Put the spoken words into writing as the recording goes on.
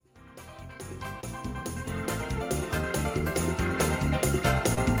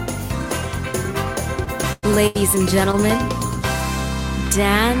Ladies and gentlemen,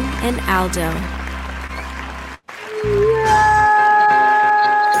 Dan and Aldo.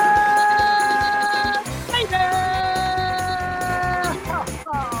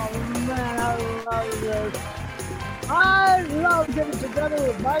 I love getting together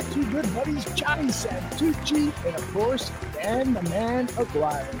with my two good buddies, Johnny Santucci, and of course, Dan the Man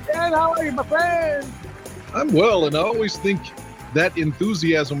Aguirre. Dan, how are you, my friend? I'm well, and I always think that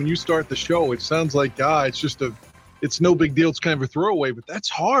enthusiasm when you start the show, it sounds like, it's no big deal. It's kind of a throwaway, but that's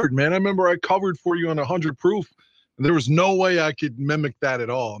hard, man. I remember I covered for you on 100 Proof, and there was no way I could mimic that at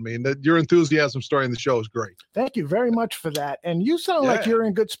all. I mean, your enthusiasm starting the show is great. Thank you very much for that. And you sound like you're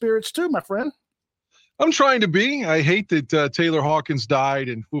in good spirits too, my friend. I'm trying to be. I hate that Taylor Hawkins died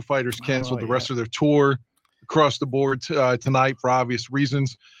and Foo Fighters canceled the rest of their tour across the board tonight for obvious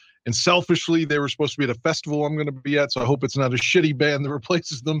reasons. And selfishly, they were supposed to be at a festival I'm going to be at, so I hope it's not a shitty band that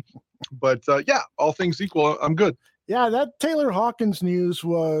replaces them. But, all things equal, I'm good. Yeah, that Taylor Hawkins news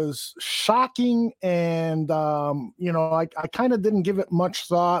was shocking, and, I kind of didn't give it much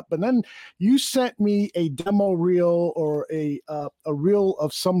thought. But then you sent me a demo reel or a reel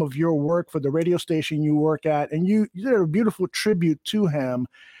of some of your work for the radio station you work at, and you did a beautiful tribute to him.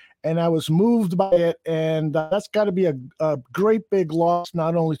 And I was moved by it, and that's got to be a great big loss,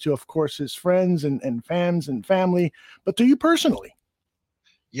 not only to, of course, his friends and fans and family, but to you personally.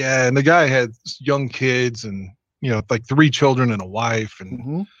 Yeah, and the guy had young kids and, like 3 children and a wife.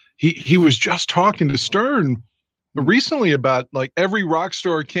 And he was just talking to Stern recently about, like, every rock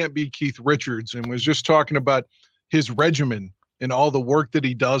star can't be Keith Richards, and was just talking about his regimen and all the work that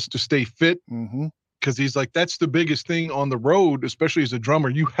he does to stay fit. Because he's like, that's the biggest thing on the road, especially as a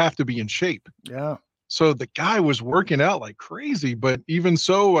drummer. You have to be in shape. Yeah. So the guy was working out like crazy. But even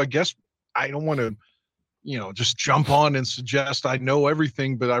so, I guess I don't want to, just jump on and suggest I know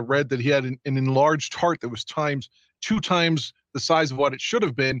everything. But I read that he had an enlarged heart that was 2 times the size of what it should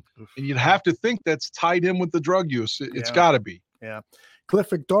have been. And you'd have to think that's tied in with the drug use. It's got to be. Yeah.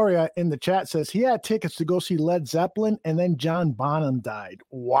 Cliff Victoria in the chat says he had tickets to go see Led Zeppelin, and then John Bonham died.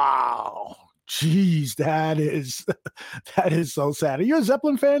 Wow. Jeez, that is so sad. Are you a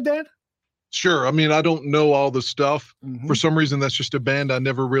Zeppelin fan, Dan? Sure. I mean, I don't know all the stuff. For some reason, that's just a band I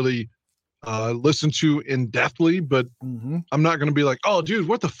never really listened to in depthly, but I'm not going to be like, oh, dude,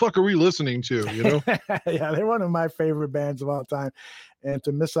 what the fuck are we listening to? Yeah, they're one of my favorite bands of all time. And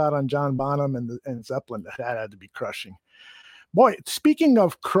to miss out on John Bonham and Zeppelin, that had to be crushing. Boy, speaking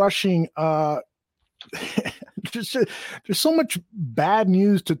of crushing, there's so much bad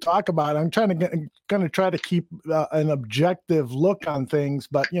news to talk about. I'm going to try to keep an objective look on things,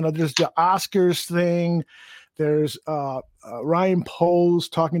 but there's the Oscars thing. There's Ryan Poles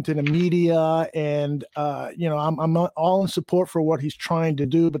talking to the media, and I'm all in support for what he's trying to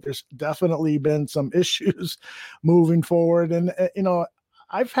do, but there's definitely been some issues moving forward, and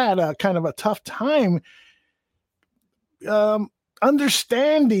I've had a kind of a tough time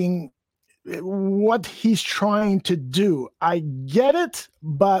understanding what he's trying to do. I get it,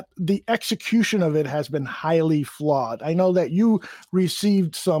 but the execution of it has been highly flawed. I know that you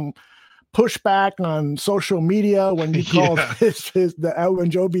received some pushback on social media when you called the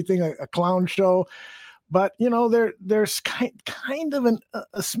Elwin Joby thing a clown show. But there's kind of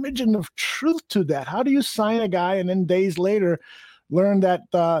a smidgen of truth to that. How do you sign a guy and then days later learn that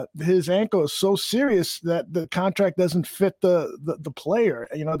his ankle is so serious that the contract doesn't fit the player?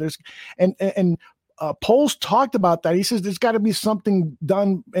 Poles talked about that. He says there's got to be something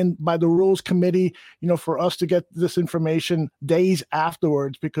done by the rules committee, for us to get this information days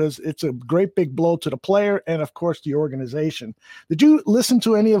afterwards, because it's a great big blow to the player and, of course, the organization. Did you listen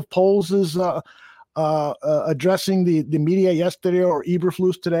to any of Poles's addressing the media yesterday or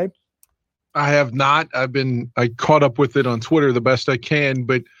Eberflus today? I have not. I caught up with it on Twitter the best I can,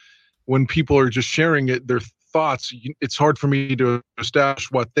 but when people are just sharing their thoughts, it's hard for me to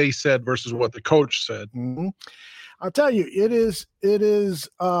establish what they said versus what the coach said. I'll tell you, it is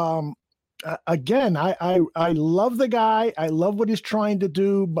again, I love the guy. I love what he's trying to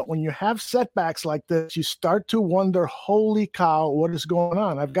do, but when you have setbacks like this, you start to wonder, holy cow, what is going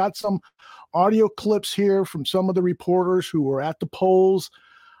on? I've got some audio clips here from some of the reporters who were at the polls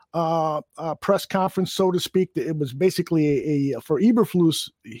press conference, so to speak. It was basically for Eberflus.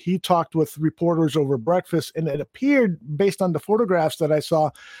 He talked with reporters over breakfast, and it appeared, based on the photographs that I saw,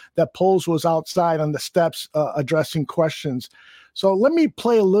 that Poles was outside on the steps addressing questions. So let me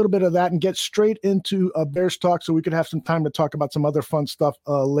play a little bit of that and get straight into Bears talk, so we could have some time to talk about some other fun stuff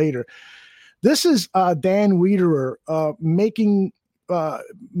later. This is Dan Wiederer making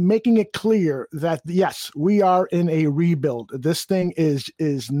it clear that, yes, we are in a rebuild. This thing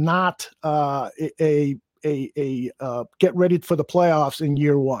is not a get ready for the playoffs in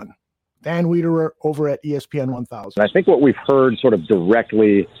year one. Dan Wiederer over at ESPN 1000. I think what we've heard sort of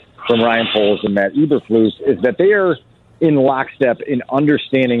directly from Ryan Poles and Matt Eberflus is that they are in lockstep in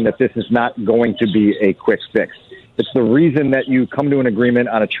understanding that this is not going to be a quick fix. It's the reason that you come to an agreement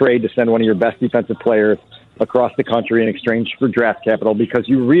on a trade to send one of your best defensive players across the country in exchange for draft capital, because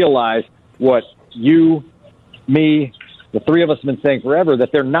you realize what you, me, the three of us have been saying forever, that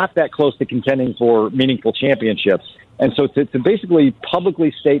they're not that close to contending for meaningful championships. And so to basically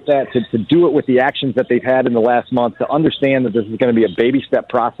publicly state that, to do it with the actions that they've had in the last month, to understand that this is going to be a baby step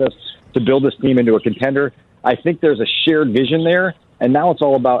process to build this team into a contender, I think there's a shared vision there. And now it's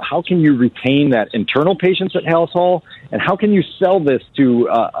all about how can you retain that internal patience at Halas Hall, and how can you sell this to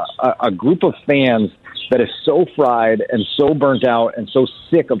a group of fans that is so fried and so burnt out and so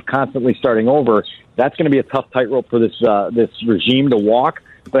sick of constantly starting over. That's going to be a tough tightrope for this regime to walk.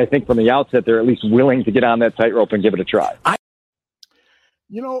 But I think from the outset, they're at least willing to get on that tightrope and give it a try.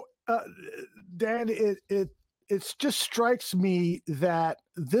 Dan, it just strikes me that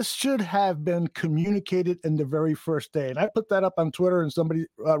this should have been communicated in the very first day. And I put that up on Twitter, and somebody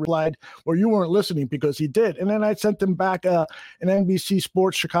replied, well, you weren't listening, because he did. And then I sent them back an NBC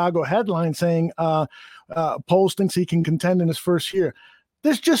Sports Chicago headline saying Poles thinks he can contend in his first year.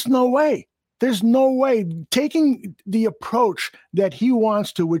 There's just no way. There's no way. Taking the approach that he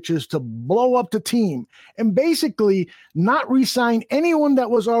wants to, which is to blow up the team and basically not re-sign anyone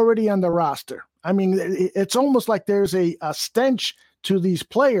that was already on the roster. I mean, it's almost like there's a stench to these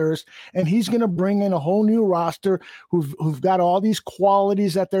players, and he's going to bring in a whole new roster who've got all these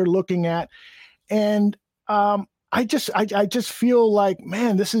qualities that they're looking at. And I just feel like,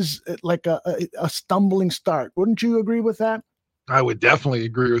 man, this is like a stumbling start. Wouldn't you agree with that? I would definitely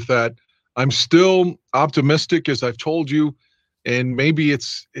agree with that. I'm still optimistic, as I've told you, and maybe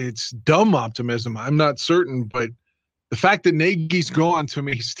it's dumb optimism. I'm not certain, but the fact that Nagy's gone, to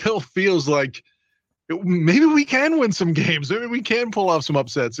me, still feels like maybe we can win some games. Maybe we can pull off some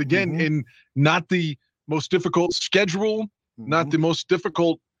upsets again in not the most difficult schedule, not the most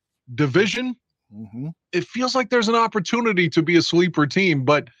difficult division. It feels like there's an opportunity to be a sleeper team,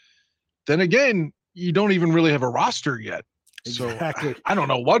 but then again, you don't even really have a roster yet. Exactly. So I don't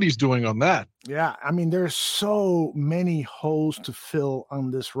know what he's doing on that. Yeah, I mean, there's so many holes to fill on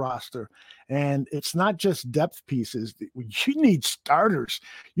this roster, and it's not just depth pieces. You need starters.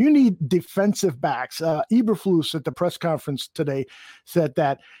 You need defensive backs. Eberflus at the press conference today said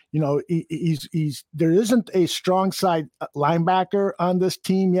that, he's there isn't a strong side linebacker on this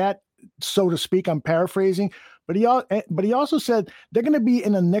team yet, so to speak. I'm paraphrasing. But he also said they're going to be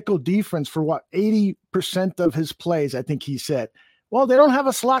in a nickel defense for 80% of his plays, I think he said. Well, they don't have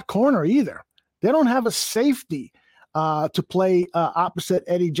a slot corner either. They don't have a safety to play opposite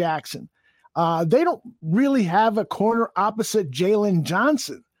Eddie Jackson. They don't really have a corner opposite Jalen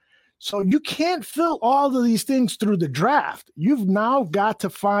Johnson. So you can't fill all of these things through the draft. You've now got to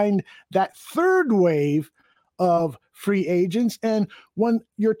find that third wave of free agents. And when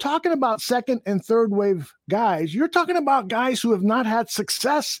you're talking about second and third wave guys, you're talking about guys who have not had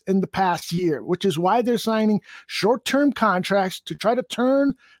success in the past year, which is why they're signing short-term contracts to try to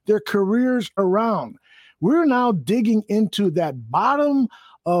turn their careers around. We're now digging into that bottom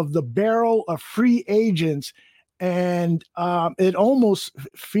of the barrel of free agents. And it almost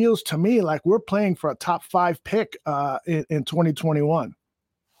feels to me like we're playing for a top 5 pick in 2021.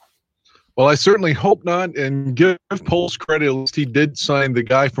 Well, I certainly hope not, and give Poles credit. At least he did sign the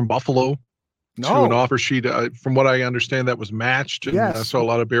guy from Buffalo to an offer sheet. From what I understand, that was matched. And I saw a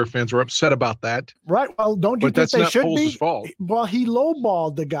lot of Bear fans were upset about that. Right. Well, don't you think they should be? Poles' fault. Well, he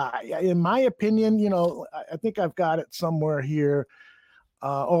lowballed the guy. In my opinion, I think I've got it somewhere here.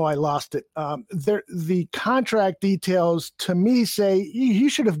 I lost it. The contract details to me say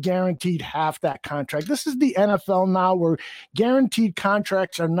you should have guaranteed half that contract. This is the NFL now, where guaranteed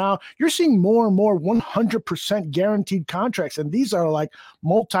contracts are now, you're seeing more and more 100% guaranteed contracts. And these are like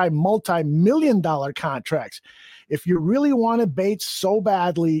multi-million dollar contracts. If you really wanted Bates so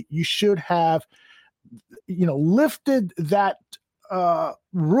badly, you should have, lifted that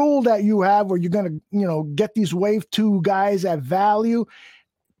rule that you have where you're going to, get these wave 2 guys at value,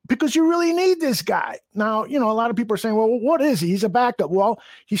 because you really need this guy. Now, a lot of people are saying, well, what is he? He's a backup. Well,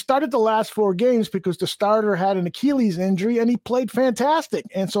 he started the last 4 games because the starter had an Achilles injury and he played fantastic.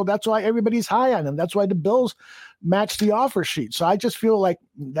 And so that's why everybody's high on him. That's why the Bills matched the offer sheet. So I just feel like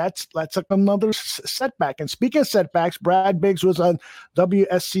that's like another setback. And speaking of setbacks, Brad Biggs was on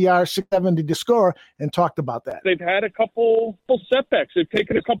WSCR 670 The Score and talked about that. They've had a couple setbacks. They've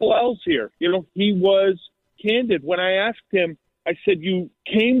taken a couple L's here. He was candid when I asked him, I said, you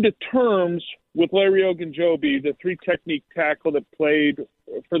came to terms with Larry Ogunjobi, the three-technique tackle that played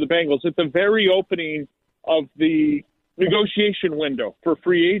for the Bengals, at the very opening of the negotiation window for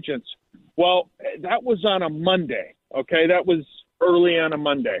free agents. Well, that was on a Monday, okay? That was early on a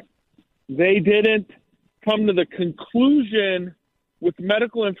Monday. They didn't come to the conclusion with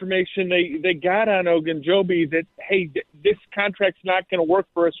medical information they got on Ogunjobi that, hey, this contract's not going to work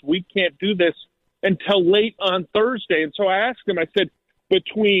for us. We can't do this until late on Thursday. And so I asked him, I said,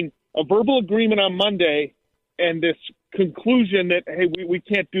 between a verbal agreement on Monday and this conclusion that, hey, we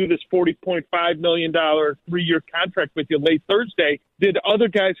can't do this $40.5 million 3-year contract with you late Thursday, did other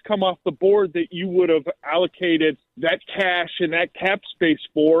guys come off the board that you would have allocated that cash and that cap space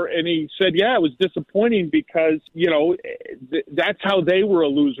for? And he said, yeah, it was disappointing because, that's how they were a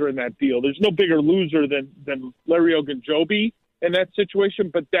loser in that deal. There's no bigger loser than Larry Ogunjobi in that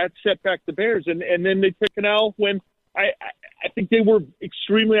situation, but that set back the Bears. And then they took an L when I think they were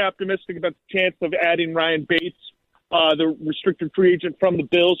extremely optimistic about the chance of adding Ryan Bates, the restricted free agent from the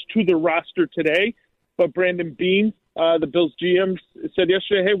Bills, to their roster today. But Brandon Beane, the Bills GM, said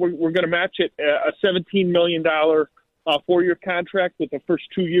yesterday, hey, we're going to match it, a $17 million 4-year contract with the first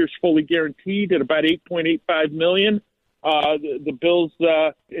 2 years fully guaranteed at about $8.85 million. The Bills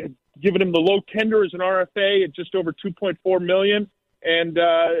had given him the low tender as an RFA at just over $2.4 million. And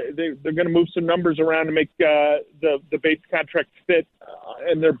they're going to move some numbers around to make the Bates contract fit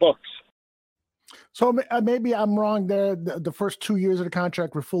in their books. So maybe I'm wrong there. The first 2 years of the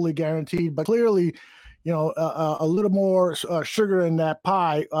contract were fully guaranteed, but clearly, a little more sugar in that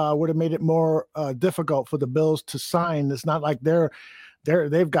pie would have made it more difficult for the Bills to sign. It's not like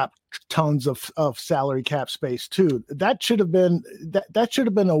they've got tons of salary cap space too. That should have been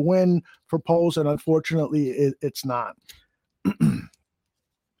a win for Poles, and unfortunately, it's not.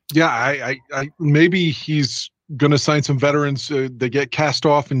 Yeah, I maybe he's going to sign some veterans that get cast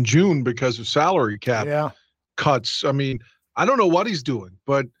off in June because of salary cap cuts. I mean, I don't know what he's doing,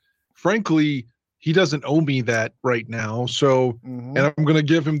 but frankly, he doesn't owe me that right now. So, and I'm going to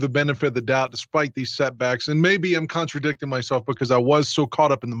give him the benefit of the doubt despite these setbacks. And maybe I'm contradicting myself because I was so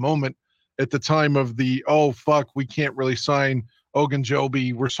caught up in the moment at the time of the, oh, fuck, we can't really sign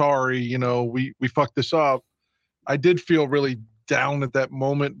Ogunjobi. We're sorry. We fucked this up. I did feel really down at that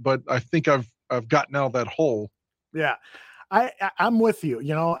moment, but I think I've gotten out of that hole. Yeah, I'm with you.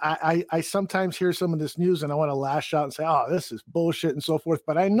 I sometimes hear some of this news and I want to lash out and say, oh, this is bullshit and so forth.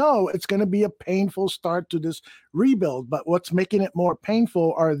 But I know it's going to be a painful start to this rebuild. But what's making it more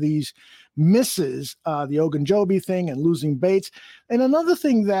painful are these misses, the Ogunjobi thing and losing Bates. And another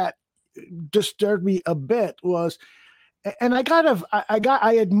thing that disturbed me a bit was, and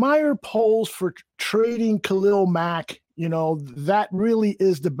I admire Poles for trading Khalil Mack. That really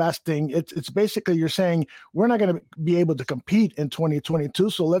is the best thing. It's basically you're saying we're not going to be able to compete in 2022,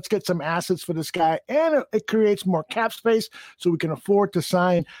 so let's get some assets for this guy, and it creates more cap space so we can afford to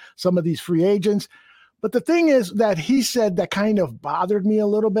sign some of these free agents. But the thing is that he said that kind of bothered me a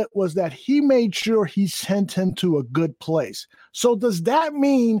little bit was that he made sure he sent him to a good place. So does that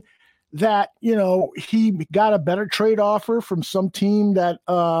mean that, he got a better trade offer from some team that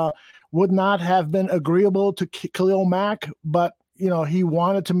would not have been agreeable to Khalil Mack, but, he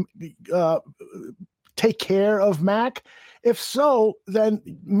wanted to take care of Mack? If so, then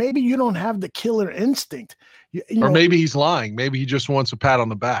maybe you don't have the killer instinct. Or maybe he's lying. Maybe he just wants a pat on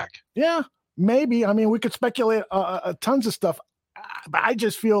the back. Yeah, maybe. I mean, we could speculate tons of stuff, but I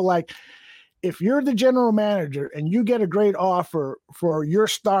just feel like if you're the general manager and you get a great offer for your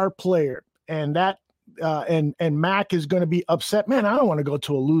star player and that and Mack is going to be upset, man, I don't want to go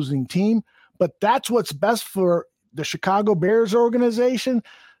to a losing team, but that's what's best for the Chicago Bears organization.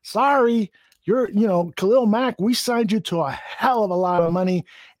 Sorry, you're, Khalil Mack, we signed you to a hell of a lot of money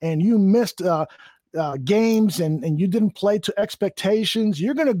and you missed games and you didn't play to expectations.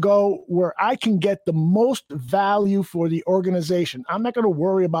 You're going to go where I can get the most value for the organization. I'm not going to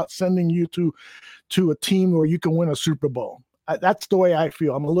worry about sending you to a team where you can win a Super Bowl. That's the way I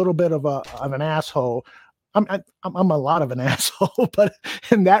feel. I'm a little bit of an asshole. I'm a lot of an asshole, but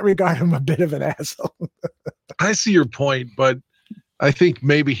in that regard, I'm a bit of an asshole. I see your point, but I think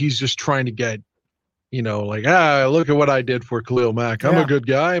maybe he's just trying to get, look at what I did for Khalil Mack. I'm a good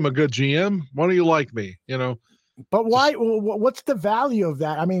guy. I'm a good GM. Why don't you like me? But why? What's the value of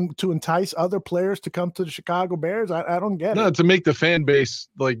that? I mean, to entice other players to come to the Chicago Bears? I don't get it. No, to make the fan base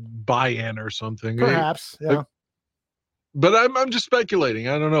buy in or something. Perhaps, yeah. But I'm just speculating.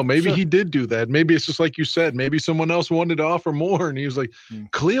 I don't know. Maybe he did do that. Maybe it's just like you said. Maybe someone else wanted to offer more, and he was like,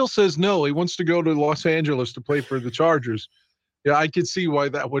 Khalil says no. He wants to go to Los Angeles to play for the Chargers. Yeah, I could see why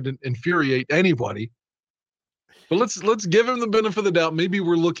that would infuriate anybody. But let's give him the benefit of the doubt. Maybe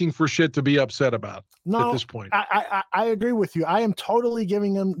we're looking for shit to be upset about at this point. I agree with you. I am totally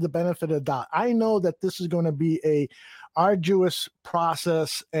giving him the benefit of the doubt. I know that this is going to be a arduous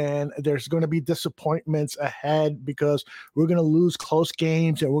process and there's going to be disappointments ahead because we're going to lose close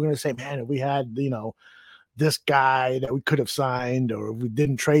games and we're going to say, man, if we had, this guy that we could have signed, or if we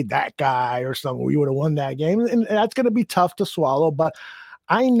didn't trade that guy or something, we would have won that game. And that's going to be tough to swallow. But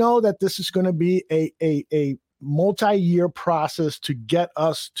I know that this is going to be a multi-year process to get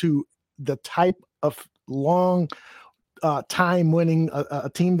us to the type of long time winning a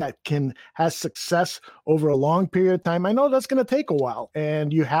team that has success over a long period of time. I know that's going to take a while,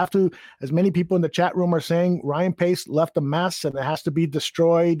 and you have to, as many people in the chat room are saying, Ryan Pace left a mess and it has to be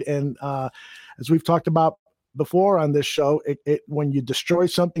destroyed. And as we've talked about before on this show, when you destroy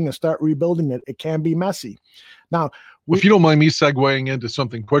something and start rebuilding it, it can be messy. Now, if you don't mind me segueing into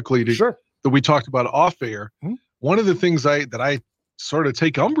something quickly sure. that we talked about off air, one of the things that I sort of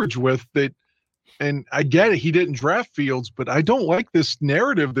take umbrage with and I get it, he didn't draft Fields, but I don't like this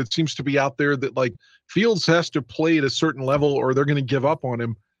narrative that seems to be out there that like Fields has to play at a certain level or they're going to give up on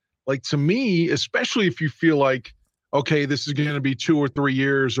him. Like, to me, especially if you feel like, okay, this is going to be 2 or 3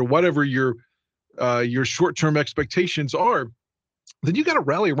 years or whatever your short-term expectations are, then you got to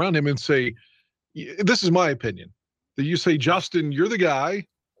rally around him and say, this is my opinion, that you say, Justin, you're the guy.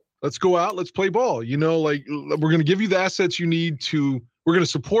 Let's go out. Let's play ball. Like, we're going to give you the assets you need we're going to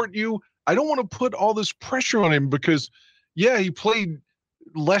support you. I don't want to put all this pressure on him because, yeah, he played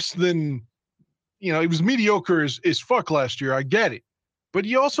less than, he was mediocre as fuck last year. I get it. But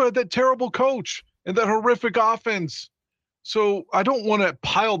he also had that terrible coach and that horrific offense. So I don't want to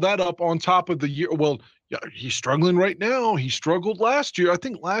pile that up on top of the year. Well, yeah, he's struggling right now. He struggled last year. I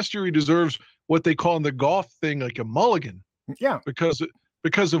think last year he deserves what they call in the golf thing like a mulligan. Yeah. Because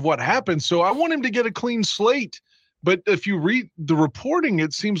of what happened. So I want him to get a clean slate. But if you read the reporting,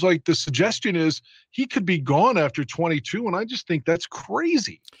 it seems like the suggestion is he could be gone after 22, and I just think that's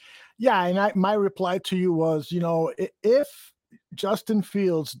crazy. Yeah, and my reply to you was, if Justin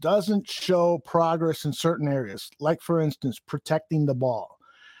Fields doesn't show progress in certain areas, like, for instance, protecting the ball,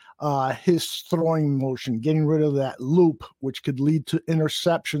 his throwing motion, getting rid of that loop, which could lead to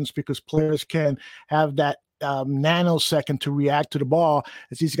interceptions because players can have that nanosecond to react to the ball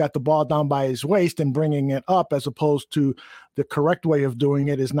as he's got the ball down by his waist and bringing it up, as opposed to the correct way of doing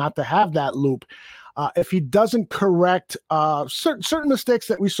it is not to have that loop. If he doesn't correct certain mistakes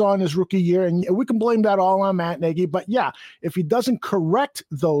that we saw in his rookie year, and we can blame that all on Matt Nagy, but yeah, if he doesn't correct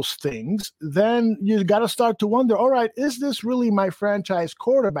those things, then you got to start to wonder, all right, is this really my franchise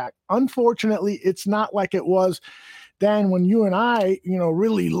quarterback? Unfortunately, it's not like it was then when you and I,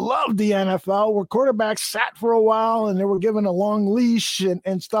 really loved the NFL, where quarterbacks sat for a while and they were given a long leash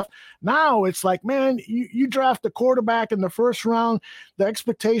and stuff. Now it's like, man, you draft a quarterback in the first round, the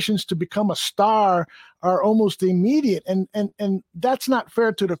expectations to become a star are almost immediate. And that's not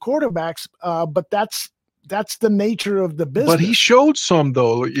fair to the quarterbacks, but that's the nature of the business. But he showed some,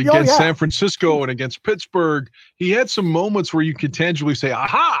 though, against San Francisco and against Pittsburgh. He had some moments where you could tangibly say,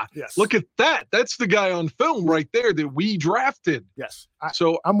 aha, yes, look at that. That's the guy on film right there that we drafted. Yes.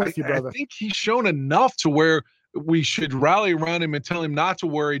 I'm with you, brother. I think he's shown enough to where we should rally around him and tell him not to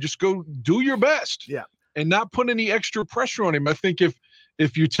worry. Just go do your best. Yeah. And not put any extra pressure on him. I think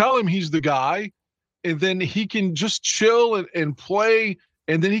if you tell him he's the guy, and then he can just chill and play,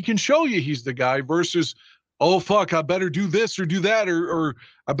 and then he can show you he's the guy versus, oh, fuck, I better do this or do that, or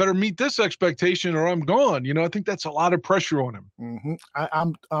I better meet this expectation or I'm gone. I think that's a lot of pressure on him.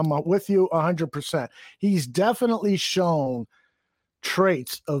 Mm-hmm. I'm with you 100%. He's definitely shown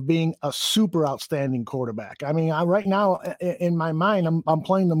traits of being a super outstanding quarterback. I mean, right now in my mind, I'm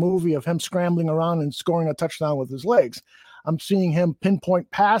playing the movie of him scrambling around and scoring a touchdown with his legs. I'm seeing him pinpoint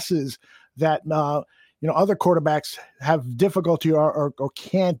passes that other quarterbacks have difficulty or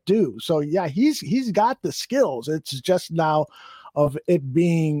can't do. So yeah, he's got the skills. It's just now of it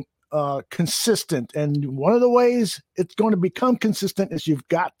being consistent. And one of the ways it's going to become consistent is you've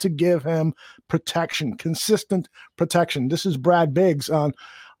got to give him protection, consistent protection. This is Brad Biggs on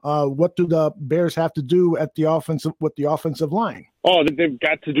what do the Bears have to do with the offensive line? Oh, they've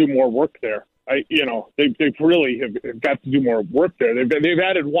got to do more work there. They really have got to do more work there. They've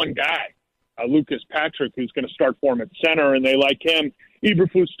added one guy, Lucas Patrick, who's going to start for him at center, and they like him.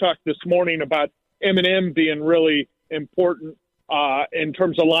 Eberflus talked this morning about Eminem being really important in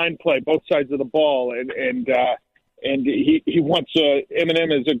terms of line play, both sides of the ball, and he wants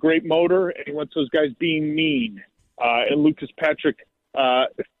Eminem is a great motor, and he wants those guys being mean, and Lucas Patrick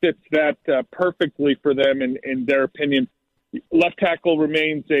fits that perfectly for them in their opinion. Left tackle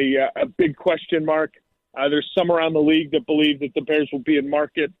remains a big question mark. There's some around the league that believe that the Bears will be in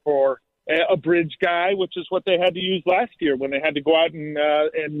market for a bridge guy, which is what they had to use last year when they had to go out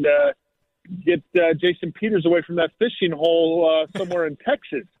and get Jason Peters away from that fishing hole somewhere in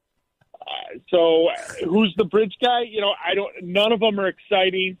Texas. So who's the bridge guy? None of them are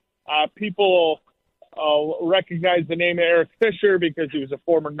exciting. People recognize the name of Eric Fisher because he was a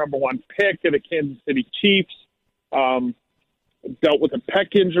former number 1 pick of the Kansas City Chiefs. Dealt with a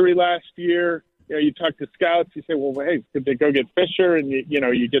pec injury last year. You talk to scouts, you say, well, hey, could they go get Fisher? And,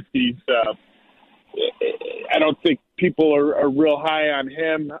 you get these I don't think people are real high on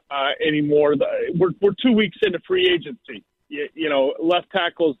him anymore. We're 2 weeks into free agency. Left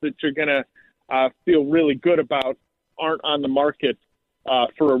tackles that you're going to feel really good about aren't on the market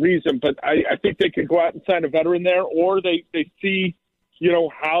for a reason. But I think they could go out and sign a veteran there, or they see,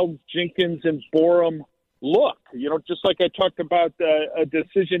 how Jenkins and Borum look. Just like I talked about a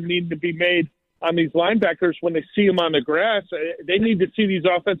decision needing to be made on these linebackers when they see them on the grass. They need to see these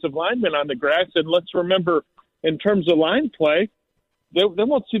offensive linemen on the grass. And let's remember, in terms of line play, they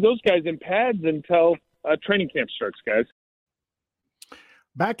won't see those guys in pads until training camp starts, guys.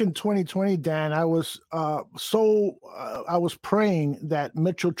 Back in 2020, Dan, I was praying that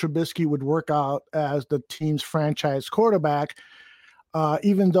Mitchell Trubisky would work out as the team's franchise quarterback,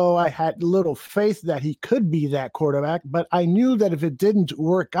 even though I had little faith that he could be that quarterback. But I knew that if it didn't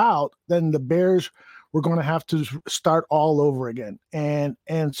work out, then the Bears were going to have to start all over again. And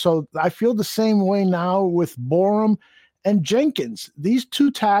so I feel the same way now with Borum and Jenkins. These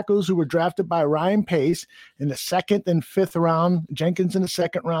 2 tackles who were drafted by Ryan Pace in the 2nd and 5th round, Jenkins in the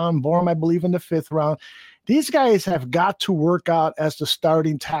 2nd round, Borum, I believe, in the 5th round. These guys have got to work out as the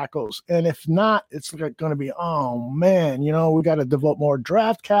starting tackles. And if not, it's going to be, oh, man, we got to devote more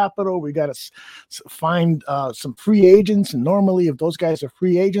draft capital. We got to find some free agents. And normally, if those guys are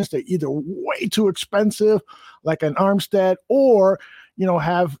free agents, they're either way too expensive, like an Armstead, or,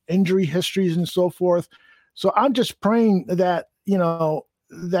 have injury histories and so forth. So I'm just praying that,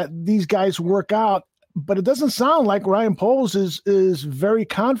 that these guys work out. But it doesn't sound like Ryan Poles is very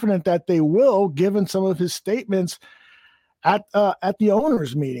confident that they will, given some of his statements at the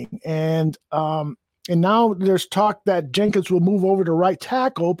owners' meeting. And now there's talk that Jenkins will move over to right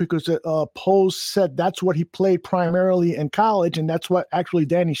tackle because Poles said that's what he played primarily in college, and that's what actually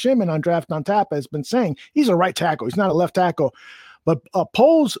Danny Shinman on Draft on Tap has been saying. He's a right tackle. He's not a left tackle. But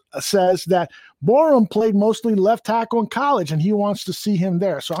Poles says that Borum played mostly left tackle in college, and he wants to see him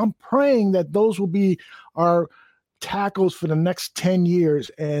there. So I'm praying that those will be our tackles for the next 10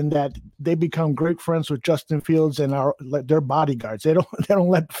 years, and that they become great friends with Justin Fields and their bodyguards. They don't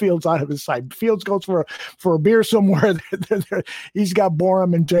let Fields out of his sight. Fields goes for a beer somewhere. He's got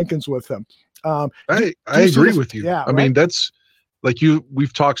Borum and Jenkins with him. I agree with you. Yeah, I mean, that's like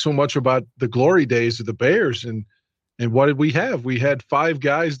we've talked so much about the glory days of the Bears, and what did we have? We had 5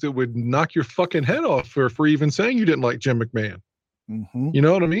 guys that would knock your fucking head off for even saying you didn't like Jim McMahon. Mm-hmm. You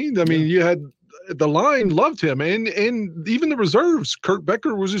know what I mean? I mean, you had the line loved him, and even the reserves. Kurt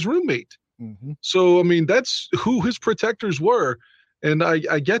Becker was his roommate. Mm-hmm. So I mean, that's who his protectors were. And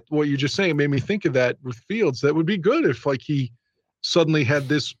I get what you're just saying. It made me think of that with Fields. That would be good if he suddenly had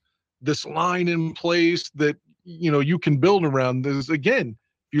this line in place that you can build around. This again.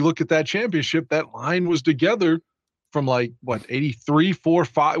 If you look at that championship, that line was together from 83, 4,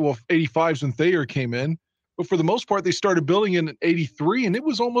 5, 85s when Thayer came in. But for the most part, they started building in 83, and it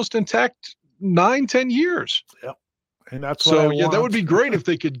was almost intact 9-10 years. Yep. And that's so that would be great if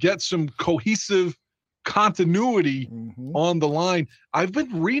they could get some cohesive continuity on the line. I've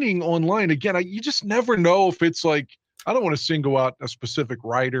been reading online again. You just never know if it's I don't want to single out a specific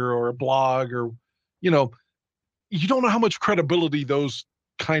writer or a blog or, you don't know how much credibility those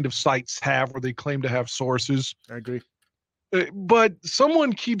kind of sites have where they claim to have sources. I agree. But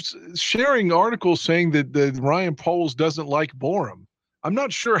someone keeps sharing articles saying that Ryan Poles doesn't like Borum. I'm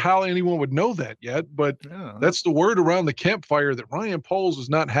not sure how anyone would know that yet, but that's the word around the campfire that Ryan Poles is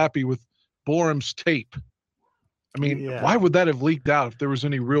not happy with Borum's tape. I mean, why would that have leaked out if there was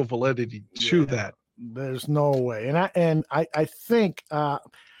any real validity to that? There's no way. And I think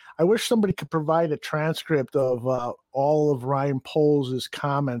I wish somebody could provide a transcript of all of Ryan Poles'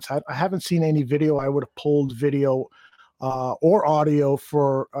 comments. I haven't seen any video. I would have pulled video or audio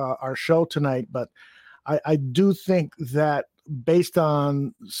for our show tonight, but I do think that based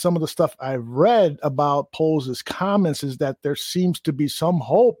on some of the stuff I've read about Poles' comments is that there seems to be some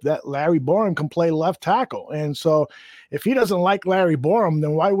hope that Larry Borum can play left tackle. And so if he doesn't like Larry Borum,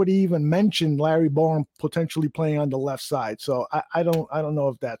 then why would he even mention Larry Borum potentially playing on the left side? So I don't know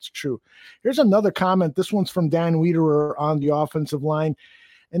if that's true. Here's another comment. This one's from Dan Wiederer on the offensive line.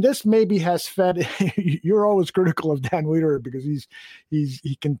 and this maybe has fed. You're always critical of Dan Wiederer because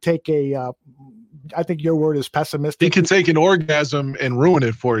he can take a. I think your word is pessimistic. He can take an orgasm and ruin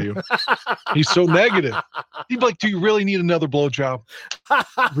it for you. He's so negative. He'd be like, "Do you really need another blowjob?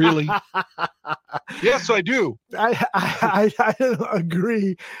 Really?" Yes, I do. I don't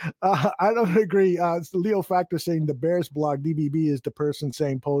agree. I don't agree. It's the Leo Factor saying the Bears blog DBB is the person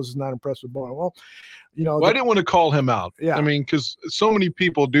saying Poles is not impressed with Bourne. Well, I didn't want to call him out. Yeah. I mean, because so many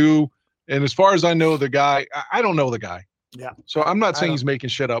people do. And as far as I know, the guy, I don't know the guy. Yeah. So I'm not saying he's making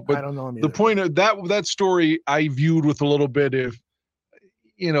shit up, but I don't know him either. The point of that story I viewed with a little bit of,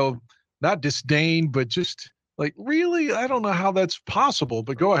 not disdain, but just like, really, I don't know how that's possible.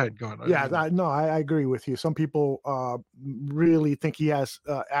 But go ahead. Yeah, I agree with you. Some people really think he has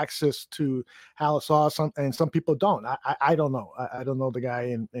access to Halas, and some people don't. I don't know. I don't know the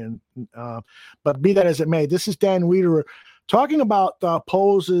guy, but be that as it may, this is Dan Wiederer talking about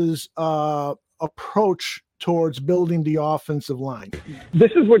Poles' approach towards building the offensive line.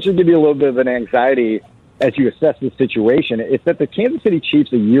 This is what should give you a little bit of an anxiety as you assess the situation. It's that the Kansas City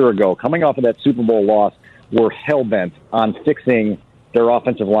Chiefs a year ago, coming off of that Super Bowl loss, were hell-bent on fixing their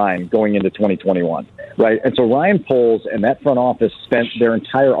offensive line going into 2021, right? And so Ryan Poles and that front office spent their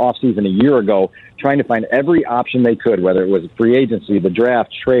entire offseason a year ago trying to find every option they could, whether it was free agency, the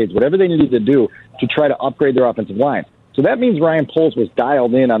draft, trades, whatever they needed to do to try to upgrade their offensive line. So that means Ryan Poles was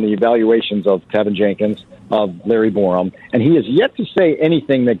dialed in on the evaluations of Tevin Jenkins, of Larry Borom, and he has yet to say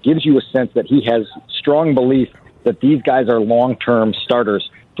anything that gives you a sense that he has strong belief that these guys are long-term starters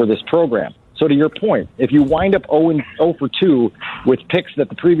for this program. So to your point, if you wind up 0 for 2 with picks that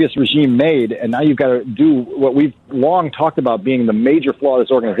the previous regime made, and now you've got to do what we've long talked about being the major flaw of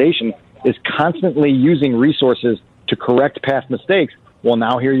this organization, is constantly using resources to correct past mistakes. Well,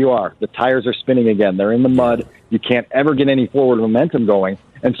 now here you are. The tires are spinning again. They're in the mud. You can't ever get any forward momentum going.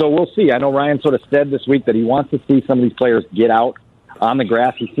 And so we'll see. I know Ryan sort of said this week that he wants to see some of these players get out on the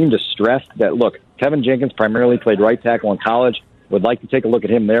grass. He seemed to stress that, look, Tevin Jenkins primarily played right tackle in college. Would like to take a look at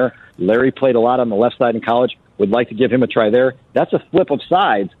him there. Larry played a lot on the left side in college. Would like to give him a try there. That's a flip of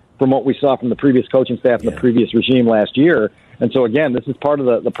sides from what we saw from the previous coaching staff and the previous regime last year. And so, again, this is part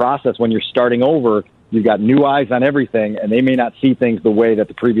of the process when you're starting over. You've got new eyes on everything, and they may not see things the way that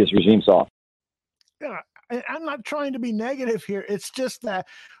the previous regime saw. Yeah, I'm not trying to be negative here. It's just that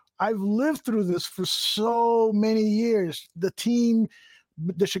I've lived through this for so many years. The team,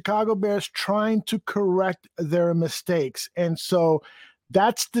 the Chicago Bears, trying to correct their mistakes. And so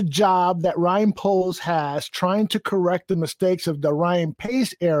that's the job that Ryan Poles has, trying to correct the mistakes of the Ryan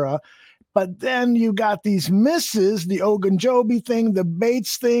Pace era. But then you got these misses, the Ogunjobi thing, the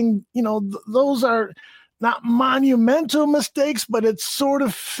Bates thing, those are not monumental mistakes, but it sort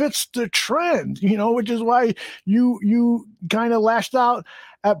of fits the trend, which is why you kind of lashed out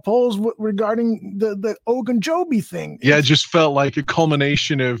at Poles regarding the Ogunjobi thing. Yeah, it just felt like a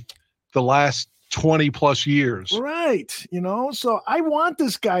culmination of the last 20 plus years. Right. So I want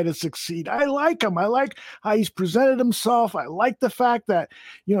this guy to succeed. I like him. I like how he's presented himself. I like the fact that,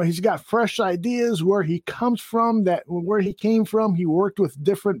 he's got fresh ideas, where he comes from, where he came from. He worked with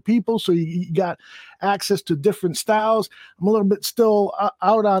different people, so he got access to different styles. I'm a little bit still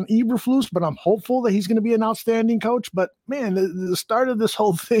out on Eberflus, but I'm hopeful that he's going to be an outstanding coach. But man, the start of this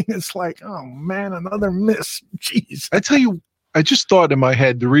whole thing is like, oh man, another miss. Jeez. I tell you, I just thought in my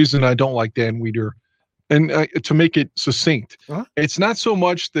head, the reason I don't like Dan Wiederer, and to make it succinct, it's not so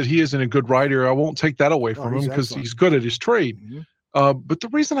much that he isn't a good writer. I won't take that away from him because he's good at his trade. Mm-hmm. But the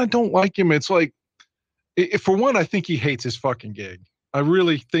reason I don't like him, it's like, for one, I think he hates his fucking gig. I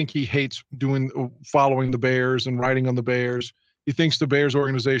really think he hates following the Bears and writing on the Bears. He thinks the Bears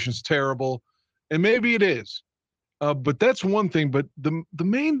organization's terrible, and maybe it is. But that's one thing. But the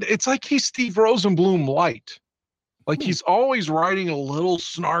main, it's like he's Steve Rosenbloom light. Like he's always writing a little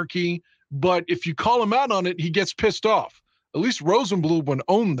snarky, but if you call him out on it, he gets pissed off. At least Rosenbloom would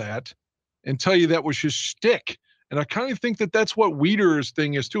own that and tell you that was his shtick. And I kind of think that that's what Wiederer's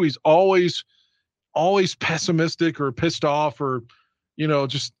thing is too. He's always pessimistic or pissed off, or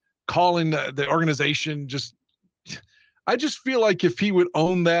just calling the organization. I just feel like if he would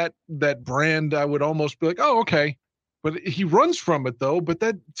own that brand, I would almost be like, oh, okay. But he runs from it, though. But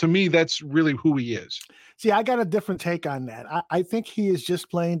that, to me, that's really who he is. See, I got a different take on that. I think he is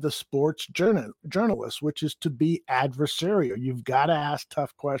just playing the sports journalist, which is to be adversarial. You've got to ask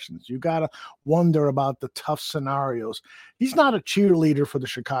tough questions. You've got to wonder about the tough scenarios. He's not a cheerleader for the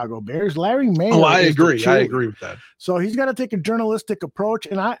Chicago Bears. Larry Mayer. Oh, I agree. I agree with that. So he's got to take a journalistic approach,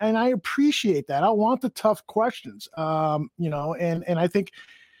 and I appreciate that. I want the tough questions, and I think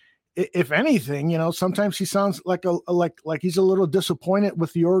if anything, sometimes he sounds like like he's a little disappointed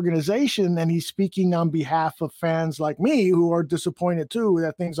with the organization, and he's speaking on behalf of fans like me who are disappointed too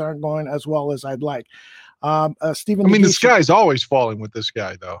that things aren't going as well as I'd like. Stephen, the sky's always falling with this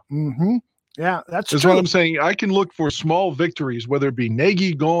guy, though. Mm-hmm. Yeah, that's what I'm saying. I can look for small victories, whether it be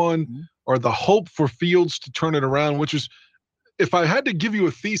Nagy gone or the hope for Fields to turn it around, which is, if I had to give you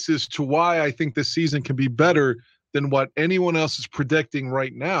a thesis to why I think this season can be better than what anyone else is predicting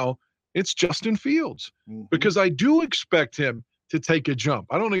right now, it's Justin Fields. Because I do expect him to take a jump.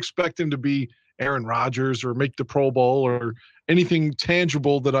 I don't expect him to be Aaron Rodgers or make the Pro Bowl or anything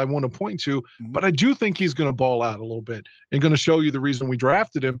tangible that I want to point to, but I do think he's going to ball out a little bit and going to show you the reason we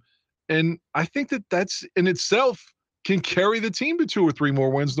drafted him. And I think that that's in itself can carry the team to 2 or 3 more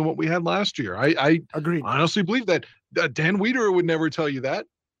wins than what we had last year. I agree. Honestly believe that. Dan Wiederer would never tell you that.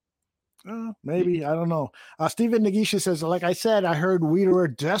 Maybe. I don't know. Stephen Nagisha says, like I said, I heard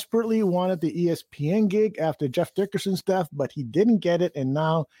Wiederer desperately wanted the ESPN gig after Jeff Dickerson's death, but he didn't get it, and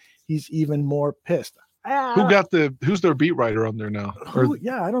now he's even more pissed. Who's their beat writer on there now?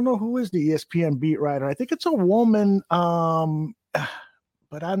 I don't know who is the ESPN beat writer. I think it's a woman.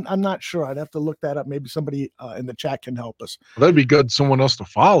 But I'm not sure. I'd have to look that up. Maybe somebody in the chat can help us. Well, that'd be good. Someone else to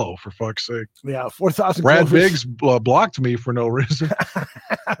follow, for fuck's sake. Yeah, 4,000. Brad Biggs blocked me for no reason.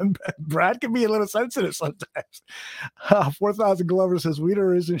 Brad can be a little sensitive sometimes. 4,000 Glover says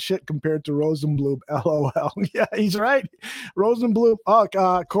Wiederer isn't shit compared to Rosenblum. LOL. Yeah, he's right. Rosenblum.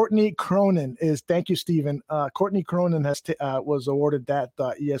 Courtney Cronin is. Thank you, Stephen. Courtney Cronin was awarded that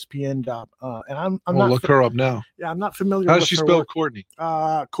ESPN job. And I'm not look her up now. Yeah, I'm not familiar. How with does she her spell work. Courtney?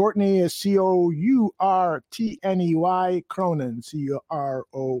 Courtney is Courtney, Cronin, Cronin.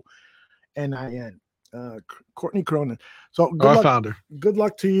 Courtney Cronin. So I found her. Good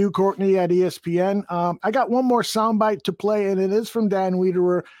luck to you, Courtney, at ESPN. I got one more soundbite to play, and it is from Dan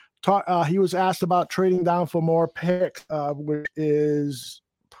Wiederer. He was asked about trading down for more picks, which is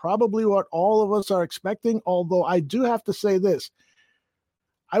probably what all of us are expecting. Although I do have to say this.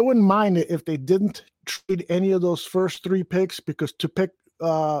 I wouldn't mind it if they didn't trade any of those first 3 picks, because to pick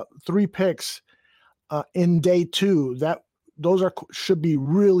 3 picks in day 2, those should be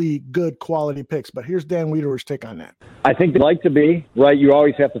really good quality picks. But here's Dan Wiederer's take on that. I think they'd like to be, right? You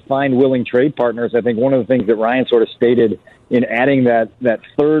always have to find willing trade partners. I think one of the things that Ryan sort of stated in adding that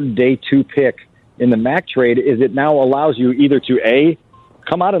third day 2 pick in the Mac trade is it now allows you either to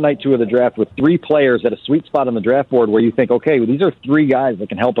come out of night 2 of the draft with 3 players at a sweet spot on the draft board where you think, okay, well, these are 3 guys that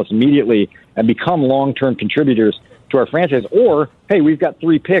can help us immediately and become long-term contributors to our franchise. Or, hey, we've got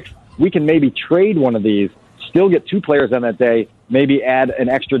 3 picks. We can maybe trade one of these, still get 2 players on that day, maybe add an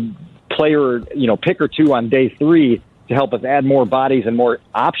extra player, pick or 2 on day 3 to help us add more bodies and more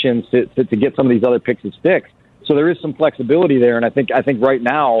options to get some of these other picks and sticks. So there is some flexibility there. And I think right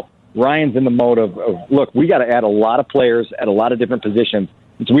now, Ryan's in the mode of look, we got to add a lot of players at a lot of different positions.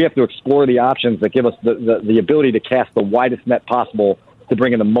 And so we have to explore the options that give us the ability to cast the widest net possible to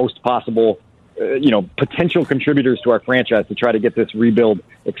bring in the most possible, potential contributors to our franchise to try to get this rebuild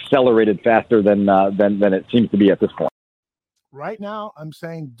accelerated faster than it seems to be at this point. Right now, I'm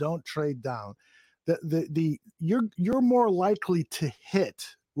saying don't trade down. You're more likely to hit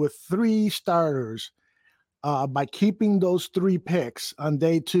with 3 starters by keeping those 3 picks on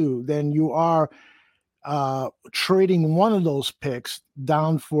day 2 than you are trading one of those picks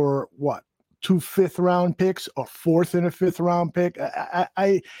down for 2 5th-round picks or 4th and a 5th-round pick.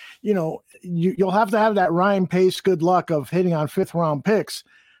 You'll have to have that Ryan Pace good luck of hitting on 5th-round picks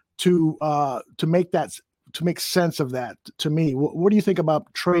to make sense of that. To me, what do you think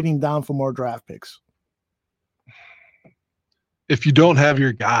about trading down for more draft picks? If you don't have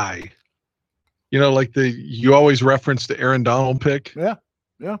your guy. You always reference the Aaron Donald pick. Yeah.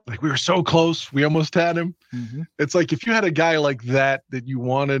 Like we were so close. We almost had him. Mm-hmm. It's like if you had a guy like that you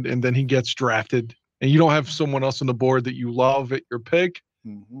wanted and then he gets drafted and you don't have someone else on the board that you love at your pick,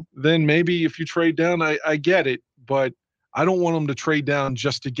 then maybe if you trade down, I get it. But I don't want them to trade down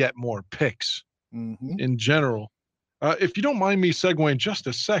just to get more picks in general. If you don't mind me segueing just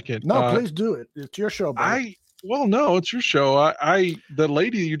a second. No, please do it. It's your show, buddy. Well, no, it's your show. The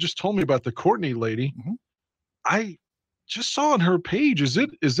lady you just told me about, the Courtney lady, I just saw on her page. Is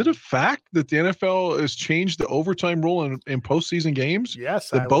it a fact that the NFL has changed the overtime rule in postseason games?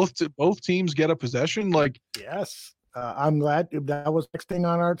 Yes. That both teams get a possession? Yes. I'm glad that was next thing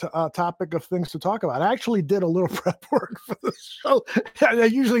on our topic of things to talk about. I actually did a little prep work for the show. I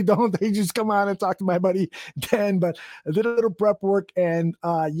usually don't. They just come on and talk to my buddy Dan, but I did a little prep work. And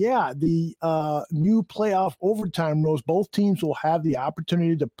the new playoff overtime rules, both teams will have the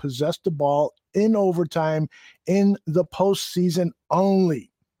opportunity to possess the ball in overtime in the postseason only.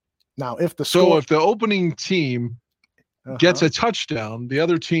 Now, if the if the opening team gets a touchdown, the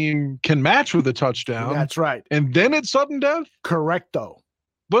other team can match with a touchdown. That's right. And then it's sudden death? Correcto.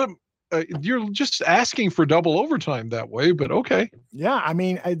 But you're just asking for double overtime that way, but okay. Yeah, I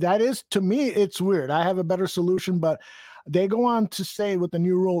mean, that is, to me, it's weird. I have a better solution, but they go on to say with the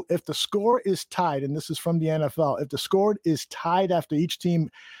new rule, if the score is tied, and this is from the NFL, if the score is tied after each team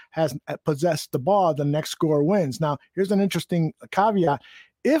has possessed the ball, the next score wins. Now, here's an interesting caveat.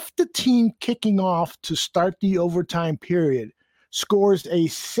 If the team kicking off to start the overtime period scores a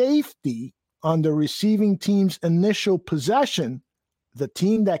safety on the receiving team's initial possession, the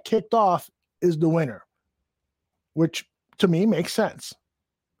team that kicked off is the winner, which to me makes sense.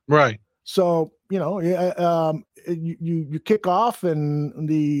 Right. So, you kick off and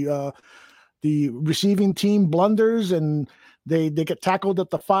the receiving team blunders and they get tackled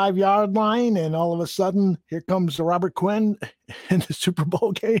at the 5-yard line, and all of a sudden here comes Robert Quinn in the Super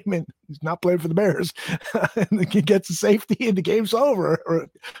Bowl game, and he's not playing for the Bears. And he gets a safety and the game's over. Or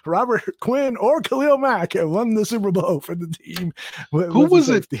Robert Quinn or Khalil Mack have won the Super Bowl for the team. Who was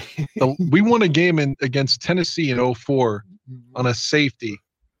it? We won a game against Tennessee in 2004 on a safety.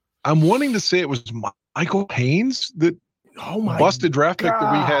 I'm wanting to say it was Michael Haynes that busted draft pick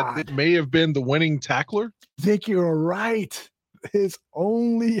that we had. That may have been the winning tackler. I think you're right. His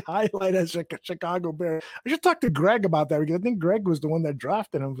only highlight as a Chicago Bear. I should talk to Greg about that, because I think Greg was the one that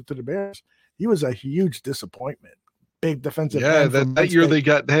drafted him to the Bears. He was a huge disappointment. Big defensive end. Yeah, that year they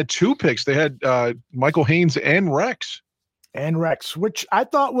had 2 picks. They had Michael Haynes and Rex. Which I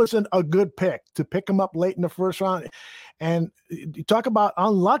thought was a good pick to pick him up late in the first round. And you talk about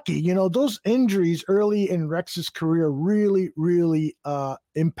unlucky, those injuries early in Rex's career really, really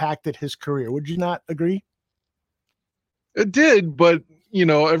impacted his career. Would you not agree? It did, but,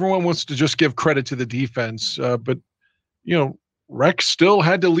 everyone wants to just give credit to the defense. But, Rex still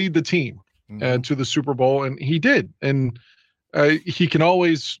had to lead the team to the Super Bowl, and he did. And he can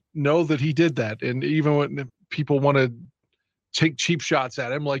always know that he did that. And even when people want to take cheap shots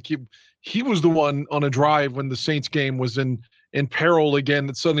at him, like he was the one on a drive when the Saints game was in peril again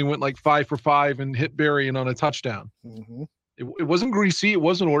that suddenly went like 5 for 5 and hit Berrien on a touchdown. Mm-hmm. It wasn't Greasy, it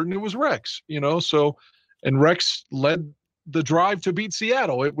wasn't Orton, it was Rex, So, and Rex led the drive to beat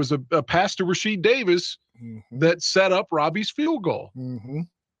Seattle. It was a pass to Rasheed Davis that set up Robbie's field goal. Mm-hmm.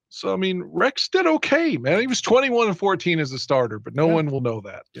 So, I mean, Rex did okay, man. He was 21-14 as a starter, but no one will know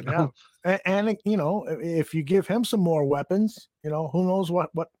that, Yeah. And if you give him some more weapons, who knows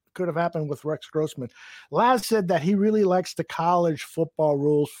what could have happened with Rex Grossman. Laz said that he really likes the college football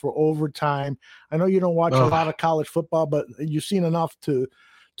rules for overtime. I know you don't watch a lot of college football, but you've seen enough to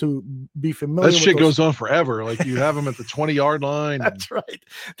be familiar that with shit goes on forever. Like you have them at the 20-yard line. That's right.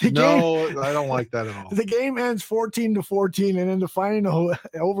 I don't like that at all. The game ends 14-14, and in the final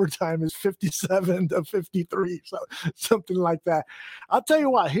overtime is 57-53. So something like that. I'll tell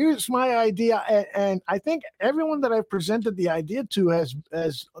you what, here's my idea. And I think everyone that I've presented the idea to has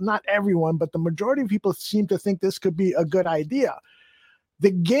not everyone, but the majority of people seem to think this could be a good idea.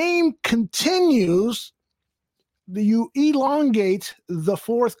 The game continues. You elongate the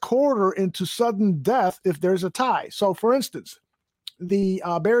fourth quarter into sudden death if there's a tie. So, for instance, the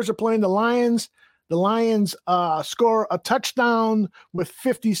Bears are playing the Lions. The Lions score a touchdown with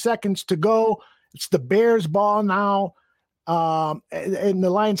 50 seconds to go. It's the Bears' ball now, and the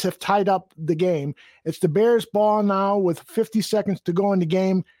Lions have tied up the game. It's the Bears' ball now with 50 seconds to go in the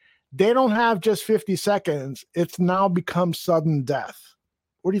game. They don't have just 50 seconds. It's now become sudden death.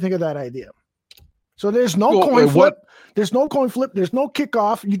 What do you think of that idea? So there's no coin flip. There's no coin flip. There's no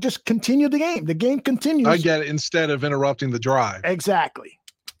kickoff. You just continue the game. The game continues. I get it. Instead of interrupting the drive. Exactly.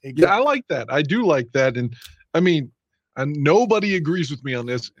 Yeah, I like that. I do like that. And I mean, and nobody agrees with me on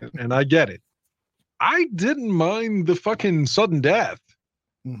this, and I get it. I didn't mind the fucking sudden death.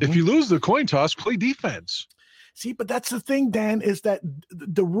 Mm-hmm. If you lose the coin toss, play defense. See, but that's the thing, Dan, is that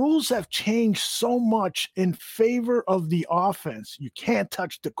the rules have changed so much in favor of the offense. You can't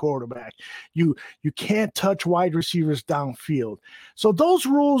touch the quarterback. You can't touch wide receivers downfield. So those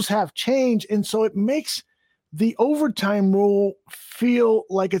rules have changed, and so it makes the overtime rule feel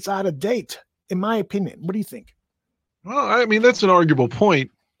like it's out of date, in my opinion. What do you think? Well, I mean, that's an arguable point.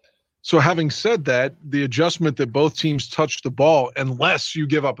 So having said that, the adjustment that both teams touch the ball, unless you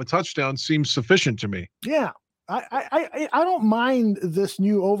give up a touchdown, seems sufficient to me. Yeah. I don't mind this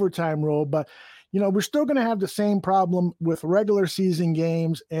new overtime rule, but we're still going to have the same problem with regular season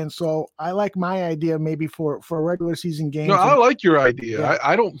games, and so I like my idea maybe for regular season games. No, I like your idea. Yeah.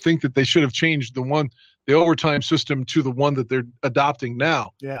 I don't think that they should have changed the overtime system to the one that they're adopting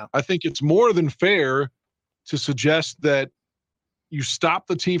now. Yeah, I think it's more than fair to suggest that you stop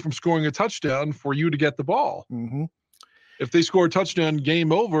the team from scoring a touchdown for you to get the ball. Mm-hmm. If they score a touchdown,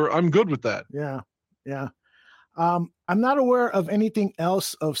 game over, I'm good with that. Yeah. I'm not aware of anything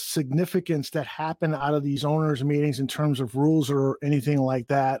else of significance that happened out of these owners' meetings in terms of rules or anything like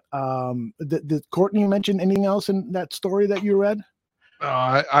that. Did Courtney mention anything else in that story that you read?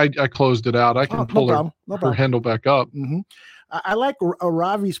 I closed it out. I can pull her handle back up. Mm-hmm. I like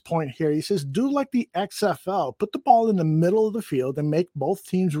Ravi's point here. He says, do like the XFL, put the ball in the middle of the field and make both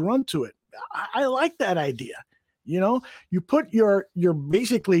teams run to it. I like that idea. You put your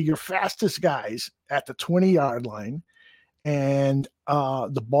basically your fastest guys at the 20-yard line, and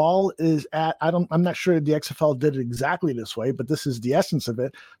the ball is at, I'm not sure the XFL did it exactly this way, but this is the essence of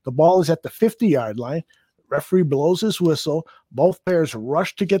it. The ball is at the 50-yard line. Referee blows his whistle. Both players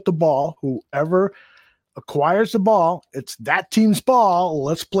rush to get the ball. Whoever acquires the ball, it's that team's ball.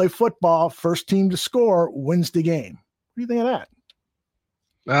 Let's play football. First team to score wins the game. What do you think of that?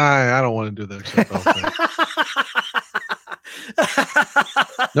 I don't want to do the XFL thing.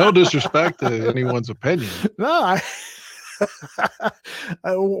 No disrespect to anyone's opinion. No,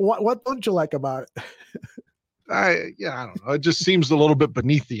 what don't you like about it? I don't know. It just seems a little bit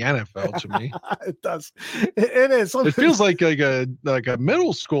beneath the NFL to me. It does. It is. It feels like a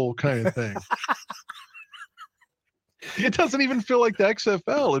middle school kind of thing. It doesn't even feel like the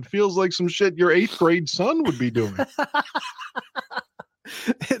XFL. It feels like some shit your 8th grade son would be doing.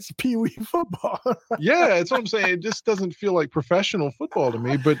 It's Pee-wee football. Yeah, that's what I'm saying. It just doesn't feel like professional football to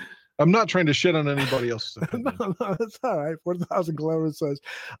me, but I'm not trying to shit on anybody else's opinion. No, that's all right. 4,000 Clover says,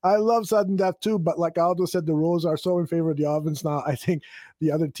 I love sudden death too, but like Aldo said, the rules are so in favor of the offense now. I think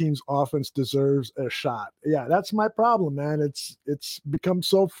the other team's offense deserves a shot. Yeah, that's my problem, man. It's become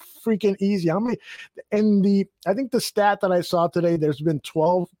so freaking easy. I think the stat that I saw today, there's been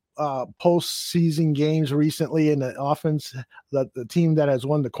 12 postseason games recently in the offense. The team that has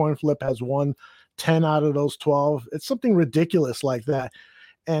won the coin flip has won 10 out of those 12. It's something ridiculous like that.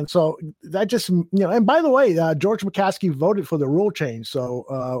 And so that just, and by the way, George McCaskey voted for the rule change.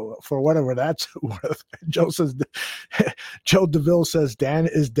 So for whatever that's worth, Joe DeVille says Dan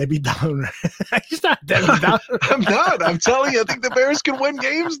is Debbie Downer. He's not Debbie Downer. I'm not. I'm telling you, I think the Bears can win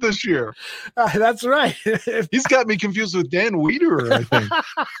games this year. That's right. He's got me confused with Dan Wiederer, I think.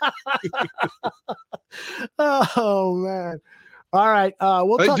 Oh, man. All right.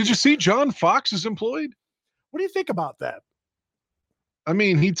 Did you see John Fox is employed? What do you think about that? I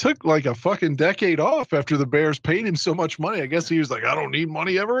mean, he took like a fucking decade off after the Bears paid him so much money. I guess he was like, I don't need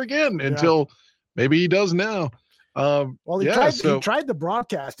money ever again until maybe he does now. Well, he tried the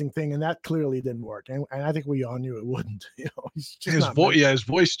broadcasting thing, and that clearly didn't work. And I think we all knew it wouldn't. He's just his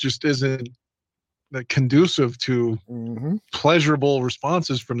voice just isn't conducive to pleasurable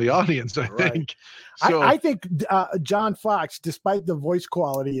responses from the audience, I think. So, I think John Fox, despite the voice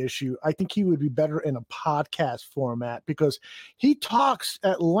quality issue, I think he would be better in a podcast format because he talks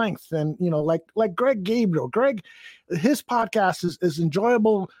at length and, like Greg Gabriel. His podcast is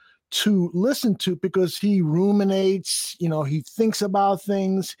enjoyable to listen to because he ruminates, he thinks about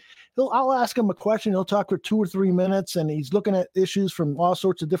things. I'll ask him a question. He'll talk for 2 or 3 minutes and he's looking at issues from all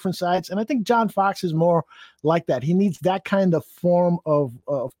sorts of different sides. And I think John Fox is more like that. He needs that kind of form of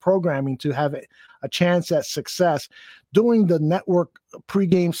programming to have a chance at success. Doing the network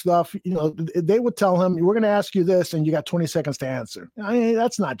pregame stuff, they would tell him, we're going to ask you this and you got 20 seconds to answer. I mean,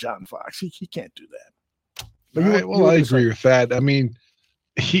 that's not John Fox. He can't do that. But I agree with that. I mean,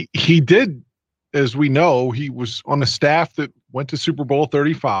 he did, as we know, he was on a staff that went to Super Bowl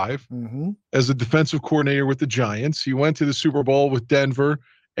 35 as a defensive coordinator with the Giants. He went to the Super Bowl with Denver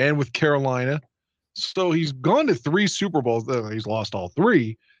and with Carolina. So he's gone to 3 Super Bowls. He's lost all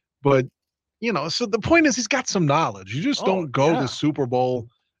 3. But, so the point is he's got some knowledge. You just don't go to Super Bowl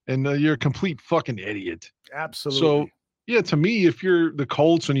and you're a complete fucking idiot. Absolutely. So, yeah, to me, if you're the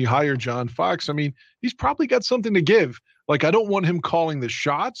Colts and you hire John Fox, I mean, he's probably got something to give. Like, I don't want him calling the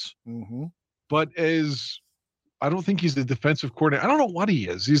shots, but I don't think he's the defensive coordinator. I don't know what he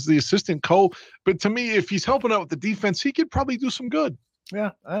is. He's the assistant coach. But to me, if he's helping out with the defense, he could probably do some good.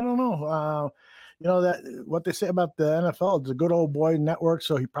 Yeah, I don't know. That what they say about the NFL, it's a good old boy network,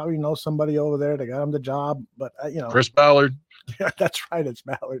 so he probably knows somebody over there that got him the job. But Chris Ballard. Yeah, that's right. It's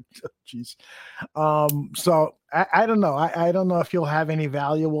Ballard. Jeez. So I don't know. I don't know if he'll have any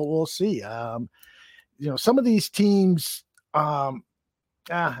value. We'll see. Some of these teams.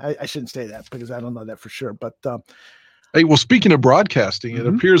 I shouldn't say that because I don't know that for sure. But hey, well, speaking of broadcasting, it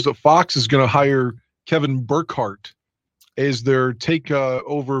appears that Fox is going to hire Kevin Burkhardt as their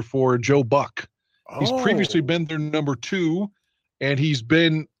over for Joe Buck. He's previously been their number 2, and he's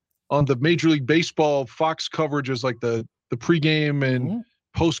been on the Major League Baseball Fox coverage as like the the pregame and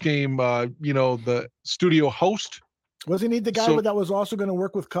postgame, the studio host. Wasn't he the guy that was also going to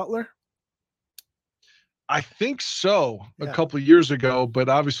work with Cutler? I think so, a couple of years ago, but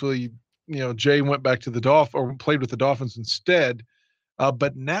obviously, Jay went back to the Dolphins or played with the Dolphins instead.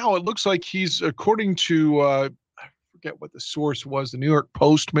 But now it looks like he's, according to, I forget what the source was, the New York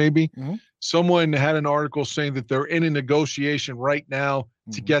Post maybe. Someone had an article saying that they're in a negotiation right now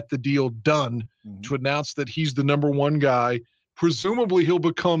to get the deal done, to announce that he's the number one guy. Presumably he'll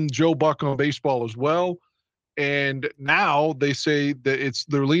become Joe Buck on baseball as well. And now they say that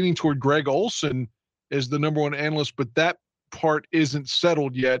they're leaning toward Greg Olson as the number one analyst, but that part isn't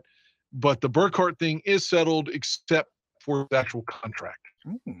settled yet. But the Burkhardt thing is settled except for the actual contract.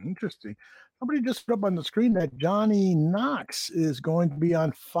 Interesting. Somebody just put up on the screen that Johnny Knox is going to be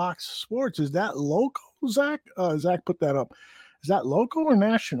on Fox Sports. Is that local, Zach? Zach put that up. Is that local or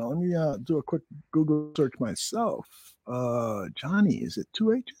national? Let me do a quick Google search myself. Johnny, is it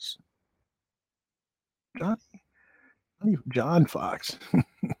 2 H's? John Fox.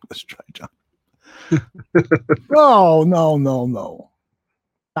 Let's try John. No.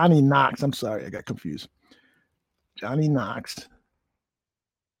 Johnny Knox. I'm sorry, I got confused. Johnny Knox.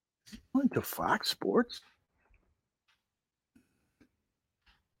 Went to Fox Sports.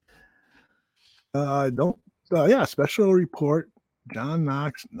 Special report. John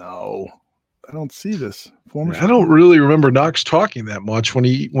Knox. No, I don't see this. I don't really remember Knox talking that much when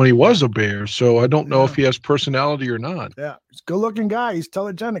he was a Bear, so I don't know if he has personality or not. Yeah, he's a good-looking guy. He's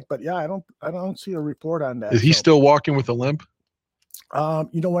telegenic, but I don't see a report on that. Is he still walking with a limp?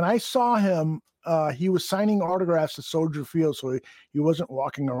 When I saw him, he was signing autographs at Soldier Field, so he wasn't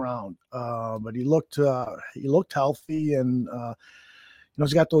walking around. But he looked healthy, and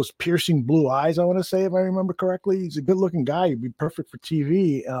he's got those piercing blue eyes, I want to say, if I remember correctly. He's a good-looking guy. He'd be perfect for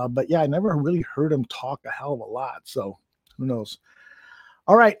TV. But I never really heard him talk a hell of a lot, so who knows?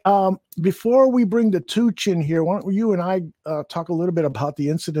 All right, before we bring the Tooch in here, why don't you and I talk a little bit about the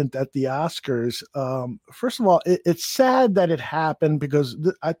incident at the Oscars? First of all, it's sad that it happened because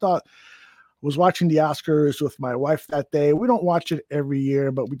I was watching the Oscars with my wife that day. We don't watch it every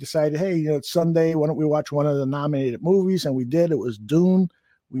year, but we decided, hey, it's Sunday. Why don't we watch one of the nominated movies? And we did. It was Dune.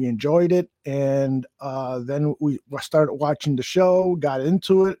 We enjoyed it. And then we started watching the show, got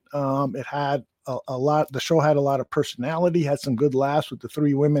into it. It had the show had a lot of personality, had some good laughs with the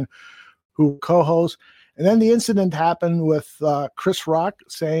three women who co-host. And then the incident happened with Chris Rock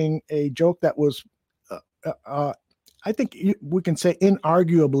saying a joke that was, I think we can say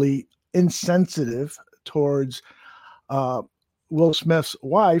inarguably insensitive towards Will Smith's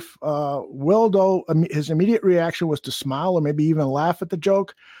wife. Will, his immediate reaction was to smile or maybe even laugh at the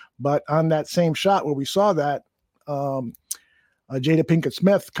joke. But on that same shot where we saw that, Jada Pinkett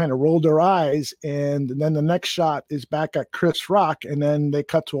Smith kind of rolled her eyes, and then the next shot is back at Chris Rock, and then they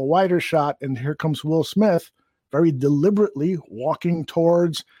cut to a wider shot, and here comes Will Smith very deliberately walking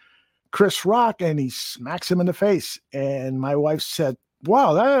towards Chris Rock, and he smacks him in the face. And my wife said,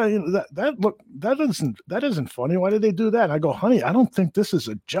 "Wow, that isn't funny. Why did they do that?" And I go, "Honey, I don't think this is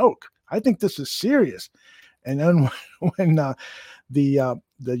a joke. I think this is serious." And then when the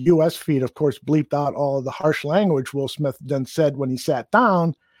U.S. feed, of course, bleeped out all of the harsh language Will Smith then said when he sat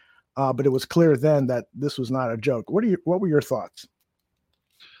down, but it was clear then that this was not a joke. What were your thoughts?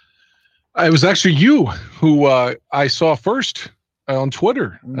 It was actually you who I saw first on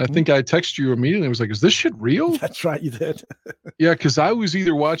Twitter. I think I texted you immediately. I was like, "Is this shit real?" That's right, you did. Yeah, because I was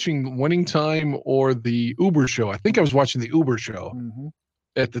either watching Winning Time or the Uber show. I think I was watching the Uber show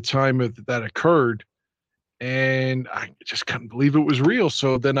at the time that occurred. And I just couldn't believe it was real.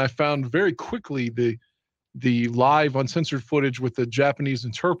 So then I found very quickly the live uncensored footage with the Japanese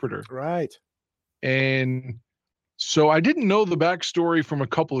interpreter. Right. And so I didn't know the backstory from a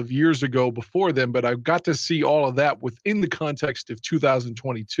couple of years ago before then, but I got to see all of that within the context of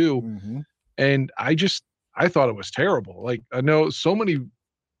 2022. And I thought it was terrible. Like, I know so many,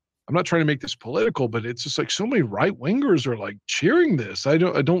 I'm not trying to make this political, but it's just like so many right wingers are like cheering this. I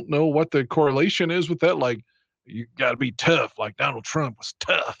don't know what the correlation is with that. Like, you got to be tough, like Donald Trump was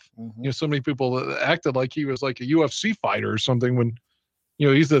tough. So many people acted like he was like a UFC fighter or something when,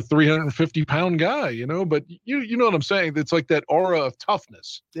 he's a 350-pound guy, but you know what I'm saying? It's like that aura of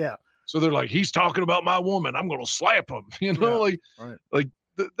toughness. Yeah. So they're like, he's talking about my woman, I'm going to slap him,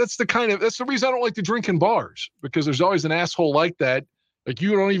 that's the reason I don't like to drink in bars, because there's always an asshole like that. Like,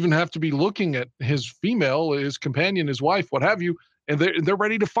 you don't even have to be looking at his female, his companion, his wife, what have you, and they're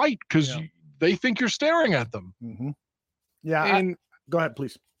ready to fight because they think you're staring at them. Yeah. And go ahead,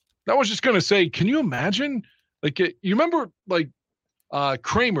 please. I was just going to say, can you imagine? Like, you remember, like,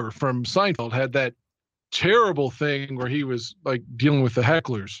 Kramer from Seinfeld had that terrible thing where he was like dealing with the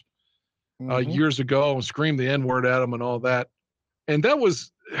hecklers years ago and screamed the N-word at him and all that. And that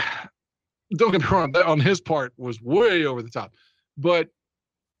was, don't get me wrong, that on his part was way over the top. But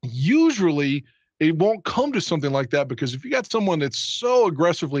usually it won't come to something like that, because if you got someone that's so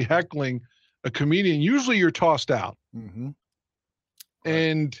aggressively heckling a comedian, usually you're tossed out.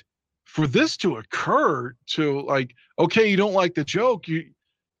 And for this to occur, to like, okay, you don't like the joke,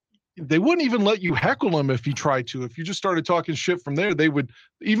 they wouldn't even let you heckle him if you tried to. If you just started talking shit from there, they would,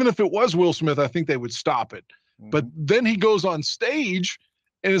 even if it was Will Smith, I think they would stop it. But then he goes on stage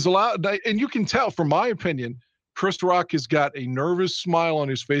and is allowed, and you can tell, from my opinion, Chris Rock has got a nervous smile on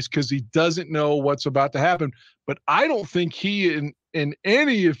his face because he doesn't know what's about to happen. But I don't think he, in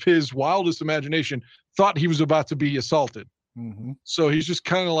any of his wildest imagination, thought he was about to be assaulted. So he's just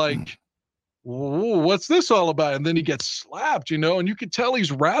kind of like, what's this all about? And then he gets slapped, and you could tell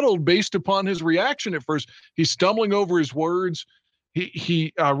he's rattled based upon his reaction at first. He's stumbling over his words.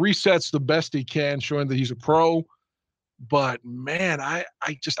 He resets the best he can, showing that he's a pro. But man, I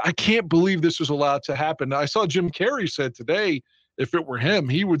can't believe this was allowed to happen. I saw Jim Carrey said today, if it were him,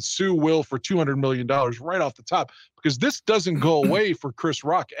 he would sue Will for $200 million right off the top, because this doesn't go away for Chris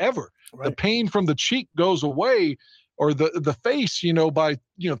Rock ever. Right. The pain from the cheek goes away, or the face, by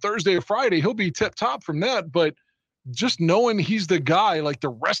Thursday or Friday, he'll be tip top from that. But just knowing he's the guy, like the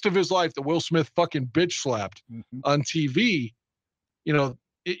rest of his life, that Will Smith fucking bitch slapped on TV,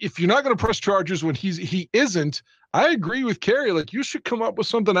 if you're not going to press charges when he isn't, I agree with Carrie. Like, you should come up with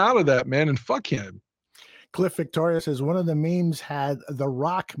something out of that, man, and fuck him. Cliff Victoria says one of the memes had The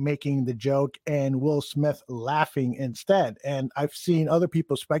Rock making the joke and Will Smith laughing instead. And I've seen other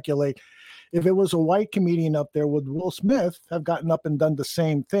people speculate, if it was a white comedian up there, would Will Smith have gotten up and done the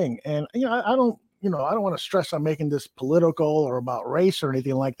same thing? And, I don't want to stress on making this political or about race or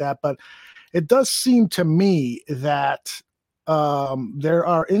anything like that, but it does seem to me that there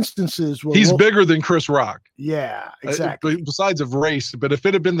are instances where he's bigger than Chris Rock. Yeah, exactly. Besides of race, but if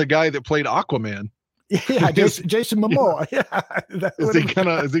it had been the guy that played Aquaman, yeah, Jason Momoa. Yeah,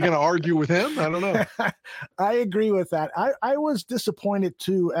 is he gonna argue with him? I don't know. I agree with that. I was disappointed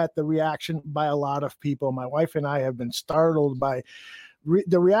too at the reaction by a lot of people. My wife and I have been startled by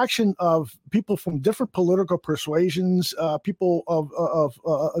the reaction of people from different political persuasions, people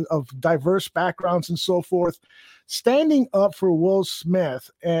of diverse backgrounds and so forth, standing up for Will Smith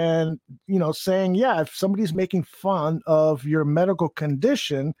and, saying, yeah, if somebody's making fun of your medical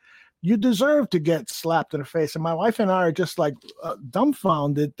condition, you deserve to get slapped in the face. And my wife and I are just like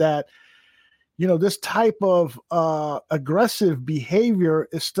dumbfounded that, this type of aggressive behavior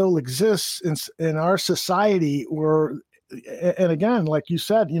still exists in our society, where, and again, like you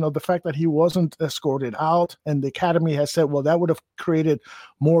said, the fact that he wasn't escorted out, and the Academy has said, well, that would have created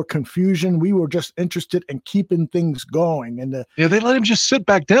more confusion. We were just interested in keeping things going. And they let him just sit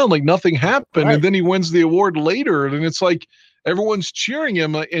back down like nothing happened. Right. And then he wins the award later. And it's like everyone's cheering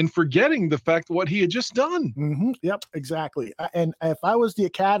him and forgetting the fact what he had just done. Yep, exactly. And if I was the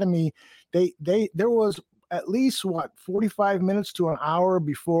Academy, there was at least 45 minutes to an hour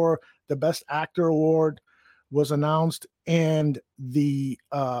before the Best Actor award was announced and the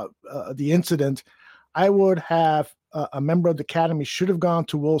incident. I would have a member of the Academy should have gone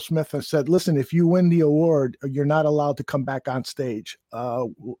to Will Smith and said, listen, if you win the award, you're not allowed to come back on stage.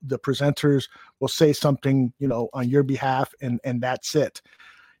 The presenters will say something, on your behalf, and that's it.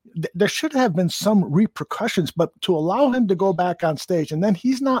 There should have been some repercussions, but to allow him to go back on stage, and then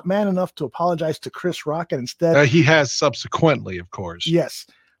he's not man enough to apologize to Chris Rock, and instead he has subsequently, of course. Yes.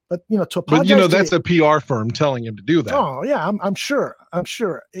 But, to apologize. But, that's a PR firm telling him to do that. Oh, yeah, I'm sure.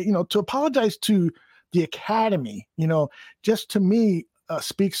 To apologize to the Academy, just to me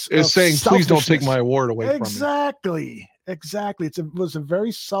speaks of saying, please don't take my award away from me. Exactly. It was a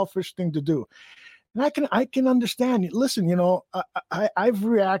very selfish thing to do. And I can understand. Listen, I've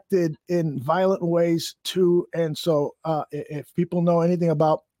reacted in violent ways too. And so if people know anything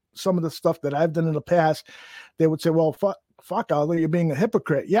about some of the stuff that I've done in the past, they would say, well, fuck, although you're being a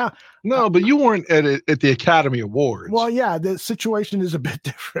hypocrite. Yeah. No, but you weren't at the Academy Awards. Well, yeah, the situation is a bit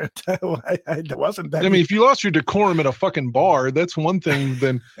different. I wasn't that. I mean, if you lost your decorum at a fucking bar, that's one thing.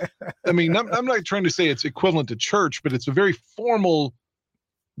 Then, I mean, I'm not trying to say it's equivalent to church, but it's a very formal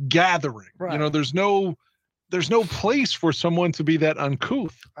gathering. Right. There's no place for someone to be that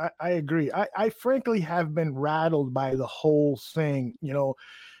uncouth. I agree. I frankly have been rattled by the whole thing,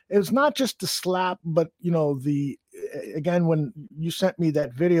 it was not just the slap, but again, when you sent me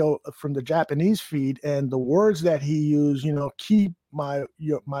that video from the Japanese feed and the words that he used, keep my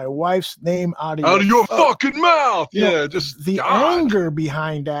wife's name out of your fucking mouth. Yeah, just the God. anger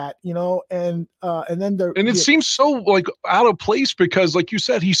behind that, and then it seems so like out of place because, like you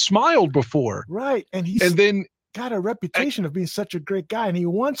said, he smiled before, right? And then got a reputation of being such a great guy, and he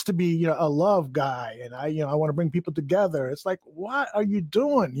wants to be, a love guy, and I want to bring people together. It's like, what are you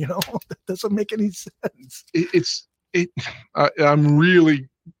doing? That doesn't make any sense. I'm really,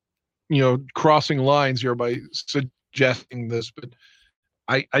 crossing lines here by suggesting this, but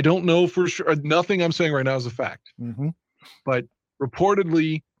I don't know for sure. Nothing I'm saying right now is a fact. Mm-hmm. But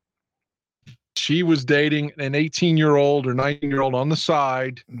reportedly, she was dating an 18-year-old or 19-year-old on the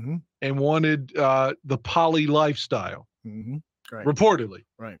side, mm-hmm. and wanted the poly lifestyle. Mm-hmm. Right. Reportedly.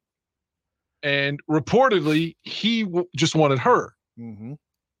 Right. And reportedly, he just wanted her, mm-hmm.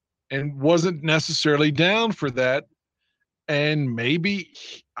 and wasn't necessarily down for that. And maybe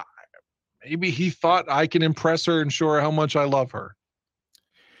he thought, I can impress her and show her how much I love her.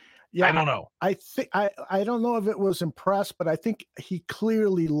 Yeah, I don't know. I think I don't know if it was impressed, but I think he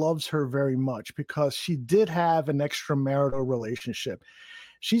clearly loves her very much because she did have an extramarital relationship.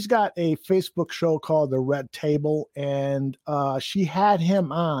 She's got a Facebook show called The Red Table, and she had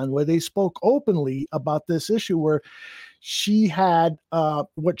him on where they spoke openly about this issue where she had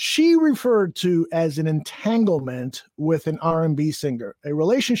what she referred to as an entanglement with an R&B singer, a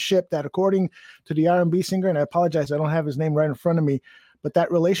relationship that, according to the R&B singer, and I apologize, I don't have his name right in front of me, but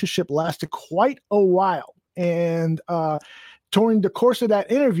that relationship lasted quite a while. And during the course of that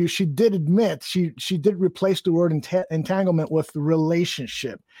interview, she did admit she did replace the word entanglement with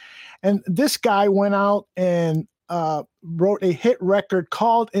relationship. And this guy went out and wrote a hit record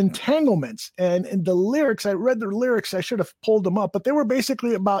called Entanglements. And in the lyrics, I read the lyrics, I should have pulled them up, but they were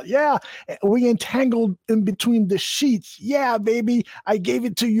basically about, yeah, we entangled in between the sheets. Yeah, baby, I gave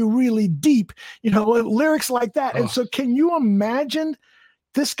it to you really deep. Lyrics like that. And so can you imagine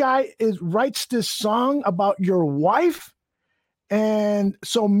this guy writes this song about your wife? And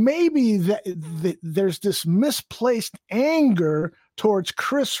so maybe there's this misplaced anger towards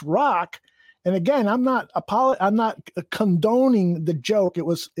Chris Rock. And again, I'm not condoning the joke. It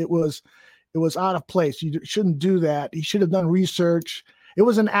was out of place. You shouldn't do that. He should have done research. It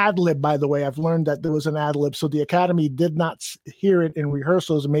was an ad lib, by the way. I've learned that there was an ad lib. So the Academy did not hear it in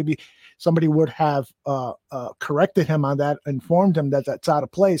rehearsals, and maybe somebody would have corrected him on that, informed him that that's out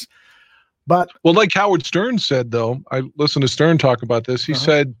of place. But like Howard Stern said, though, I listened to Stern talk about this. He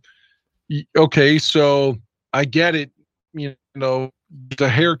said, okay, so I get it, the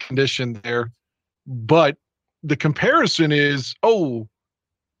hair condition there, but the comparison is,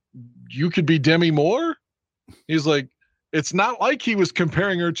 you could be Demi Moore. He's like, it's not like he was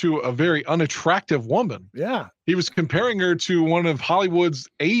comparing her to a very unattractive woman. Yeah. He was comparing her to one of Hollywood's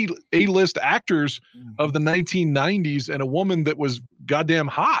A-list actors of the 1990s and a woman that was goddamn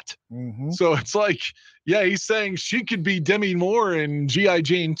hot. Mm-hmm. So it's like, yeah, he's saying she could be Demi Moore in G.I.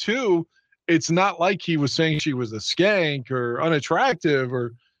 Jane 2. It's not like he was saying she was a skank or unattractive,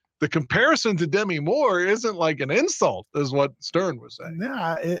 or the comparison to Demi Moore isn't like an insult, is what Stern was saying.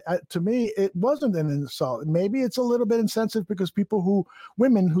 Yeah, to me, it wasn't an insult. Maybe it's a little bit insensitive because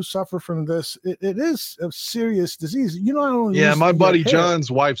women who suffer from this, it is a serious disease. Yeah, my buddy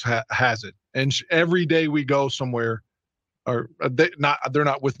John's wife has it, and every day we go somewhere, or they're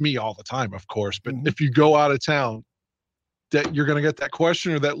not with me all the time, of course, but if you go out of town, that you're going to get that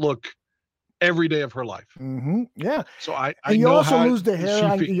question or that look every day of her life. Mm-hmm. Yeah. So I you know also lose the hair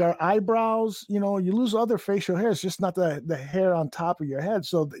on your eyebrows. You lose other facial hair. It's just not the hair on top of your head.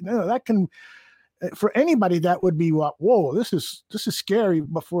 So that can, for anybody, that would be whoa, this is scary.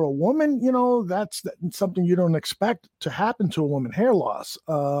 But for a woman, that's something you don't expect to happen to a woman, hair loss.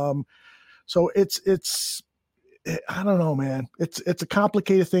 So it's I don't know, man. It's a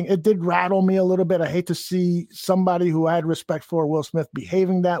complicated thing. It did rattle me a little bit. I hate to see somebody who I had respect for, Will Smith,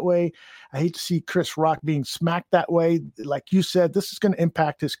 behaving that way. I hate to see Chris Rock being smacked that way. Like you said, this is going to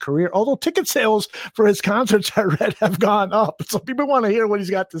impact his career. Although ticket sales for his concerts, I read, have gone up. So people want to hear what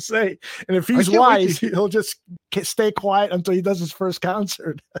he's got to say. And if he's wise, he'll just stay quiet until he does his first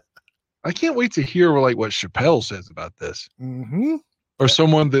concert. I can't wait to hear what Chappelle says about this. Mm-hmm. Or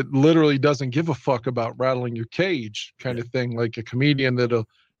someone that literally doesn't give a fuck about rattling your cage kind of thing, like a comedian that'll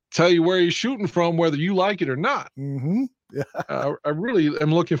tell you where he's shooting from, whether you like it or not. Mm-hmm. Yeah. I really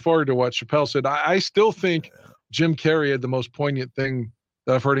am looking forward to what Chappelle said. I still think Jim Carrey had the most poignant thing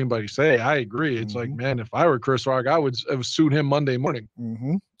that I've heard anybody say. I agree. It's like, man, if I were Chris Rock, I would have sued him Monday morning.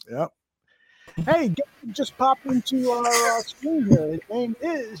 Mm-hmm. Yep. Hey, just popped into our screen here. His name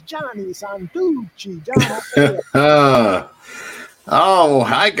is Johnny Sanducci. John, how are you? Oh,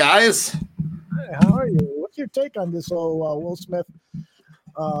 hi guys. Hi, how are you? What's your take on this whole Will Smith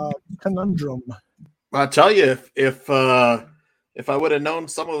conundrum? I'll tell you, if I would have known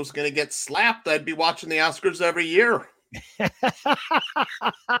someone was going to get slapped, I'd be watching the Oscars every year.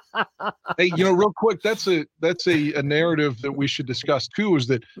 Hey, real quick, that's a narrative that we should discuss too. Is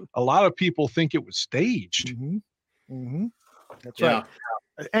that a lot of people think it was staged? Mm-hmm. Mm-hmm. That's right.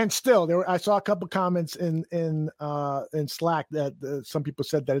 And still, I saw a couple comments in Slack that some people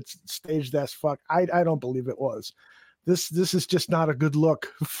said that it's staged as fuck. I don't believe it was. This is just not a good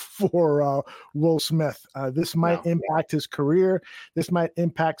look for Will Smith. This might impact his career. This might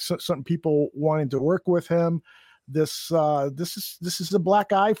impact some people wanting to work with him. This is a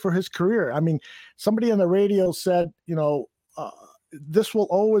black eye for his career. I mean, somebody on the radio said, this will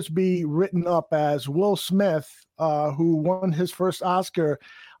always be written up as Will Smith, who won his first Oscar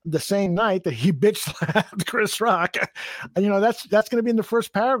the same night that he bitch slapped Chris Rock. That's going to be in the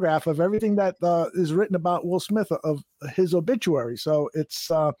first paragraph of everything that is written about Will Smith of his obituary. So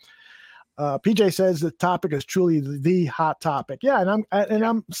it's PJ says the topic is truly the hot topic. Yeah, and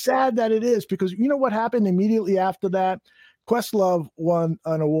I'm sad that it is, because you know what happened immediately after that? Questlove won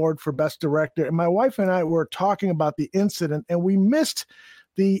an award for Best Director, and my wife and I were talking about the incident, and we missed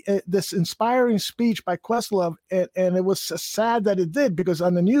this inspiring speech by Questlove, and it was sad that it did, because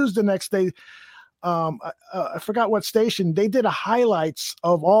on the news the next day, I forgot what station, they did a highlights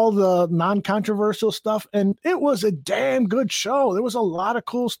of all the non-controversial stuff, and it was a damn good show. There was a lot of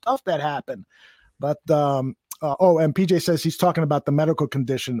cool stuff that happened. But and PJ says he's talking about the medical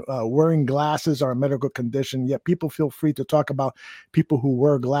condition. Wearing glasses are a medical condition, yet people feel free to talk about people who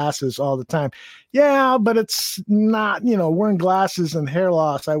wear glasses all the time. Yeah, but it's not, wearing glasses and hair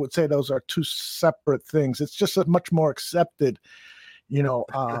loss, I would say those are two separate things. It's just a much more accepted,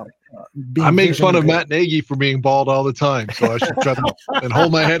 I make fun of Matt Nagy for being bald all the time, so I should try to and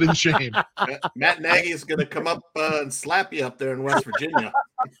hold my head in shame. Matt Nagy is going to come up and slap you up there in West Virginia.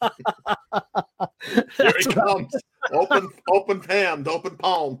 Here he comes. Open hand, open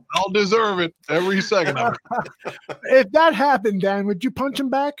palm. I'll deserve it every second of it. If that happened, Dan, would you punch him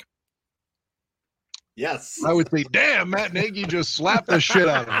back? Yes. I would say, damn, Matt Nagy just slapped the shit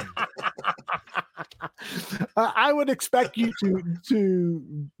out of him. I would expect you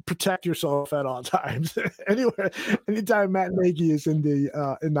to protect yourself at all times. Anytime Matt Nagy is in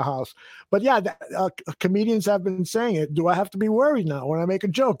the house. But yeah, comedians have been saying it. Do I have to be worried now when I make a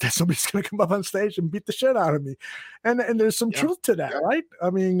joke that somebody's going to come up on stage and beat the shit out of me? And there's some truth to that, right?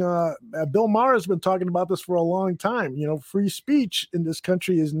 I mean, Bill Maher has been talking about this for a long time. Free speech in this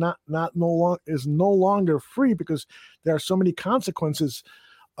country is no longer free, because there are so many consequences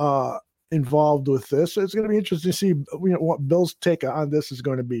involved with this. So it's going to be interesting to see what Bill's take on this is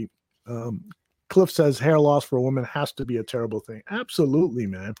going to be. Cliff says hair loss for a woman has to be a terrible thing. Absolutely,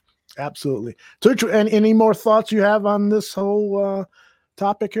 man. Absolutely. So, any more thoughts you have on this whole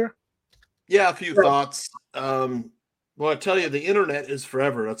topic here? Yeah, a few thoughts. Well, I tell you, the internet is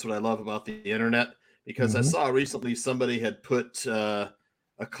forever. That's what I love about the internet, because I saw recently somebody had put a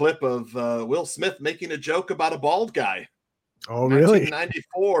clip of Will Smith making a joke about a bald guy. Oh, really?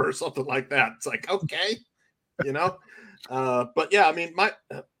 1994 or something like that. It's like, okay, but yeah, I mean,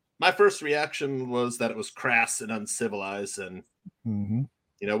 my first reaction was that it was crass and uncivilized, and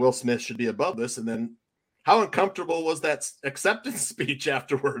Will Smith should be above this. And then, how uncomfortable was that acceptance speech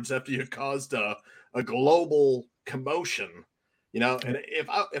afterwards, after you caused a global commotion? And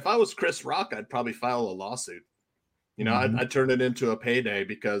if I was Chris Rock, I'd probably file a lawsuit. I'd turn it into a payday,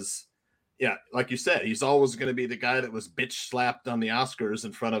 because, yeah, like you said, he's always going to be the guy that was bitch slapped on the Oscars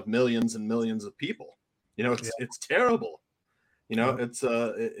in front of millions and millions of people. It's terrible.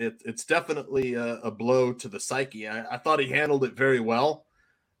 It's definitely a blow to the psyche. I thought he handled it very well.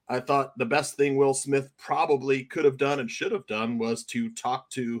 I thought the best thing Will Smith probably could have done and should have done was to talk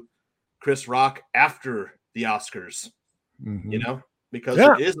to Chris Rock after the Oscars, because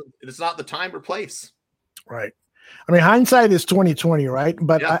it's not the time or place. Right. I mean, hindsight is 20/20, right?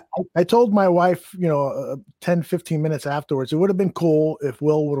 But yeah. I told my wife, 10, 15 minutes afterwards, it would have been cool if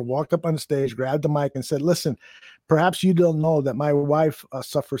Will would have walked up on the stage, grabbed the mic, and said, "Listen, perhaps you don't know that my wife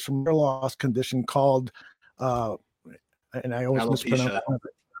suffers from a hair loss condition called, and I always mispronounce it,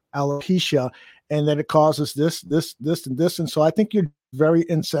 alopecia, and that it causes this, and this. And so I think you're very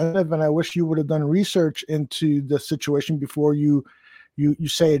insensitive, and I wish you would have done research into the situation before you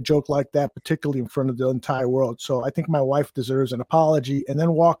say a joke like that, particularly in front of the entire world. So I think my wife deserves an apology," and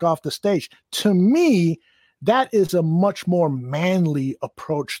then walk off the stage. To me, that is a much more manly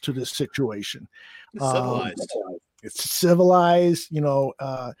approach to this situation. Civilized. It's civilized.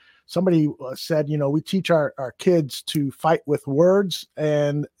 Somebody said, we teach our kids to fight with words.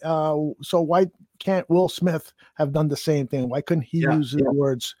 And so why can't Will Smith have done the same thing? Why couldn't he use his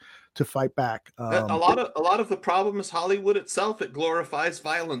words to fight back? A lot of the problem is Hollywood itself. It glorifies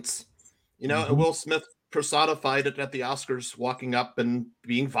violence. Will Smith personified it at the Oscars, walking up and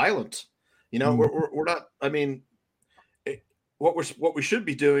being violent. We're not. I mean, what we should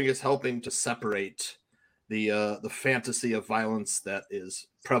be doing is helping to separate the fantasy of violence that is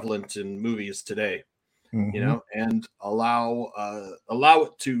prevalent in movies today. And allow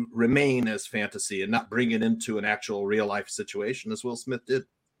it to remain as fantasy and not bring it into an actual real life situation, as Will Smith did.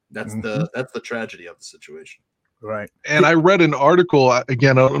 That's the tragedy of the situation. Right. And I read an article,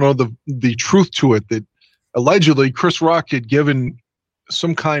 again, I don't know the truth to it, that allegedly Chris Rock had given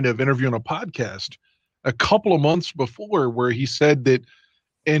some kind of interview on a podcast a couple of months before where he said that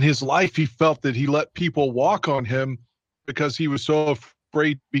in his life he felt that he let people walk on him because he was so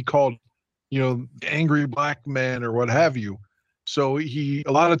afraid to be called, angry black man or what have you. So he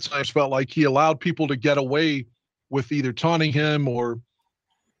a lot of times felt like he allowed people to get away with either taunting him or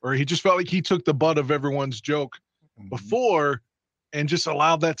he just felt like he took the butt of everyone's joke before and just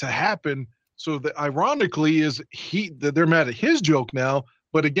allowed that to happen. So that ironically is that they're mad at his joke now,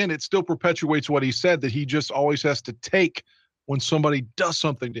 but again, it still perpetuates what he said, that he just always has to take when somebody does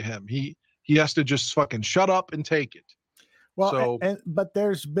something to him. He has to just fucking shut up and take it. Well, but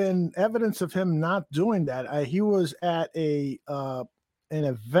there's been evidence of him not doing that. He was at an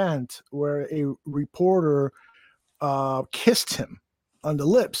event where a reporter kissed him on the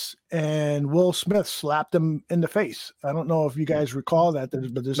lips, and Will Smith slapped him in the face. I don't know if you guys recall that.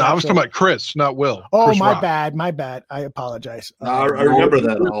 I was talking about Chris, not Will. Oh, Chris my Rock. bad. My bad. I apologize. I remember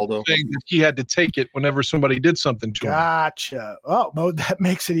that, Aldo. Saying that he had to take it whenever somebody did something to him. Gotcha. Oh, no, that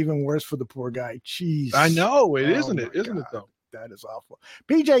makes it even worse for the poor guy. Jeez. I know it, isn't it? Isn't it though? That is awful.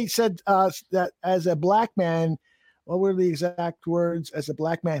 PJ said that as a black man, what were the exact words? As a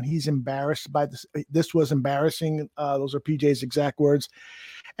black man, he's embarrassed by this. This was embarrassing. Those are PJ's exact words.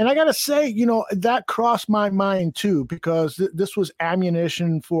 And I got to say, that crossed my mind too, because this was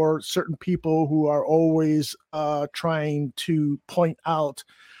ammunition for certain people who are always trying to point out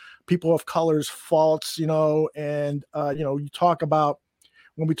people of color's faults, and, you talk about,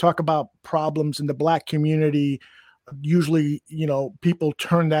 when we talk about problems in the black community, usually, people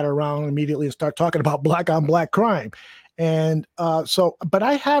turn that around immediately and start talking about black on black crime. And but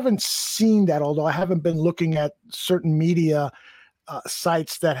I haven't seen that, although I haven't been looking at certain media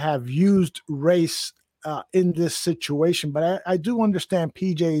sites that have used race in this situation. But I do understand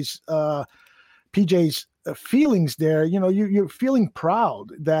PJ's feelings there. You're feeling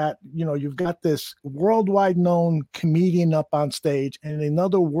proud that, you've got this worldwide known comedian up on stage and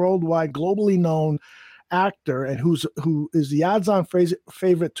another worldwide, globally known actor, and who is the odds-on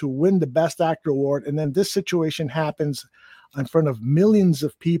favorite to win the Best Actor award, and then this situation happens in front of millions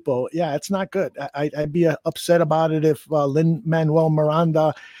of people. Yeah, it's not good. I'd be upset about it if Lin-Manuel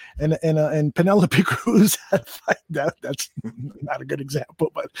Miranda and Penelope Cruz had fight. That's not a good example,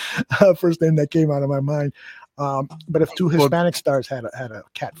 but first name that came out of my mind. But if two Hispanic stars had a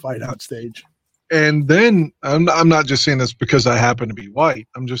cat fight on stage, and then I'm not just saying this because I happen to be white.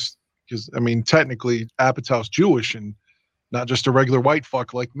 I'm just because technically Apatow's Jewish and not just a regular white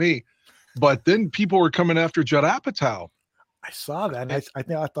fuck like me. But then people were coming after Judd Apatow. I saw that. And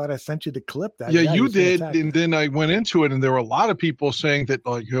I thought I sent you the clip. Yeah, you did. And then I went into it, and there were a lot of people saying that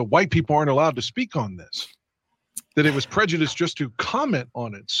white people aren't allowed to speak on this, that it was prejudice just to comment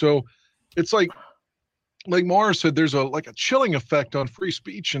on it. So it's like Mara said, there's a chilling effect on free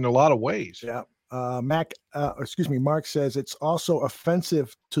speech in a lot of ways. Yeah. Mark says it's also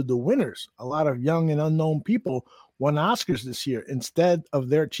offensive to the winners. A lot of young and unknown people won Oscars this year. Instead of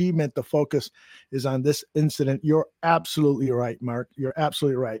their achievement, the focus is on this incident. You're absolutely right, Mark. You're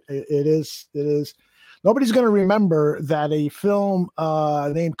absolutely right. It is. Nobody's going to remember that a film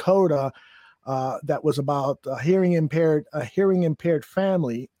named Coda that was about a hearing impaired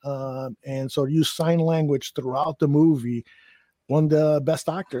family, and so use sign language throughout the movie, won the Best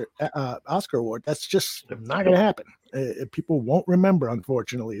Actor Oscar award. That's just not going to happen. People won't remember,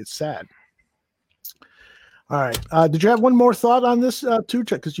 unfortunately. It's sad. All right. Did you have one more thought on this, too,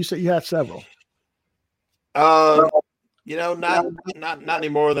 Chuck? Because you said you had several. Not any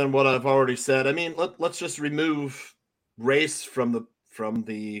more than what I've already said. Let's just remove race from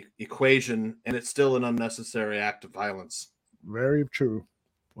the equation, and it's still an unnecessary act of violence. Very true.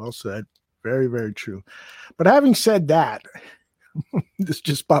 Well said. Very, very true. But having said that, This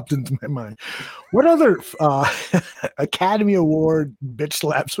just popped into my mind. What other Academy Award bitch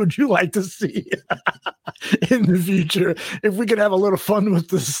slaps would you like to see in the future? If we could have a little fun with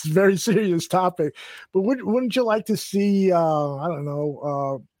this very serious topic, but wouldn't you like to see? I don't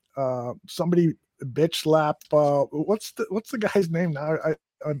know, somebody bitch slap. What's the guy's name now?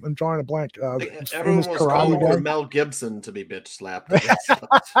 I'm drawing a blank. Everyone was calling for Mel Gibson to be bitch slapped.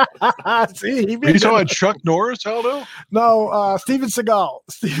 See, are you talking about Chuck Norris, Aldo? No, Steven Seagal.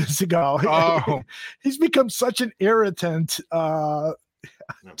 Steven Seagal. Oh. He's become such an irritant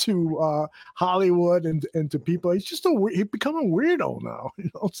to Hollywood and to people. He's just he's become a weirdo now.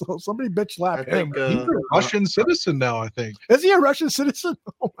 So somebody bitch slap him. He's a Russian citizen now, I think. Is he a Russian citizen?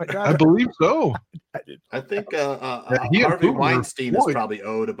 Oh my God. I believe so. I think Harvey Weinstein is probably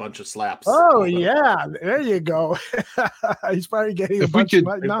owed a bunch of slaps. Oh yeah, there you go. He's probably getting a bunch of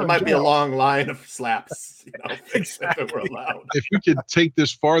it might be a long line of slaps, exactly. If it were allowed. If we could take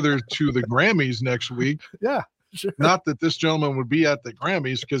this farther to the Grammys next week. Yeah. Sure. Not that this gentleman would be at the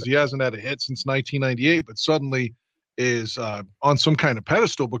Grammys because he hasn't had a hit since 1998, but suddenly is on some kind of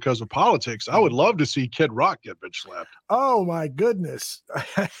pedestal because of politics. I would love to see Kid Rock get bitch slapped. Oh my goodness.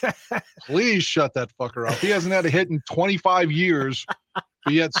 Please shut that fucker up. He hasn't had a hit in 25 years,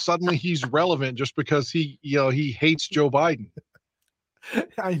 but yet suddenly he's relevant just because he hates Joe Biden.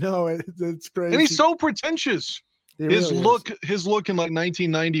 I know, it's crazy. And he's so pretentious. His really look in like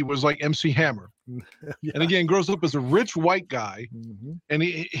 1990 was like MC Hammer. Yeah. And again, grows up as a rich white guy. Mm-hmm. And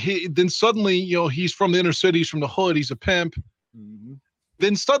he then suddenly, he's from the inner city, he's from the hood, he's a pimp. Mm-hmm.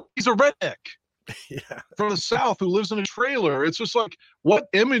 Then suddenly he's a redneck from the South who lives in a trailer. It's just like, what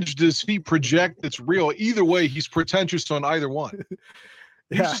image does he project that's real? Either way, he's pretentious on either one.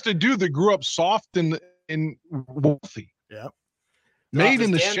 He's just a dude that grew up soft and wealthy. Yeah. Made in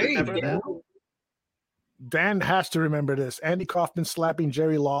the shade. Dan has to remember this. Andy Kaufman slapping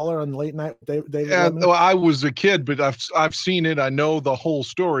Jerry Lawler on Late Night with David Letterman. Well, I was a kid, but I've seen it. I know the whole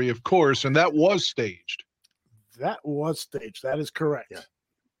story, of course, and that was staged. That was staged. That is correct. Yeah.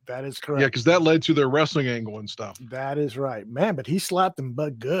 That is correct. Yeah, because that led to their wrestling angle and stuff. That is right. Man, but he slapped him,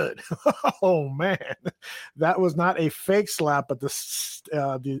 but good. Oh, man. That was not a fake slap, but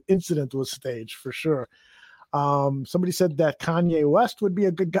the incident was staged for sure. Somebody said that Kanye West would be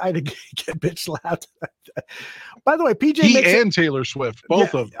a good guy to get bitch slapped. By the way, PJ and Taylor Swift,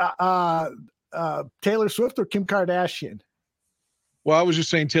 both of them. Taylor Swift or Kim Kardashian? Well, I was just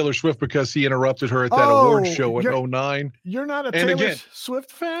saying Taylor Swift because he interrupted her at that award show in 2009. You're not a Taylor Swift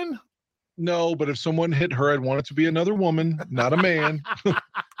fan? No, but if someone hit her, I'd want it to be another woman, not a man.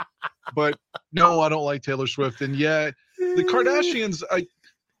 But no, I don't like Taylor Swift. And yeah, the Kardashians,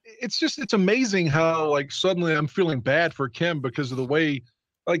 it's amazing how like suddenly I'm feeling bad for Kim because of the way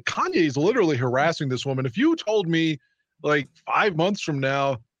like Kanye is literally harassing this woman. If you told me like 5 months from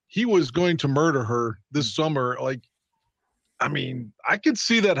now he was going to murder her this summer, like, I mean, I could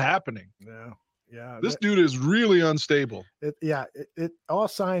see that happening. Yeah. This dude is really unstable. All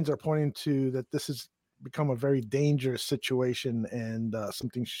signs are pointing to that this has become a very dangerous situation and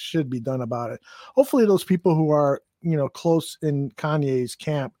something should be done about it. Hopefully those people who are, close in Kanye's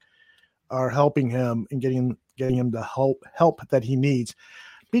camp are helping him and getting him the help that he needs.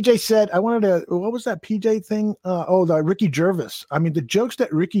 PJ said, what was that PJ thing? The Ricky Gervais. I mean, the jokes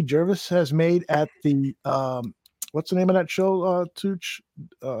that Ricky Gervais has made at the, what's the name of that show, Tooch?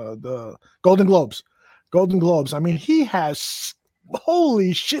 The Golden Globes. Golden Globes. I mean, he has,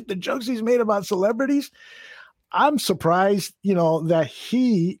 holy shit, the jokes he's made about celebrities. I'm surprised, that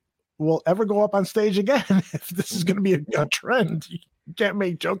he will ever go up on stage again. If this is going to be a trend, you can't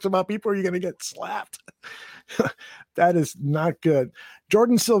make jokes about people or you're going to get slapped. That is not good.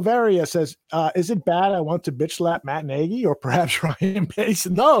 Jordan Silveria says, is it bad I want to bitch slap Matt Nagy or perhaps Ryan Pace?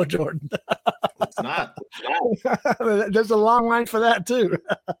 No, Jordan. It's not. There's a long line for that too.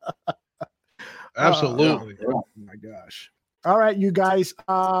 Absolutely. Oh my gosh. All right, you guys.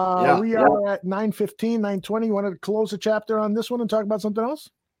 We are at 9:15, 9:20. You want to close the chapter on this one and talk about something else?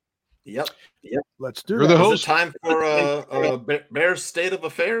 Yep. Let's do that. Is it time for Bears State of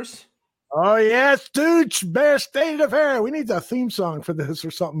Affairs? Oh, yes, dude. Bears State of Affairs. We need a theme song for this or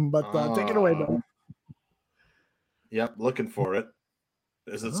something, but take it away, buddy. Yep, looking for it.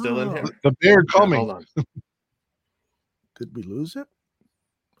 Is it still in here? The bear coming. Hold on. Did we lose it?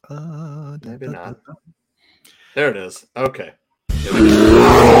 Maybe not. There it is. Okay.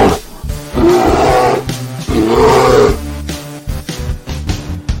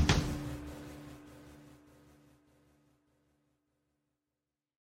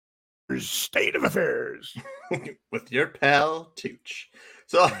 State of Affairs with your pal Tooch.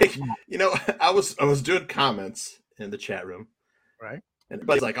 So, I was doing comments in the chat room, Right. And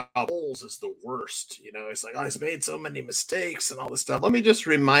everybody's like, oh, Poles is the worst. You know, it's like, oh, he's made so many mistakes and all this stuff. Let me just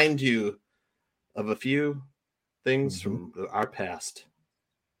remind you of a few things from our past.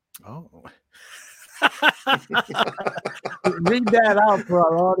 Oh. Read that out for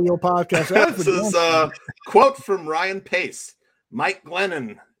our audio podcast. This is a quote from Ryan Pace. Mike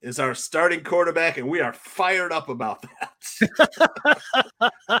Glennon is our starting quarterback, and we are fired up about that.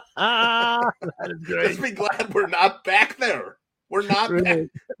 That is great. Just be glad we're not back there. We're not back.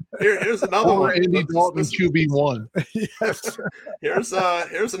 Here's another one. Andy Dalton QB1. Yes.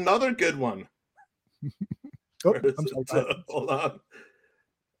 Here's another good one. Oh, hold on.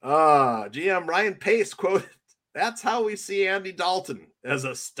 GM Ryan Pace quoted, "That's how we see Andy Dalton as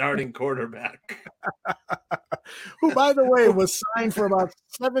a starting quarterback." Who, by the way, was signed for about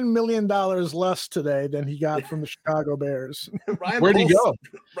 $7 million less today than he got from the Chicago Bears. Where'd he go?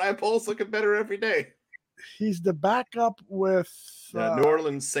 Ryan Poles looking better every day. He's the backup with New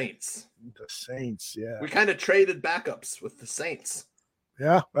Orleans Saints. The Saints, yeah. We kind of traded backups with the Saints.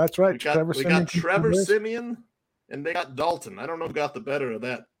 Yeah, that's right. We got Trevor Siemian, and they got Dalton. I don't know who got the better of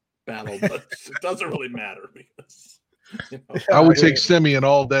that battle, but it doesn't really matter because I would take Siemian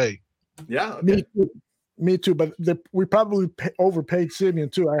all day. Yeah, okay. Me too. But we probably overpaid Siemian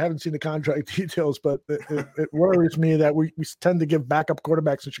too. I haven't seen the contract details, but it worries me that we tend to give backup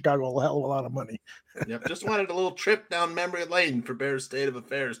quarterbacks in Chicago a hell of a lot of money. Yep, just wanted a little trip down memory lane for Bears State of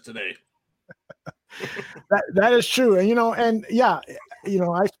Affairs today. That is true, and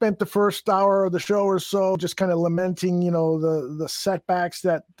I spent the first hour of the show or so just kind of lamenting, the setbacks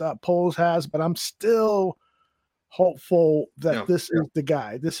that Poles has, but I'm still hopeful that this is the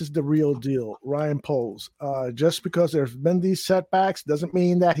guy. This is the real deal, Ryan Poles. Just because there's been these setbacks doesn't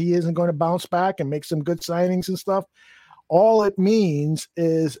mean that he isn't going to bounce back and make some good signings and stuff. All it means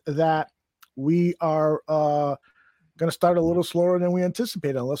is that we are going to start a little slower than we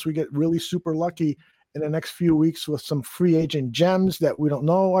anticipated, unless we get really super lucky in the next few weeks with some free agent gems that we don't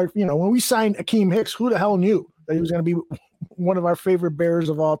know. When we signed Akeem Hicks, who the hell knew that he was going to be one of our favorite Bears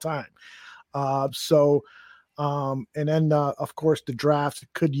of all time? And then of course the draft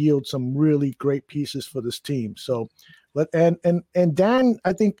could yield some really great pieces for this team. So and Dan,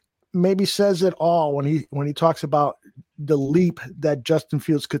 I think, maybe says it all when he talks about the leap that Justin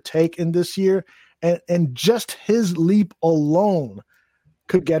Fields could take in this year, and just his leap alone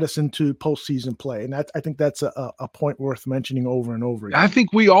could get us into postseason play. And I think that's a point worth mentioning over and over again. I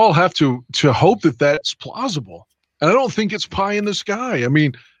think we all have to hope that that's plausible. And I don't think it's pie in the sky. I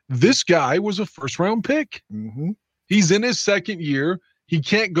mean, this guy was a first-round pick. Mm-hmm. He's in his second year. He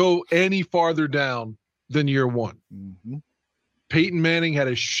can't go any farther down than year one. Mm-hmm. Peyton Manning had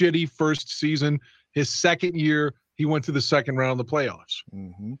a shitty first season. His second year, he went to the second round of the playoffs.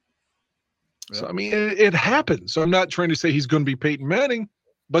 Mm-hmm. So, I mean, it happens. So I'm not trying to say he's going to be Peyton Manning,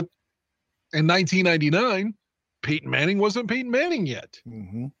 but in 1999, Peyton Manning wasn't Peyton Manning yet.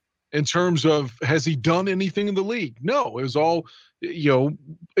 Mm-hmm. In terms of, has he done anything in the league? No, it was all,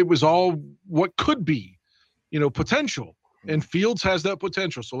 it was all what could be, potential. And Fields has that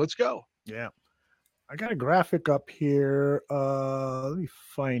potential. So let's go. Yeah. I got a graphic up here. Let me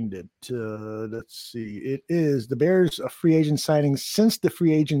find it. Let's see. It is the Bears free agent signings since the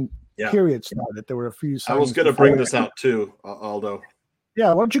free agent period started. There were a few signings. I was going to bring this out too, Aldo. Yeah,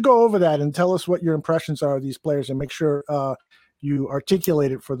 why don't you go over that and tell us what your impressions are of these players, and make sure you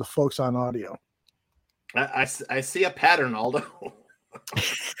articulate it for the folks on audio. I see a pattern, Aldo.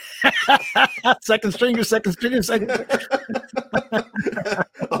 second stringer.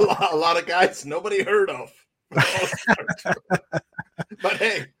 A lot of guys nobody heard of. But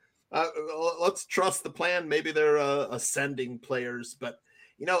hey, let's trust the plan. Maybe they're ascending players, but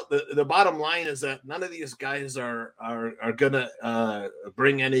the bottom line is that none of these guys are gonna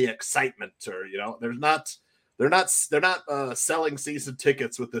bring any excitement, or they're not selling season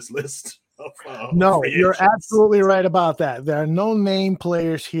tickets with this list. No, you're absolutely right about that. There are no name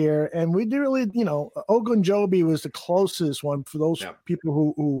players here, and we do really, Ogunjobi was the closest one for those people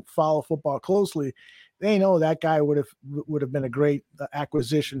who follow football closely. They know that guy would have been a great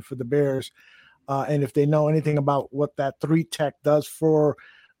acquisition for the Bears, and if they know anything about what that 3 tech does for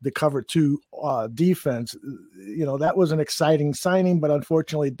the cover 2 defense, that was an exciting signing, but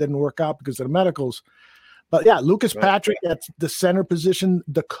unfortunately it didn't work out because of the medicals. But yeah, Lucas Patrick at the center position,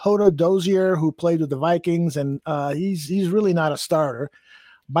 Dakota Dozier, who played with the Vikings, and he's really not a starter.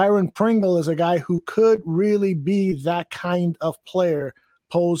 Byron Pringle is a guy who could really be that kind of player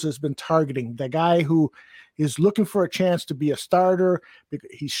Poles has been targeting, the guy who is looking for a chance to be a starter.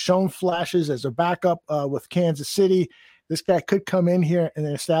 He's shown flashes as a backup with Kansas City. this guy could come in here and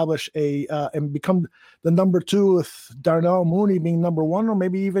establish and become the number 2 with Darnell Mooney being number 1, or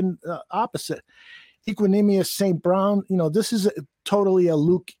maybe even opposite. Equanimeous St. Brown, this is totally a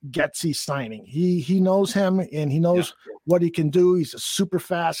Luke Getsy signing. He knows him, and he knows what he can do. He's a super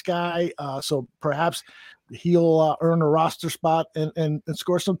fast guy, so perhaps he'll earn a roster spot and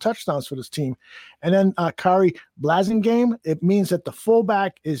score some touchdowns for this team. And then Kari Blasingame, it means that the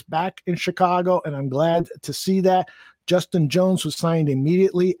fullback is back in Chicago, and I'm glad to see that. Justin Jones was signed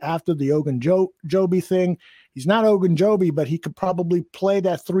immediately after the Ogunjobi thing. He's not Ogunjobi, but he could probably play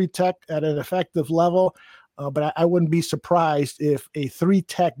that 3-tech at an effective level. But I wouldn't be surprised if a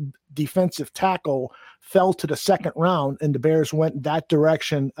 3-tech defensive tackle fell to the second round and the Bears went that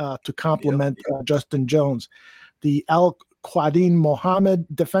direction to complement Justin Jones. The Al-Quadin Mohammed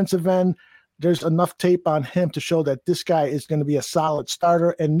defensive end, there's enough tape on him to show that this guy is going to be a solid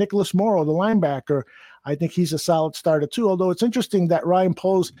starter. And Nicholas Morrow, the linebacker, I think he's a solid starter too, although it's interesting that Ryan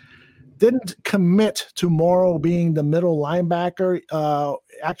Poles didn't commit to Morrow being the middle linebacker.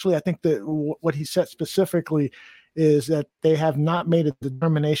 Actually, I think that what he said specifically is that they have not made a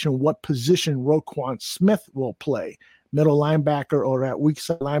determination what position Roquan Smith will play, middle linebacker or at weak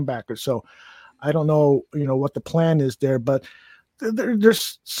side linebacker. So I don't know, what the plan is there, but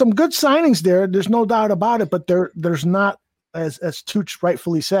there's some good signings there. There's no doubt about it, but there's not, as Tooch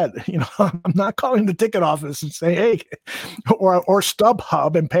rightfully said, I'm not calling the ticket office and say, hey, or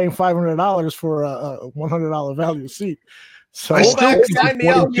StubHub and paying $500 for a $100 value seat. So I still think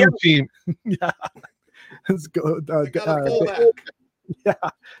the 22 team. Yeah. Let's go. Yeah.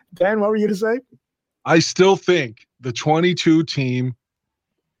 Dan, what were you to say? I still think the 22 team,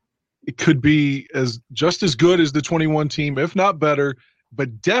 it could be just as good as the 21 team, if not better,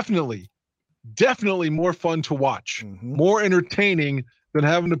 but definitely more fun to watch, more entertaining than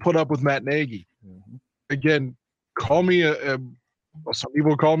having to put up with Matt Nagy. Again, call me some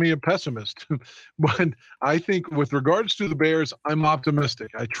people call me a pessimist, but I think with regards to the Bears, I'm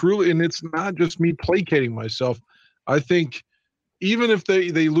optimistic. I truly, and it's not just me placating myself. I think even if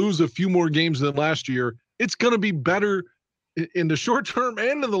they lose a few more games than last year, it's going to be better in the short term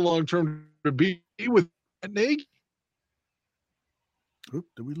and in the long term to be with Matt Nagy. Oop,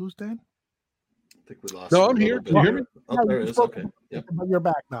 did we lose Dan? I think we lost. No, I'm here. Can you hear me? Oh, there it is. Okay. Yep. You're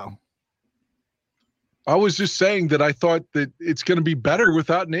back now. I was just saying that I thought that it's going to be better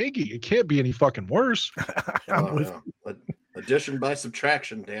without Nagy. It can't be any fucking worse. Addition by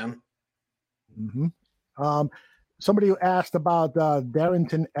subtraction, Dan. Somebody who asked about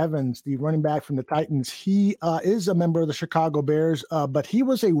Darrington Evans, the running back from the Titans. He is a member of the Chicago Bears, but he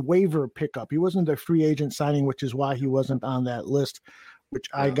was a waiver pickup. He wasn't a free agent signing, which is why he wasn't on that list, which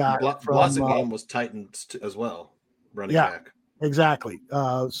I got from Blasingame was Titans as well, running back. Exactly.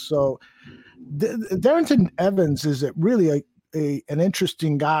 So Darrington Evans is really an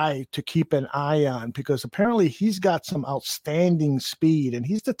interesting guy to keep an eye on, because apparently he's got some outstanding speed, and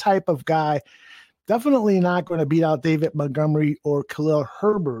he's the type of guy definitely not going to beat out David Montgomery or Khalil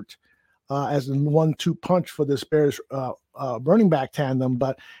Herbert as a 1-2 punch for this Bears running back tandem.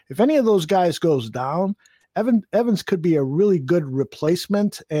 But if any of those guys goes down, Evans could be a really good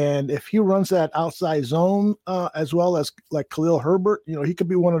replacement. And if he runs that outside zone as well as like Khalil Herbert, he could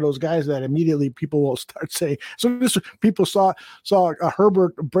be one of those guys that immediately people will start saying. So people saw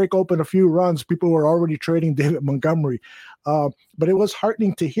Herbert break open a few runs. People were already trading David Montgomery. But it was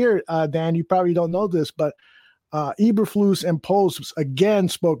heartening to hear, Dan, you probably don't know this, but Eberflus and Poles again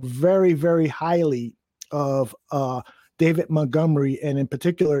spoke very, very highly of David Montgomery, and in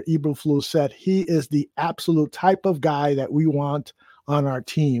particular, Eberflus said he is the absolute type of guy that we want on our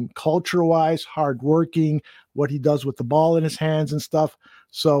team, culture-wise, hardworking, what he does with the ball in his hands and stuff.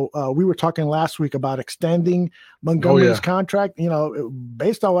 So we were talking last week about extending Montgomery's contract.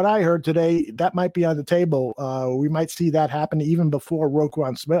 Based on what I heard today, that might be on the table. We might see that happen even before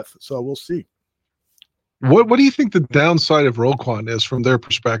Roquan Smith. So we'll see. What do you think the downside of Roquan is from their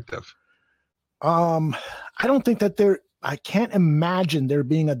perspective? I don't think that I can't imagine there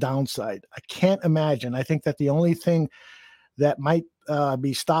being a downside. I can't imagine. I think that the only thing that might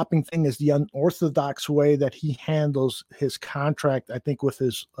be stopping thing is the unorthodox way that he handles his contract. I think with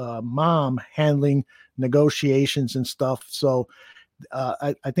his mom handling negotiations and stuff. So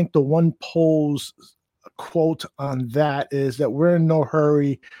I think the one Poles quote on that is that we're in no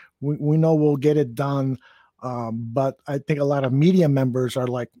hurry. We know we'll get it done. But I think a lot of media members are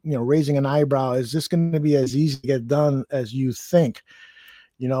like, raising an eyebrow. Is this going to be as easy to get done as you think?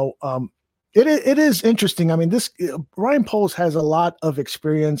 It is interesting. I mean, Ryan Poles has a lot of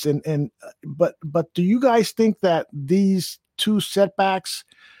experience, but do you guys think that these two setbacks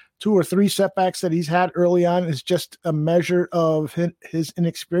 2 or 3 setbacks that he's had early on is just a measure of his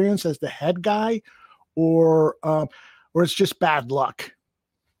inexperience as the head guy, or it's just bad luck?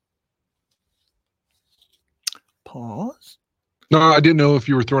 Pause. No, I didn't know if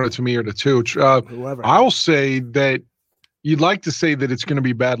you were throwing it to me or to Tooch. Whoever. I'll say that you'd like to say that it's going to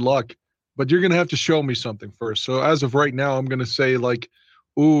be bad luck, but you're going to have to show me something first. So as of right now, I'm going to say like,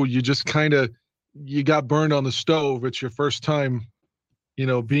 ooh, you just you got burned on the stove. It's your first time,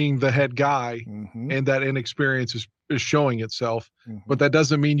 being the head guy, and that inexperience is showing itself. But that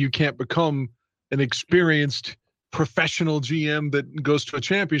doesn't mean you can't become an experienced professional GM that goes to a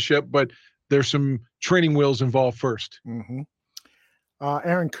championship, but there's some training wheels involved first.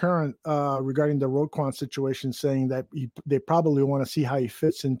 Aaron Curran, regarding the Roquan situation, saying that they probably want to see how he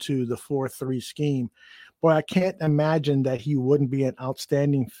fits into the 4-3 scheme. Boy, I can't imagine that he wouldn't be an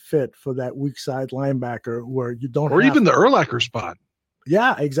outstanding fit for that weak side linebacker where you don't or even the Urlacher spot.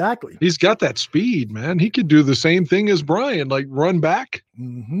 Yeah, exactly. He's got that speed, man. He could do the same thing as Brian, like run back.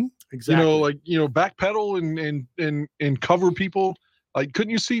 Exactly. Backpedal and cover people. Like,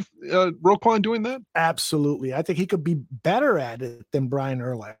 couldn't you see Roquan doing that? Absolutely. I think he could be better at it than Brian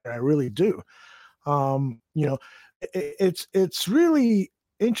Urlacher. I really do. It's really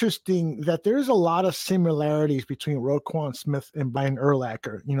interesting that there's a lot of similarities between Roquan Smith and Brian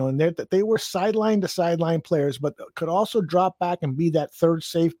Urlacher, and they were sideline to sideline players, but could also drop back and be that third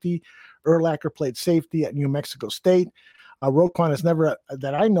safety. Urlacher played safety at New Mexico State. Roquan has never,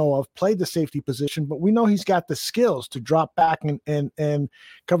 that I know of, played the safety position, but we know he's got the skills to drop back and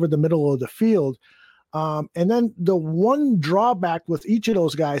cover the middle of the field. And then the one drawback with each of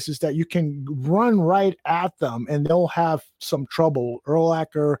those guys is that you can run right at them and they'll have some trouble.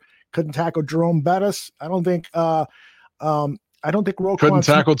 Urlacher couldn't tackle Jerome Bettis. I don't think Roquan couldn't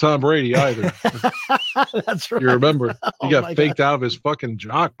tackle Tom Brady either. That's right. You remember he got faked out of his fucking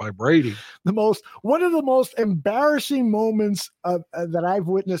jock by Brady. One of the most embarrassing moments that I've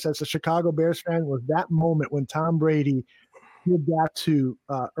witnessed as a Chicago Bears fan was that moment when Tom Brady did that to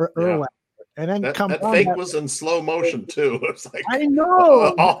Urlacher. And then that fake was in slow motion too. It's like, I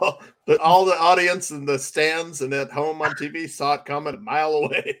know all the audience in the stands and at home on TV saw it coming a mile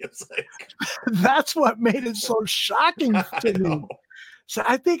away. It's like that's what made it so shocking to me. So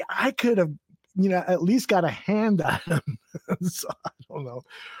I think I could have, at least got a hand on him. So I don't know,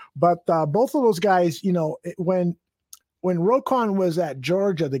 but both of those guys, when Roquan was at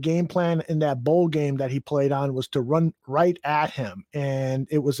Georgia, the game plan in that bowl game that he played on was to run right at him, and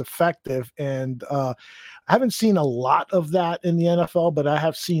it was effective. And I haven't seen a lot of that in the NFL, but I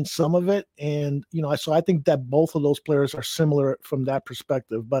have seen some of it. And, so I think that both of those players are similar from that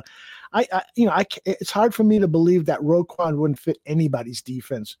perspective. But it's hard for me to believe that Roquan wouldn't fit anybody's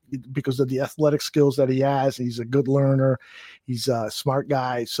defense because of the athletic skills that he has. He's a good learner. He's a smart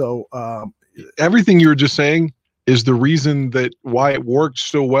guy. So everything you were just saying is the reason that why it worked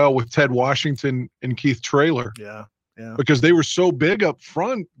so well with Ted Washington and Keith Traylor. Yeah. Because they were so big up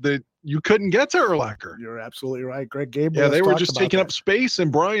front that you couldn't get to Urlacher. You're absolutely right. Greg Gabriel. Yeah, they were just taking up space,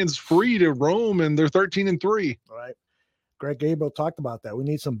 and Brian's free to roam, and they're 13-3. Right. Greg Gabriel talked about that. We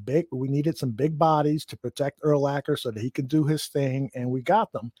needed some big bodies to protect Urlacher so that he could do his thing, and we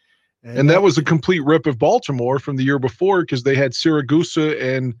got them. And that was a complete rip of Baltimore from the year before because they had Siragusa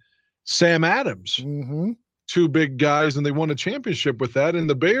and Sam Adams. Two big guys, and they won a championship with that. And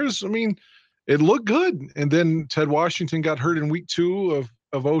the Bears, it looked good. And then Ted Washington got hurt in week 2 of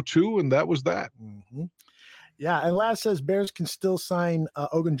 2002, and that was that. Yeah, and Laz says Bears can still sign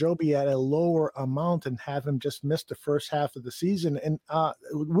Ogunjobi at a lower amount and have him just miss the first half of the season. And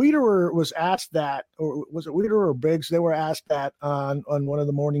Wiederer was asked that, or was it Wiederer or Briggs? They were asked that on one of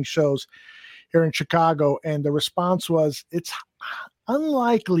the morning shows here in Chicago, and the response was, it's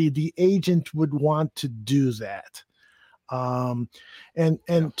unlikely the agent would want to do that. And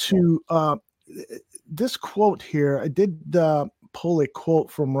to this quote here, I did pull a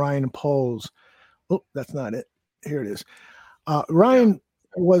quote from Ryan Poles. Oh, that's not it. Here it is. Ryan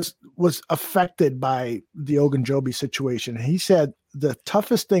was affected by the Ogunjobi situation. He said, the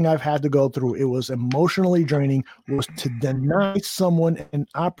toughest thing I've had to go through, it was emotionally draining, was to deny someone an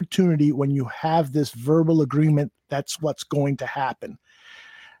opportunity when you have this verbal agreement that's what's going to happen.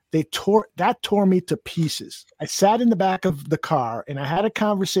 That tore me to pieces. I sat in the back of the car and I had a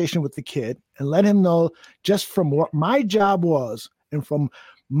conversation with the kid and let him know just from what my job was and from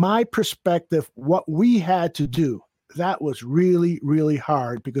my perspective, what we had to do. That was really, really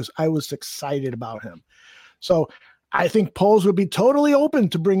hard because I was excited about him. So I think Poles would be totally open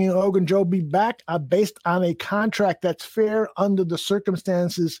to bringing Ogunjobi back based on a contract that's fair under the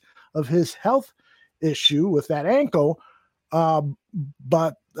circumstances of his health issue with that ankle. But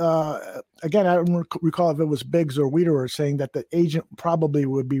again, I don't recall if it was Biggs or Wiederer saying that the agent probably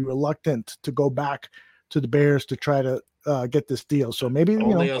would be reluctant to go back to the Bears to try to get this deal. So maybe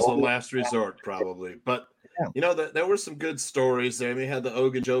only as a last resort, probably. But there were some good stories there. We had the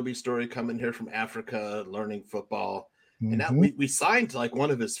Ogunjobi story coming here from Africa, learning football. And now we signed like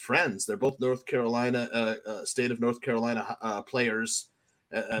one of his friends. They're both North Carolina, state of North Carolina players.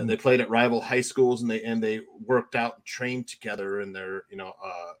 They played at rival high schools, and they worked out and trained together in their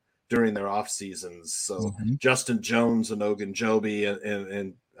during their off seasons. So Justin Jones and Ogunjobi,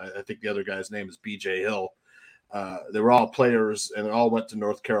 and I think the other guy's name is BJ Hill. They were all players, and they all went to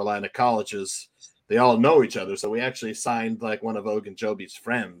North Carolina colleges. They all know each other, so we actually signed like one of Ogunjobi's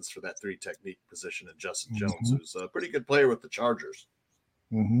friends for that 3 technique position, and Justin Jones, who's a pretty good player with the Chargers.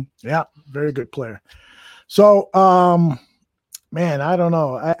 Yeah, very good player. So, man, I don't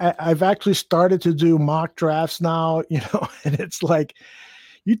know. I've actually started to do mock drafts now, and it's like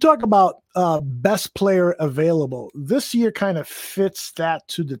you talk about best player available. This year kind of fits that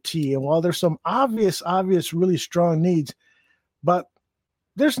to the T. And while there's some obvious, really strong needs, but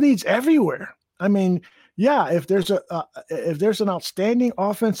there's needs everywhere. I mean, yeah, if there's an outstanding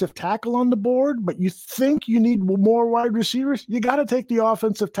offensive tackle on the board, but you think you need more wide receivers, you got to take the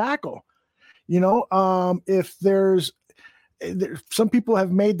offensive tackle. If some people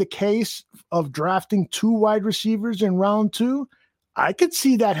have made the case of drafting 2 wide receivers in round 2. I could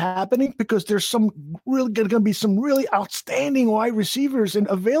see that happening because there's some really going to be some really outstanding wide receivers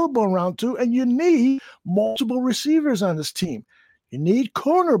available in round 2, and you need multiple receivers on this team. You need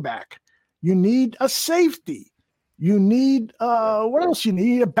cornerback. You need a safety. You need what else? You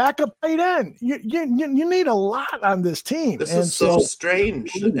need a backup tight end. You need a lot on this team. This is so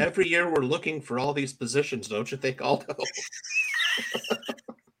strange that every year we're looking for all these positions, don't you think, Aldo?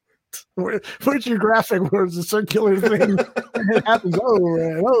 Where's your graphic where it's a circular thing? It happens over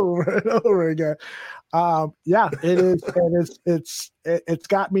and over and over again. Yeah, it is. It's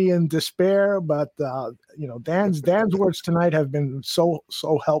got me in despair, but Dan's words tonight have been so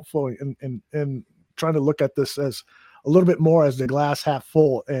helpful in trying to look at this as a little bit more as the glass half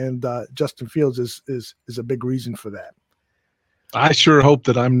full, and Justin Fields is a big reason for that. I sure hope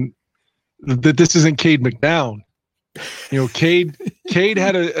that this isn't Cade McNown. Cade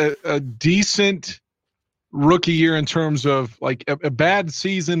had a decent rookie year in terms of like a bad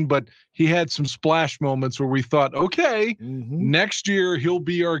season, but he had some splash moments where we thought, okay, next year he'll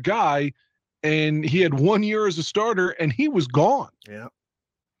be our guy. And he had 1 year as a starter, and he was gone. Yeah.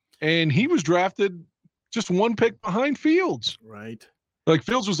 And he was drafted just 1 pick behind Fields. Right. Like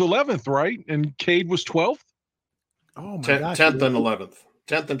Fields was 11th, right? And Cade was 12th? Oh, my gosh. 10th and 11th.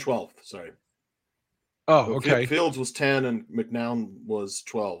 10th and 12th, sorry. Oh, okay. Fields was 10 and McNown was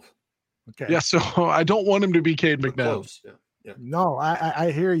 12. Okay. Yeah, so I don't want him to be Cade McNown. Yeah. No,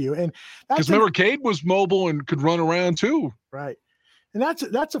 I hear you. And because remember, Cade was mobile and could run around too. Right. And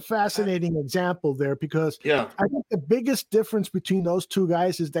that's a fascinating example there, because I think the biggest difference between those two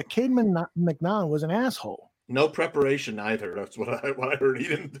guys is that Cade McNown was an asshole. No preparation either. That's what I heard. He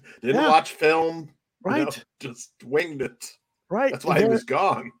didn't watch film. Right. Just winged it. Right. That's why he was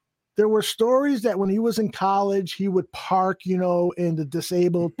gone. There were stories that when he was in college, he would park, in the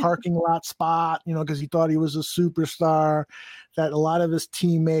disabled parking lot spot, because he thought he was a superstar, that a lot of his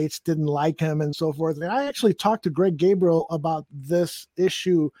teammates didn't like him and so forth. And I actually talked to Greg Gabriel about this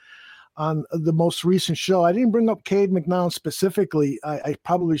issue on the most recent show. I didn't bring up Cade McNown specifically. I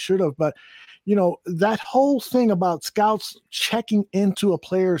probably should have, but that whole thing about scouts checking into a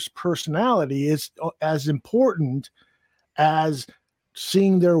player's personality is as important as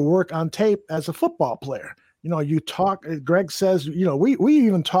seeing their work on tape as a football player. Greg says, we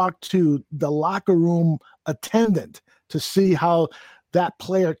even talked to the locker room attendant to see how that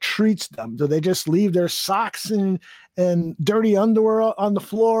player treats them. Do they just leave their socks and dirty underwear on the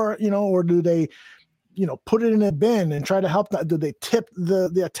floor, or do they, put it in a bin and try to help that? Do they tip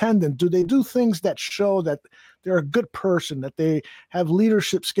the attendant? Do they do things that show that they're a good person, that they have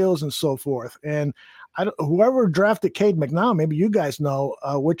leadership skills and so forth? And whoever drafted Cade McNown, maybe you guys know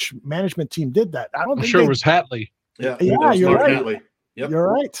which management team did that. I'm sure it was Hatley. Yeah, you're right. Hatley. Yep.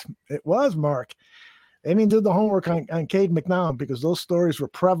 You're right. It was Mark. They didn't do the homework on Cade McNown because those stories were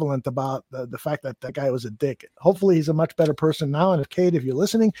prevalent about the fact that guy was a dick. Hopefully he's a much better person now. And if Cade, if you're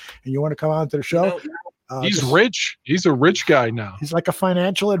listening and you want to come on to the show, he's rich. He's a rich guy now. He's like a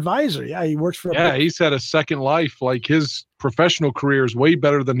financial advisor. Yeah, he works for. He's had a second life. Like his professional career is way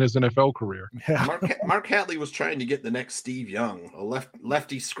better than his NFL career. Yeah. Mark Hatley was trying to get the next Steve Young, a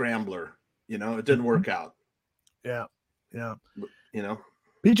lefty scrambler. It didn't work out. Yeah.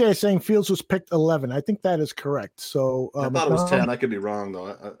 PJ is saying Fields was picked 11. I think that is correct. So I thought it was 10. I could be wrong though.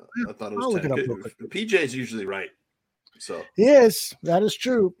 I thought it was 10. PJ is usually right. So he is. That is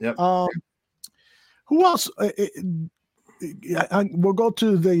true. Yep. Who else? We'll go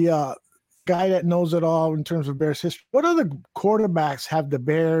to the guy that knows it all in terms of Bears history. What other quarterbacks have the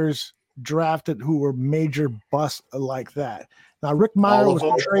Bears drafted who were major busts like that? Now, Rick Meyer was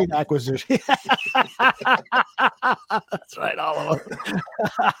a trade acquisition. That's right, all of them.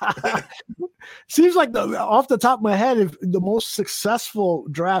 Seems like off the top of my head, if the most successful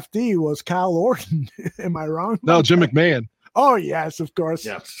draftee was Kyle Orton. Am I wrong? No, Jim McMahon. Oh, yes, of course.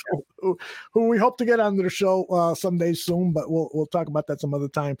 Yes. Who we hope to get on the show someday soon, but we'll talk about that some other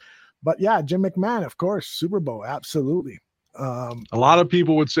time. But yeah, Jim McMahon, of course, Super Bowl, absolutely. A lot of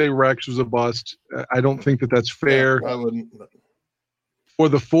people would say Rex was a bust. I don't think that that's fair. I wouldn't. For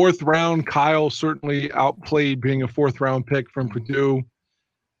the fourth round, Kyle certainly outplayed being a fourth round pick from Purdue.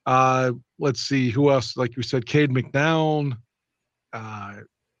 Let's see who else. Like you said, Cade McNown.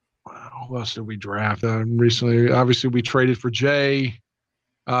 Who else did we draft recently? Obviously, we traded for Jay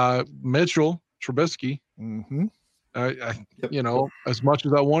Mitchell Trubisky. Mm-hmm. You know, as much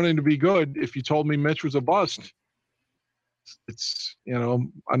as I wanted him to be good, if you told me Mitch was a bust, it's, you know,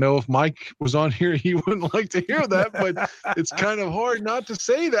 I know if Mike was on here, he wouldn't like to hear that, but it's kind of hard not to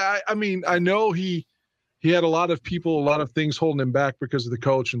say that. I mean, I know he had a lot of people, a lot of things holding him back because of the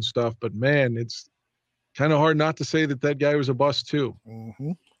coach and stuff, but man, it's kind of hard not to say that guy was a bust too.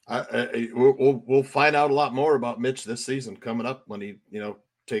 Mm-hmm. We'll find out a lot more about Mitch this season coming up when he, you know,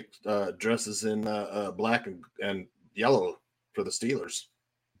 takes dresses in black and yellow for the Steelers.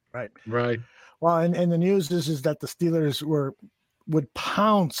 Right. Well, and the news is that the Steelers would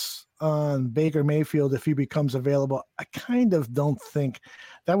pounce on Baker Mayfield if he becomes available. I kind of don't think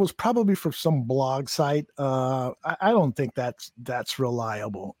that was probably for some blog site. I don't think that's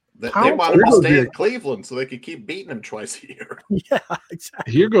reliable. They want him to stay in Cleveland so they could keep beating him twice a year. Yeah,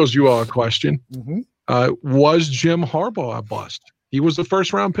 exactly. Here goes you all a question. Mm-hmm. Was Jim Harbaugh a bust? He was the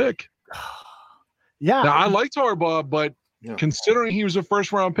first round pick. Yeah. Now, I liked Harbaugh, but considering he was a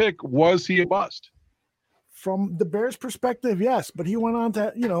first round pick, was he a bust? From the Bears' perspective, yes, but he went on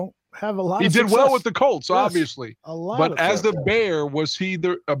to, you know, have a lot. He of did success. Well with the Colts, obviously. A lot. But as the Bear, was he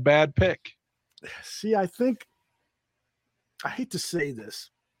a bad pick? See, I think I hate to say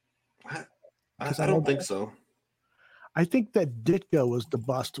this. I don't think so. I think that Ditka was the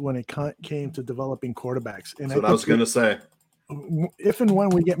bust when it came to developing quarterbacks. And that's what I was going to say. If and when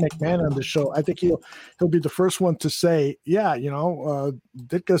we get McMahon on the show, I think he'll be the first one to say, yeah, you know,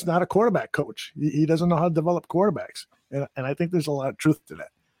 Ditka's not a quarterback coach. He doesn't know how to develop quarterbacks. And I think there's a lot of truth to that.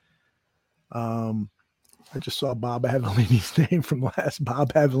 I just saw Bob Avellini's name from last.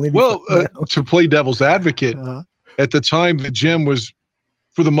 Bob Avellini. Well, to play devil's advocate, at the time that Jim was,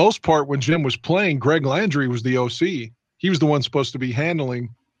 for the most part, when Jim was playing, Greg Landry was the OC. He was the one supposed to be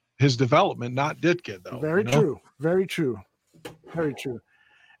handling his development, not Ditka, though. Very true. Very true. Very true.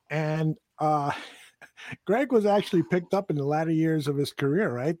 And Greg was actually picked up in the latter years of his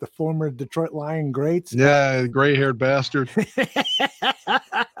career, right? The former Detroit Lion greats. Yeah, gray-haired bastard.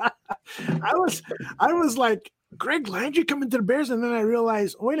 I was like, Greg Landry coming to the Bears, and then I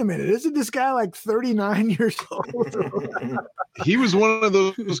realized, wait a minute, isn't this guy like 39 years old? He was one of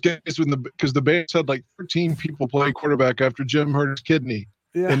those guys because the Bears had like 13 people play quarterback after Jim hurt his kidney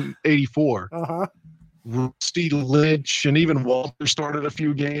in '84. Rusty Lynch and even Walter started a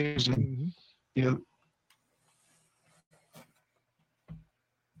few games, and you know.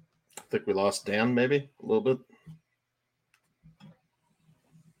 I think we lost Dan maybe a little bit.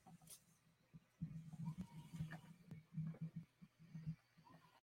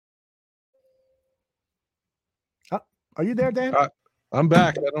 Are you there, Dan? I'm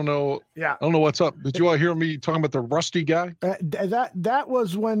back. I don't know. Yeah, I don't know what's up. Did you all hear me talking about the Rusty guy? That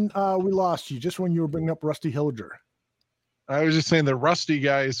was when we lost you. Just when you were bringing up Rusty Hilger. I was just saying the Rusty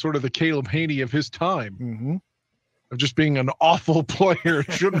guy is sort of the Caleb Haney of his time, of just being an awful player,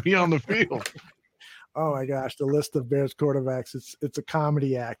 shouldn't be on the field. Oh my gosh, the list of Bears quarterbacks, it's a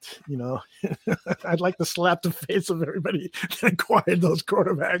comedy act, you know. I'd like to slap the face of everybody that acquired those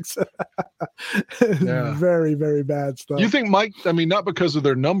quarterbacks. Very, very bad stuff. You think Mike, I mean, not because of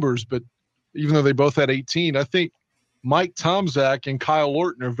their numbers, but even though they both had 18, I think Mike Tomczak and Kyle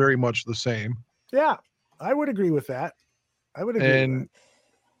Orton are very much the same. Yeah, I would agree with that. And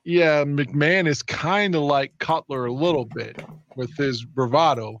yeah, McMahon is kind of like Cutler a little bit with his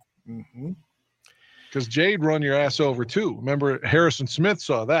bravado. Because Jade run your ass over too. Remember, Harrison Smith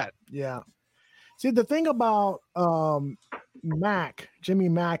saw that. Yeah. See, the thing about Jimmy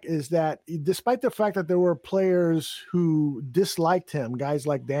Mack, is that despite the fact that there were players who disliked him, guys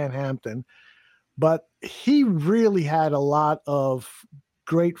like Dan Hampton, but he really had a lot of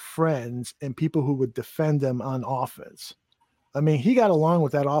great friends and people who would defend him on offense. I mean, he got along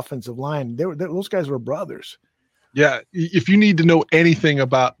with that offensive line. Those guys were brothers. Yeah. If you need to know anything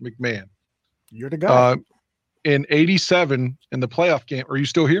about McMahon, you're the guy. In 87 in the playoff game, are you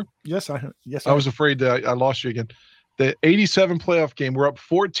still here? Yes, I was afraid that I lost you again. The 87 playoff game, we're up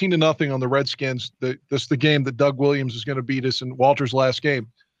 14-0 on the Redskins. This the game that Doug Williams is going to beat us in Walter's last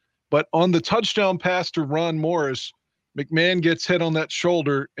game. But on the touchdown pass to Ron Morris, McMahon gets hit on that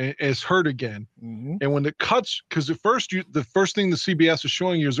shoulder and is hurt again. Mm-hmm. And when it cuts, because the first thing the CBS is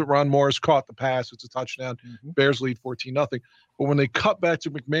showing you is that Ron Morris caught the pass. It's a touchdown. Mm-hmm. Bears lead 14-0. But when they cut back to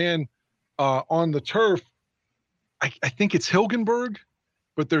McMahon on the turf, I think it's Hilgenberg,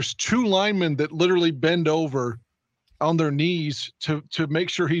 but there's two linemen that literally bend over on their knees to make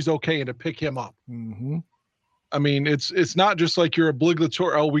sure he's okay and to pick him up. Mm-hmm. I mean, it's not just like you're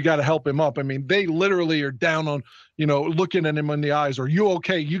obligatory. Oh, we got to help him up. I mean, they literally are down on, looking at him in the eyes. Are you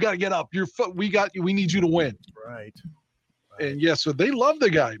okay? You got to get up. Your foot. We need you to win. Right. And yeah, so they love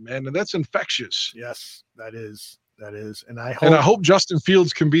the guy, man, and that's infectious. Yes, that is. And I hope Justin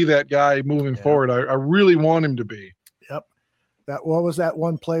Fields can be that guy moving forward. I really want him to be. Yep. What was that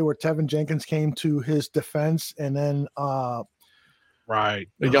one play where Tevin Jenkins came to his defense and then right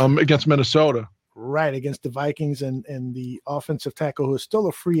against Minnesota. Right, against the Vikings and the offensive tackle who is still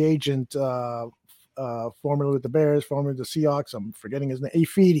a free agent, formerly with the Bears, formerly with the Seahawks. I'm forgetting his name.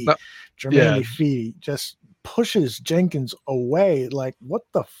 Jermaine Afidi just pushes Jenkins away. Like, what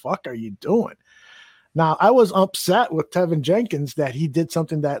the fuck are you doing? Now, I was upset with Tevin Jenkins that he did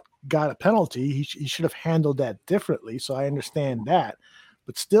something that got a penalty. He should have handled that differently. So I understand that.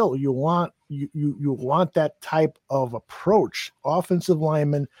 But still, you want that type of approach. Offensive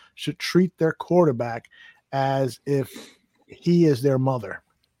linemen should treat their quarterback as if he is their mother,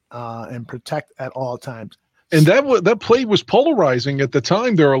 and protect at all times. And that play was polarizing at the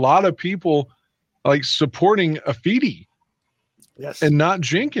time. There were a lot of people like supporting Afidi. Yes. And not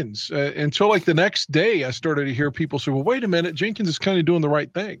Jenkins. Until like the next day, I started to hear people say, well, wait a minute, Jenkins is kind of doing the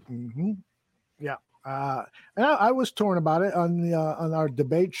right thing. Mm-hmm. Yeah. And I was torn about it on our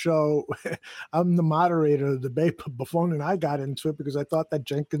debate show. I'm the moderator of the debate. Buffon and I got into it because I thought that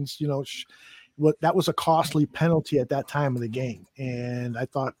Jenkins, that was a costly penalty at that time of the game. And I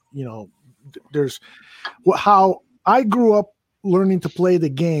thought, how I grew up learning to play the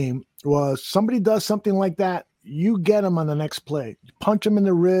game was somebody does something like that, you get them on the next play. You punch them in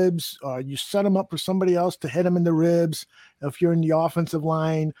the ribs, you set them up for somebody else to hit them in the ribs. If you're in the offensive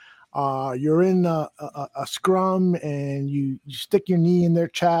line, you're in a scrum and you stick your knee in their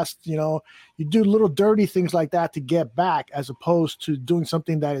chest. You do little dirty things like that to get back, as opposed to doing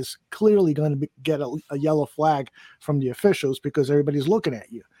something that is clearly going to get a yellow flag from the officials because everybody's looking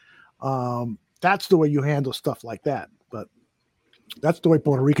at you. That's the way you handle stuff like that. But that's the way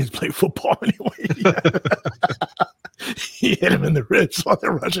Puerto Ricans play football anyway. He hit him in the ribs while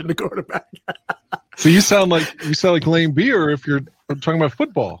they're rushing the quarterback. So you sound like Lane Beer if you're talking about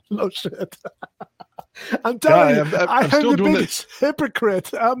football. No shit. I'm telling you, I'm the biggest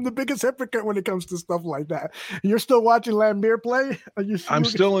hypocrite. I'm the biggest hypocrite when it comes to stuff like that. You're still watching Lambeer play? I'm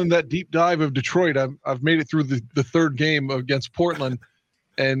still in that deep dive of Detroit. I've made it through the third game against Portland,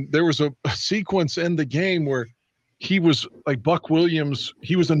 and there was a sequence in the game where he was like Buck Williams.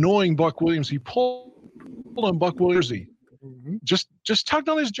 He was annoying Buck Williams. He pulled on Buck Williams. Mm-hmm. Just tugged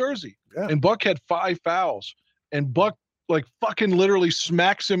on his jersey. Yeah. And Buck had 5 fouls. And Buck like fucking literally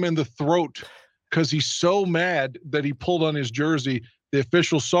smacks him in the throat because he's so mad that he pulled on his jersey. The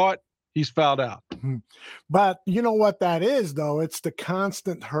official saw it. He's fouled out. Mm-hmm. But you know what that is, though? It's the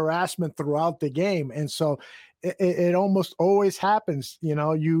constant harassment throughout the game. And so it almost always happens.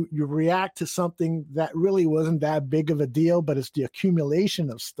 You react to something that really wasn't that big of a deal, but it's the accumulation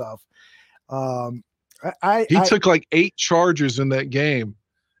of stuff. He took like 8 charges in that game,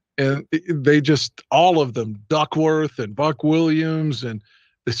 and they just, all of them, Duckworth and Buck Williams and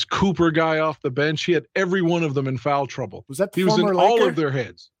this Cooper guy off the bench, he had every one of them in foul trouble. Was that he was in Laker? All of their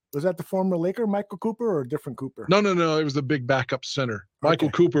heads. Was that the former Laker, Michael Cooper, or a different Cooper? No. It was the big backup center. Michael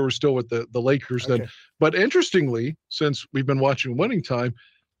Cooper was still with the Lakers then. But interestingly, since we've been watching Winning Time,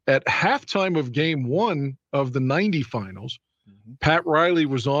 at halftime of game 1 of the 90 finals, Pat Riley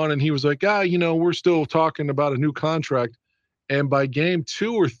was on and he was like, we're still talking about a new contract. And by game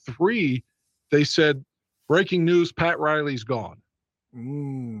 2 or 3, they said, breaking news, Pat Riley's gone.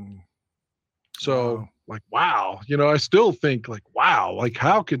 So wow. Like, wow, I still think like, wow, like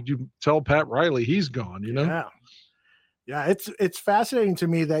how could you tell Pat Riley he's gone, Yeah, it's fascinating to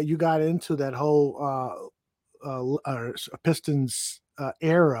me that you got into that whole Pistons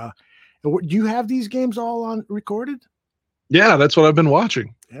era. Do you have these games all on recorded? Yeah, that's what I've been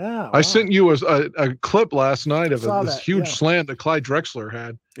watching. Yeah, I sent you a clip last night of this huge slant that Clyde Drexler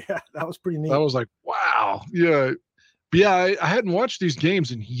had. Yeah, that was pretty neat. I was like, wow. Yeah. But yeah, I hadn't watched these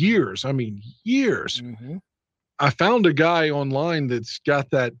games in years. I mean, years. Mm-hmm. I found a guy online that's got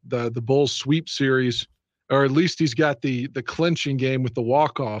the Bulls sweep series, or at least he's got the clinching game with the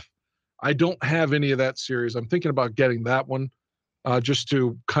walk-off. I don't have any of that series. I'm thinking about getting that one just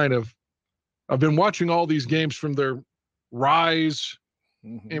to kind of – I've been watching all these games from their rise,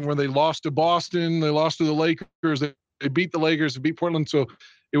 and when they lost to Boston, they lost to the Lakers, they beat the Lakers, they beat Portland. So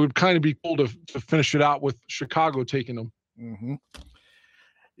it would kind of be cool to finish it out with Chicago taking them. Mm-hmm.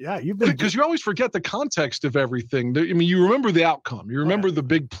 Yeah, you've been, because you always forget the context of everything. I mean, you remember the outcome, you remember the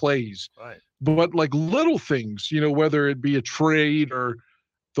big plays, right? But like little things, whether it be a trade or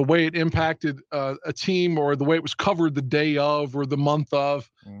the way it impacted a team or the way it was covered the day of or the month of,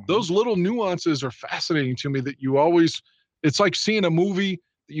 those little nuances are fascinating to me. That you always, it's like seeing a movie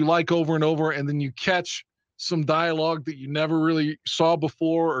that you like over and over, and then you catch some dialogue that you never really saw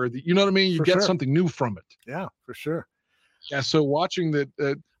before, or that, you know what I mean? You get something new from it. Yeah, for sure. Yeah, so watching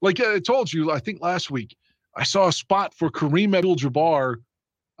that, like I told you, I think last week, I saw a spot for Kareem Abdul-Jabbar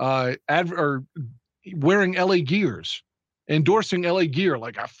wearing LA Gears, endorsing LA Gear.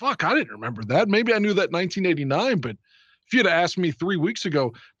 Like, I didn't remember that. Maybe I knew that in 1989, but if you'd have asked me 3 weeks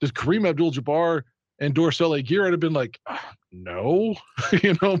ago, does Kareem Abdul-Jabbar endorse LA Gear? I'd have been like, no.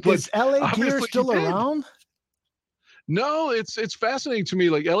 But is LA Gear still around? No, it's fascinating to me.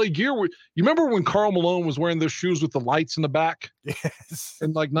 Like LA Gear, you remember when Karl Malone was wearing those shoes with the lights in the back? Yes.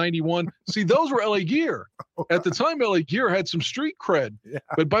 In like 91. See, those were LA Gear. At the time, LA Gear had some street cred. Yeah.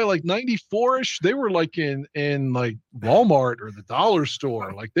 But by like 94-ish, they were like in like Walmart or the dollar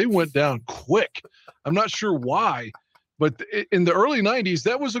store. Like they went down quick. I'm not sure why, but in the early 90s,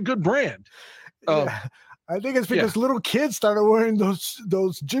 that was a good brand. I think it's because little kids started wearing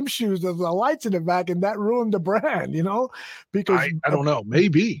those gym shoes with the lights in the back, and that ruined the brand, because I don't know,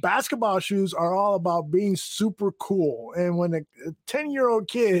 maybe basketball shoes are all about being super cool. And when a 10-year-old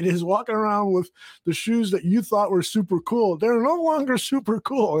kid is walking around with the shoes that you thought were super cool, they're no longer super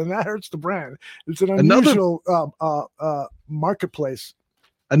cool, and that hurts the brand. It's an unusual marketplace.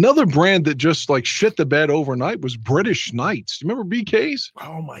 Another brand that just like shit the bed overnight was British Knights. Do you remember BKs?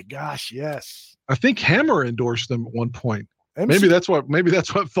 Oh my gosh, yes. I think Hammer endorsed them at one point. Maybe that's what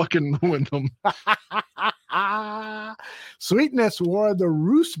fucking ruined them. Sweetness wore the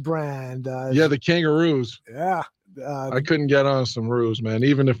Roost brand. The Kangaroos. Yeah. I couldn't get on some Roos, man.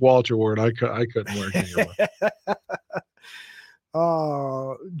 Even if Walter wore it, I couldn't wear Kangaroo.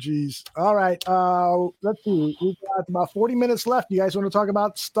 Oh, geez. All right. Let's see. We've got about 40 minutes left. You guys want to talk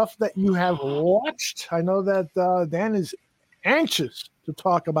about stuff that you have watched? I know that Dan is anxious to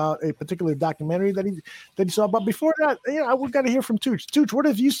talk about a particular documentary that he saw. But before that, we've got to hear from Tooch. Tooch, what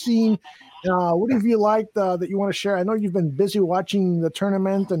have you seen? What have you liked that you want to share? I know you've been busy watching the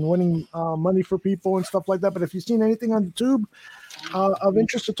tournament and winning money for people and stuff like that. But have you seen anything on the tube of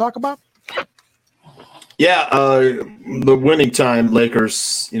interest to talk about? Yeah, the Winning Time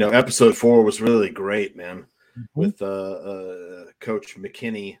Lakers, episode 4 was really great, man. With Coach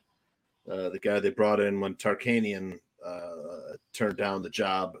McKinney, the guy they brought in when Tarkanian turned down the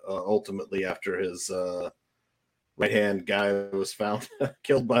job ultimately after his right-hand guy was found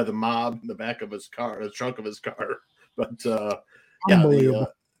killed by the mob in the back of his car, the trunk of his car. But the McKinney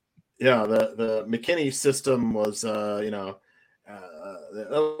system was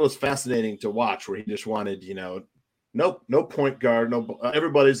that was fascinating to watch, where he just wanted no point guard,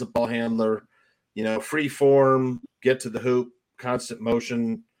 everybody's a ball handler, free form, get to the hoop, constant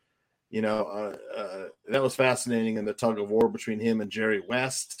motion. That was fascinating in the tug of war between him and Jerry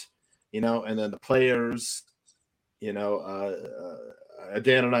West, and then the players, Dan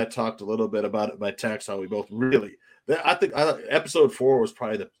and I talked a little bit about it by text, how we both really, I think episode 4 was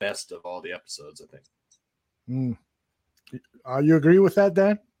probably the best of all the episodes, I think. You agree with that,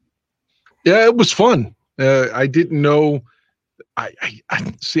 Dan? Yeah, it was fun. I didn't know. I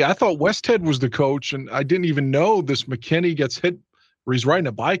thought Westhead was the coach, and I didn't even know this McKinney gets hit. Where he's riding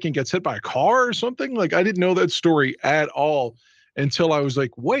a bike and gets hit by a car or something. Like, I didn't know that story at all until I was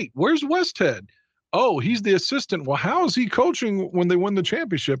like, wait, where's Westhead? Oh, he's the assistant. Well, how is he coaching when they win the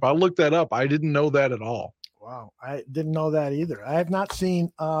championship? I looked that up. I didn't know that at all. Wow. I didn't know that either. I have not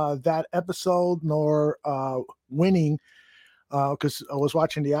seen that episode nor Winning because I was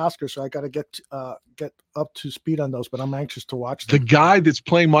watching the Oscars, so I got to get up to speed on those, but I'm anxious to watch them. The guy that's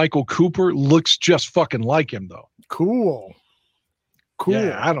playing Michael Cooper looks just fucking like him, though. Cool.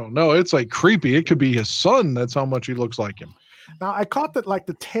 Yeah, I don't know. It's like creepy. It could be his son. That's how much he looks like him. Now I caught that like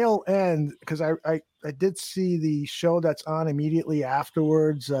the tail end because I did see the show that's on immediately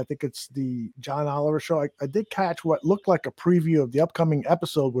afterwards. I think it's the John Oliver show. I did catch what looked like a preview of the upcoming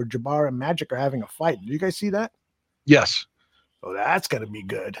episode where Jabbar and Magic are having a fight. Did you guys see that? Yes. Oh, that's gonna be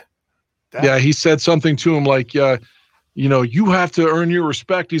good. Yeah, he said something to him like, you know, you have to earn your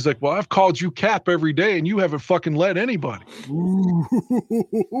respect. He's like, well, I've called you Cap every day and you haven't fucking led anybody. Ooh,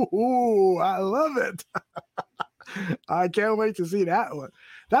 I love it. I can't wait to see that one.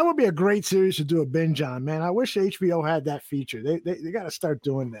 That would be a great series to do a binge on, man. I wish HBO had that feature. They got to start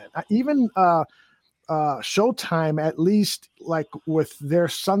doing that. Even Showtime, at least like with their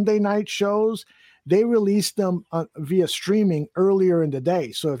Sunday night shows, they release them via streaming earlier in the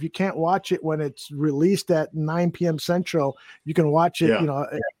day. So if you can't watch it when it's released at 9 p.m. Central, you can watch it,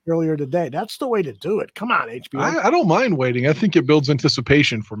 earlier today. That's the way to do it. Come on, HBO. I don't mind waiting. I think it builds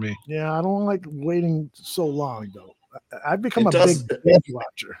anticipation for me. Yeah, I don't like waiting so long, though. I've become a big binge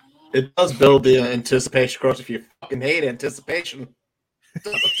watcher. It does build the anticipation. Of course, if you fucking hate anticipation.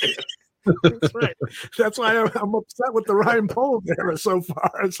 That's right. That's why I'm upset with the Ryan Poles era so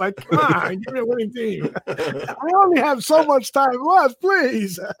far. It's like, come on, give me a winning team. I only have so much time left,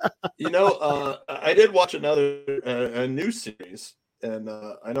 please. I did watch a new series, and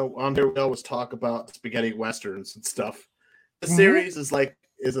I know on there we always talk about spaghetti westerns and stuff. The series is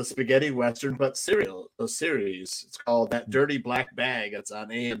a spaghetti western, but a series. It's called That Dirty Black Bag. It's on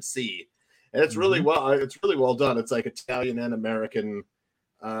AMC, and it's really well done. It's like Italian and American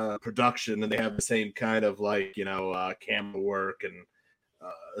production, and they have the same kind of camera work and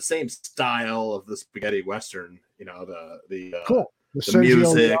the same style of the spaghetti western. The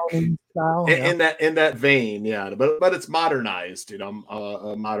music style, in that vein, but it's modernized.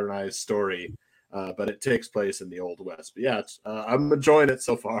 A modernized story, but it takes place in the Old West. But yeah, I'm enjoying it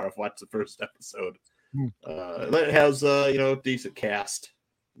so far. I've watched the first episode. It has decent cast.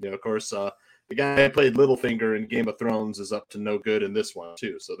 Of course. The guy who played Littlefinger in Game of Thrones is up to no good in this one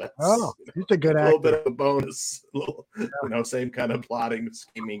too. So that's he's a good actor. A little bit of a bonus. Same kind of plotting,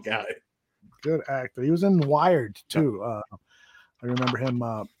 scheming guy. Good actor. He was in Wired too. I remember him.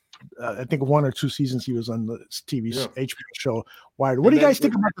 I think 1 or 2 seasons he was on the TV HBO show Wired. What do you guys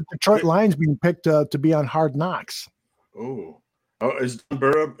think about the Detroit Lions being picked to be on Hard Knocks? Oh, is Don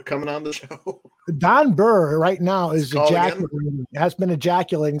Burr coming on the show? Don Burr right now is ejaculating. Has been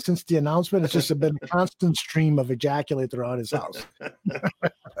ejaculating since the announcement. It's just been a constant stream of ejaculate around his house.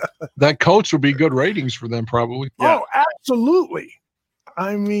 That coach would be good ratings for them, probably. Yeah. Oh, absolutely.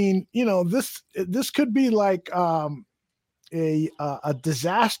 I mean, this could be like a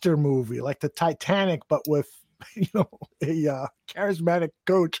disaster movie, like the Titanic, but with a charismatic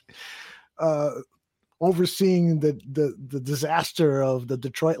coach. Overseeing the disaster of the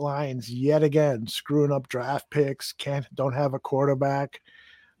Detroit Lions yet again, screwing up draft picks, don't have a quarterback.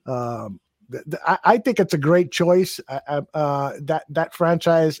 I think it's a great choice. That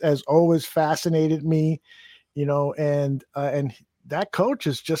franchise has always fascinated me, and that coach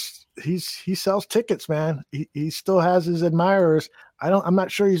is just he sells tickets, man. He still has his admirers. I'm not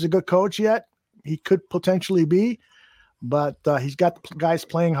sure he's a good coach yet. He could potentially be. But he's got guys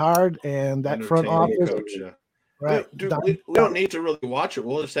playing hard, and that front office. Coach, right. We don't need to really watch it.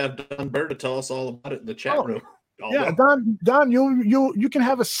 We'll just have Don Burr to tell us all about it in the chat room. Don, you can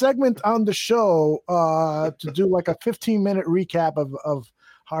have a segment on the show to do like a 15-minute recap of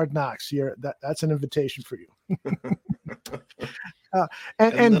Hard Knocks here. That's an invitation for you.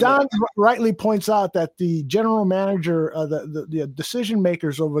 And Don rightly points out that the general manager, the decision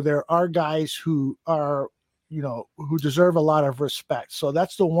makers over there are guys who are, who deserve a lot of respect. So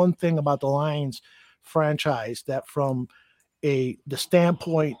that's the one thing about the Lions franchise that from the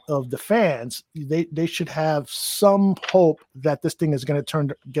standpoint of the fans, they should have some hope that this thing is going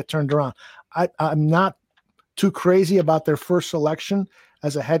to get turned around. I'm not too crazy about their first selection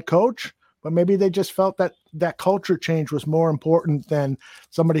as a head coach, but maybe they just felt that culture change was more important than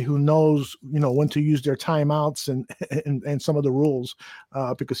somebody who knows, when to use their timeouts and some of the rules,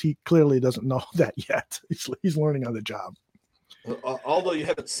 because he clearly doesn't know that yet. He's learning on the job. Although you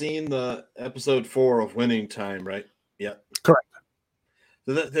haven't seen the episode 4 of Winning Time, right? Yeah, correct.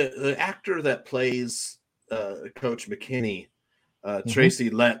 The actor that plays Coach McKinney,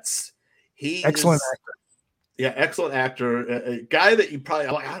 Tracy Letts, excellent actor. Yeah, excellent actor. A guy that you probably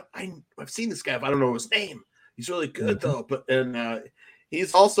I've seen this guy, but I don't know his name. He's really good though. But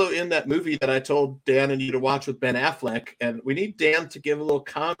he's also in that movie that I told Dan and you to watch with Ben Affleck. And we need Dan to give a little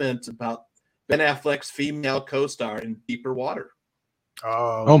comment about Ben Affleck's female co-star in Deeper Water.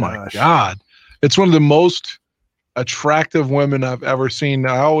 Oh my God! It's one of the most attractive women I've ever seen.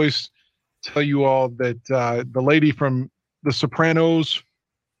 I always tell you all that the lady from The Sopranos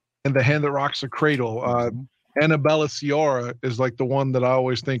and The Hand That Rocks the Cradle, Annabella Sciorra, is like the one that I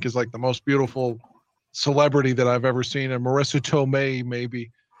always think is like the most beautiful celebrity that I've ever seen, and Marissa Tomei maybe.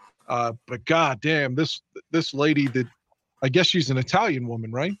 But goddamn, this lady that, I guess she's an Italian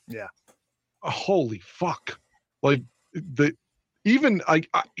woman, right? Yeah. Holy fuck! Like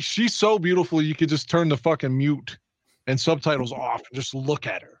she's so beautiful. You could just turn the fucking mute and subtitles off and just look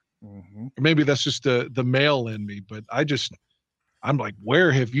at her. Maybe that's just the male in me, but I'm like,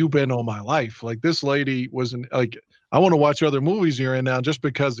 where have you been all my life? Like, this lady wasn't like, I want to watch other movies you're in now just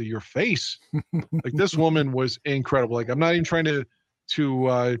because of your face. Like, this woman was incredible. Like, I'm not even trying to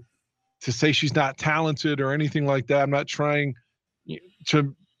say she's not talented or anything like that. I'm not trying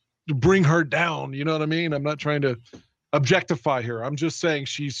to bring her down. You know what I mean? I'm not trying to objectify her. I'm just saying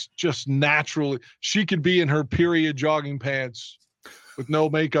she's just naturally, she could be in her period jogging pants with no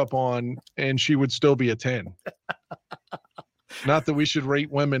makeup on and she would still be a 10. Not that we should rate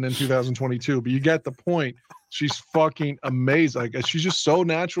women in 2022, but you get the point. She's fucking amazing. Like, she's just so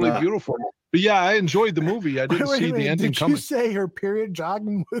naturally beautiful. But yeah, I enjoyed the movie. I didn't see the ending coming. Did you say her period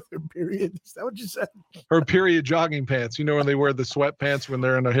jogging with her period? Is that what you said? Her period jogging pants. You know when they wear the sweatpants when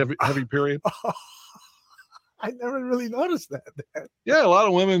they're in a heavy period? I never really noticed that. Yeah, a lot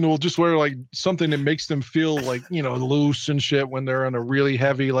of women will just wear like something that makes them feel like, you know, loose and shit when they're in a really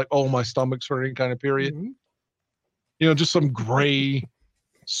heavy, like, oh, my stomach's hurting kind of period. You know, just some gray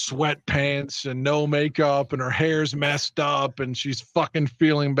sweatpants and no makeup and her hair's messed up and she's fucking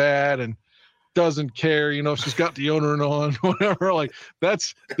feeling bad and doesn't care, you know, if she's got deodorant on, whatever. Like,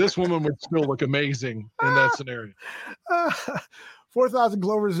 this woman would still look amazing in that scenario. 4,000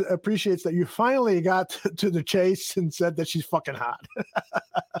 Clovers appreciates that you finally got to the chase and said that she's fucking hot.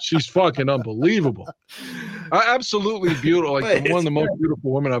 She's fucking unbelievable. Absolutely beautiful. Like, one of the most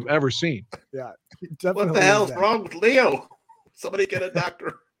beautiful women I've ever seen. Yeah. What the hell's wrong with Leo? Somebody get a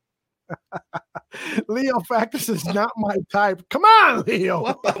doctor. Leo Factus is not my type. Come on,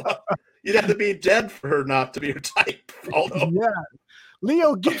 Leo. You'd have to be dead for her not to be your type. Yeah.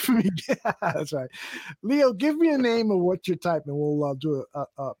 Leo, give me that's right. Leo, give me a name of what your type, and we'll do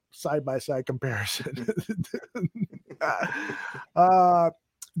a side-by-side comparison.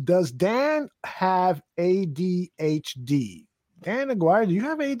 Does Dan have ADHD? Dan Aguirre, do you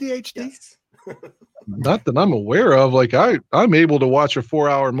have ADHD? Yes. Not that I'm aware of. Like, I'm able to watch a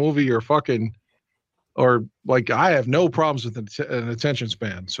 4-hour movie or like, I have no problems with an attention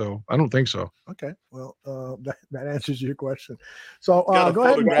span. So I don't think so. Okay. Well, that answers your question. So go ahead.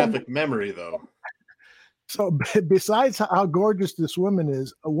 Photographic memory though. So besides how gorgeous this woman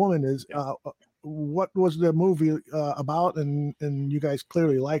is, what was the movie about? And you guys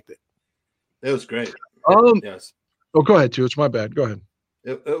clearly liked it. It was great. Yes. Oh, go ahead, too. It's my bad. Go ahead.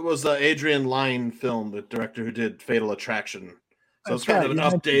 It was Adrian Lyne film, the director who did Fatal Attraction. So it's kind of an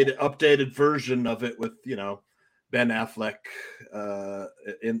updated version of it with, you know, Ben Affleck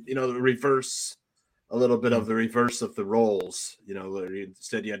in, you know, the reverse, a little bit of the reverse of the roles. You know,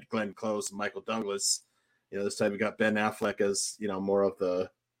 instead you had Glenn Close and Michael Douglas. You know, this time you got Ben Affleck as, you know, more of the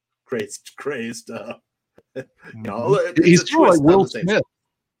crazed. You know, he's like Will Smith.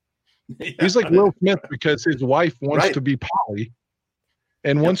 Yeah. He's like Will Smith because his wife wants to be Polly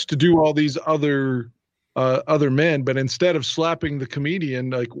and wants to do all these other men, but instead of slapping the comedian,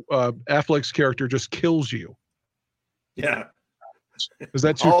 like Affleck's character just kills you. Yeah. Is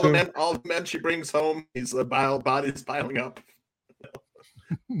that too soon? All the men she brings home, his body's piling up.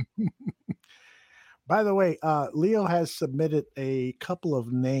 By the way, Leo has submitted a couple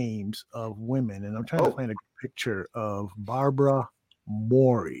of names of women, and I'm trying to find a picture of Barbara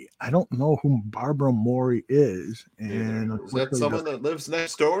Mori. I don't know who Barbara Mori is. And is that someone that lives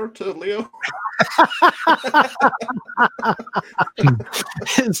next door to Leo?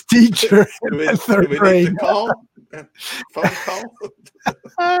 His teacher in third grade. Phone call.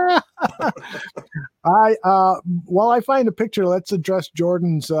 While I find a picture, let's address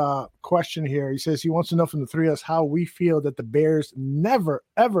Jordan's question here. He says he wants to know from the three of us how we feel that the Bears never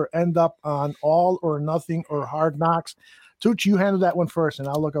ever end up on All or Nothing or Hard Knocks. Tooch, you handle that one first, and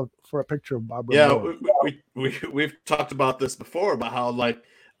I'll look up for a picture of Barbara. Yeah, we've talked about this before, about how like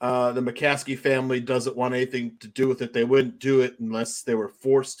the McCaskey family doesn't want anything to do with it. They wouldn't do it unless they were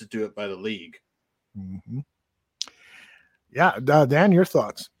forced to do it by the league. Mm-hmm. Yeah, Dan, your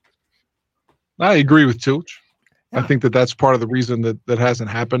thoughts? I agree with Tooch. Yeah. I think that that's part of the reason that hasn't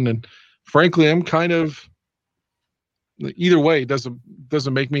happened, and frankly, I'm kind of either way. It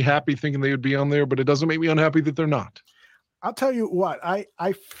doesn't make me happy thinking they would be on there, but it doesn't make me unhappy that they're not. I'll tell you what, I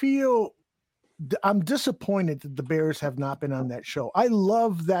feel I'm disappointed that the Bears have not been on that show. I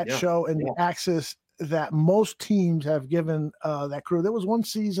love that show and the access that most teams have given that crew. There was one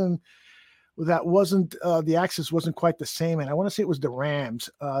season that wasn't the access wasn't quite the same, and I want to say it was the Rams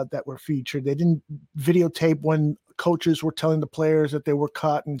that were featured. They didn't videotape when coaches were telling the players that they were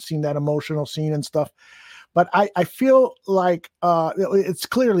cut and seeing that emotional scene and stuff. But I feel like it's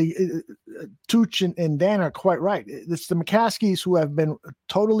clearly Tooch and Dan are quite right. It's the McCaskies who have been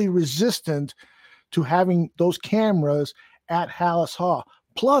totally resistant to having those cameras at Halas Hall.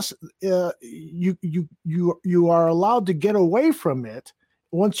 Plus, you are allowed to get away from it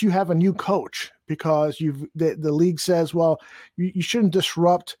once you have a new coach, because the league says, well, you shouldn't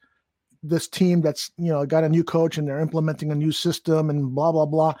disrupt this team that's got a new coach and they're implementing a new system and blah blah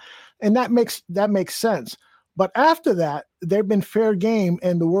blah, and that makes sense. But after that, they've been fair game,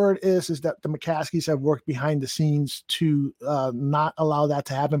 and the word is that the McCaskies have worked behind the scenes to not allow that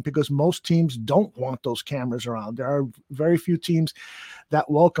to happen, because most teams don't want those cameras around. There are very few teams that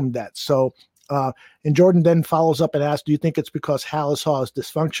welcome that. So, and Jordan then follows up and asks, "Do you think it's because Halas Hall is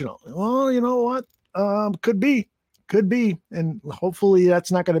dysfunctional?" Well, you know what? Could be, and hopefully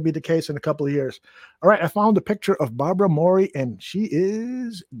that's not going to be the case in a couple of years. All right, I found a picture of Barbara Mori, and she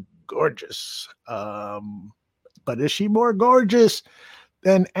is gorgeous. But is she more gorgeous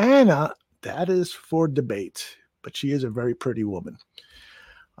than Anna? That is for debate, but she is a very pretty woman.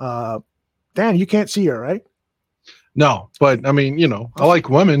 Dan, you can't see her, right? No, but I mean, I like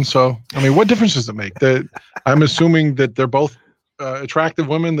women, so I mean, what difference does it make? That I'm assuming that they're both attractive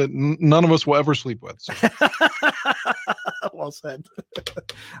women that none of us will ever sleep with. So. Well said.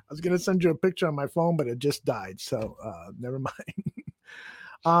 I was going to send you a picture on my phone, but it just died, so never mind.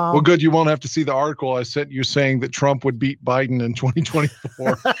 Well, good. You won't have to see the article I sent you saying that Trump would beat Biden in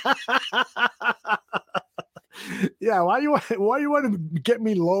 2024. Yeah, why you want to get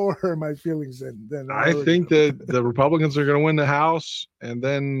me lower my feelings than I think that the Republicans are going to win the House, and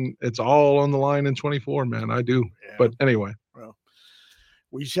then it's all on the line in 24, man. I do. Yeah. But anyway. Well,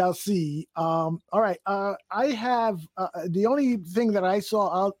 we shall see. All right. I have the only thing that I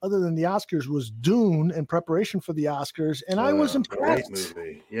saw other than the Oscars was Dune in preparation for the Oscars, and I was impressed. Great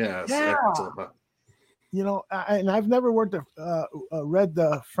movie. Yes, yeah. And I've never read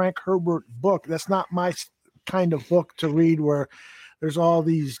the Frank Herbert book. That's not my kind of book to read, where there's all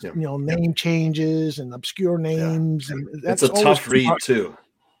these name changes and obscure names, and that's it's a tough read too.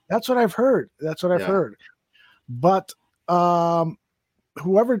 That's what I've heard. But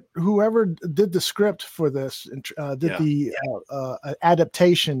whoever did the script for this and did the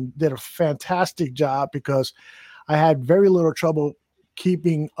adaptation did a fantastic job, because I had very little trouble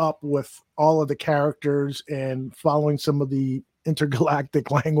keeping up with all of the characters and following some of the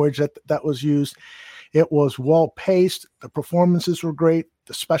intergalactic language that was used. It was well paced. The performances were great.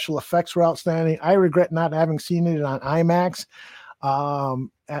 The special effects were outstanding. I regret not having seen it on IMAX.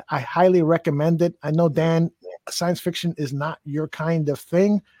 I highly recommend it. I know, Dan, science fiction is not your kind of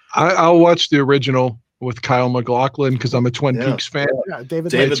thing. I'll watch the original with Kyle MacLachlan because I'm a Twin Peaks fan. Yeah,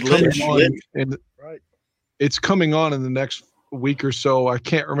 David Lynch. It's coming on in the next week or so. I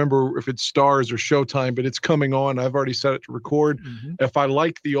can't remember if it's Stars or Showtime, but it's coming on. I've already set it to record. Mm-hmm. If I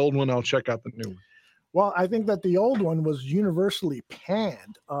like the old one, I'll check out the new one. Well, I think that the old one was universally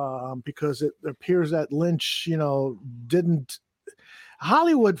panned because it appears that Lynch, didn't.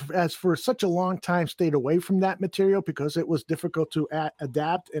 Hollywood has for such a long time stayed away from that material because it was difficult to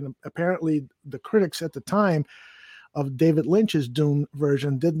adapt. And apparently the critics at the time of David Lynch's Dune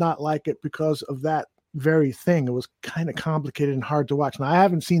version did not like it because of that very thing. It was kind of complicated and hard to watch. Now, I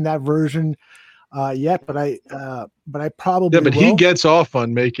haven't seen that version yet, but I probably will. He gets off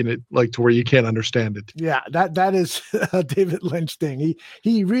on making it like to where you can't understand it. Yeah, that is a David Lynch thing.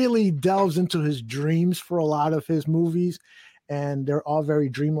 He really delves into his dreams for a lot of his movies, and they're all very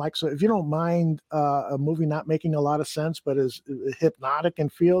dreamlike. So if you don't mind a movie not making a lot of sense but is hypnotic in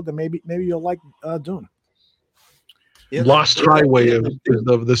feel, then maybe you'll like Dune. Yeah, Lost Highway is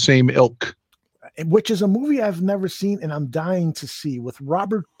of the same ilk, which is a movie I've never seen and I'm dying to see, with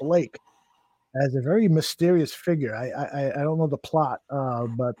Robert Blake as a very mysterious figure. I don't know the plot,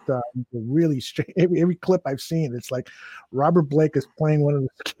 but really strange. Every clip I've seen, it's like Robert Blake is playing one of the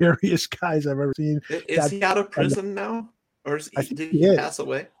scariest guys I've ever seen. Is he out of prison now? Or did he pass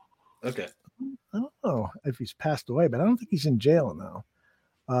away? Okay. I don't know if he's passed away, but I don't think he's in jail now.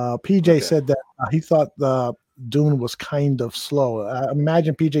 PJ said that he thought the Dune was kind of slow.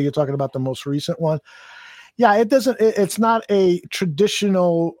 Imagine, PJ, you're talking about the most recent one. Yeah, it's not a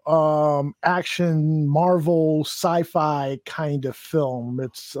traditional action Marvel sci-fi kind of film.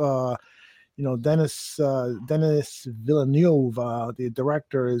 It's Denis Villeneuve, the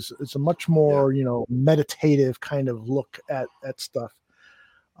director, is a much more meditative kind of look at stuff.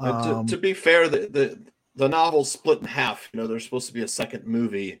 To be fair, the novel's split in half. There's supposed to be a second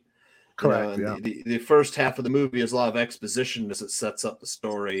movie. Correct. The first half of the movie is a lot of exposition as it sets up the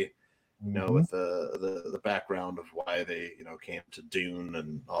story. With the background of why they came to Dune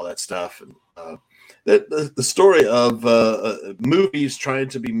and all that stuff, and the story of movies trying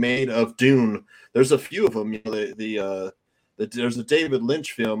to be made of Dune. There's a few of them. There's a David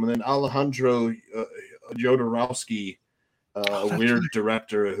Lynch film, and then Alejandro Jodorowsky, a weird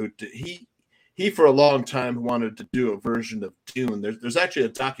director who he for a long time wanted to do a version of Dune. There's actually a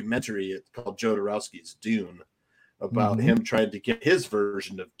documentary called Jodorowsky's Dune, about him trying to get his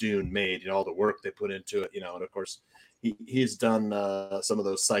version of Dune made, all the work they put into it, and of course he's done some of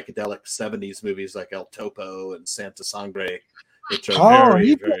those psychedelic 70s movies like El Topo and Santa Sangre, which are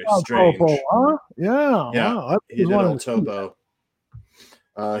very, very strange. Topo, huh? Yeah. Wow. He did El Topo.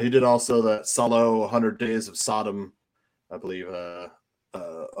 He did also the Solo 100 Days of Sodom, I believe,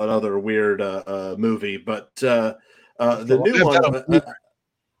 another weird movie. But the new one,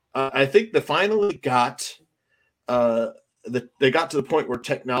 I think they finally got... they got to the point where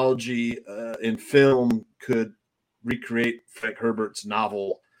technology in film could recreate Frank Herbert's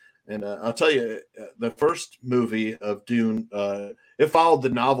novel. And I'll tell you, the first movie of Dune, it followed the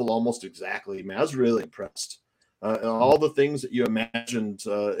novel almost exactly. Man, I was really impressed. All the things that you imagined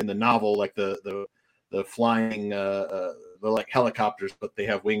in the novel, like the flying, they're like helicopters, but they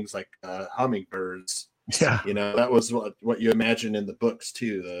have wings like hummingbirds. Yeah, that was what you imagine in the books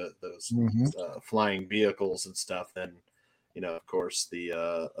too. Those flying vehicles and stuff. Then, of course,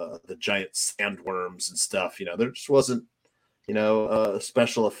 the giant sandworms and stuff. There just wasn't,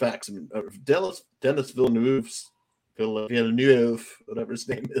 special effects. I mean, Denis Villeneuve, whatever his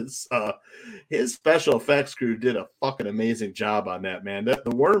name is, his special effects crew did a fucking amazing job on that, man.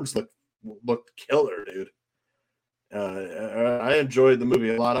 The worms looked killer, dude. I enjoyed the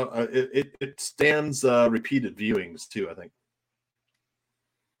movie a lot. It stands repeated viewings too, I think.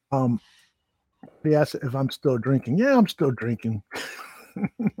 Yes, if I'm still drinking. Yeah, I'm still drinking.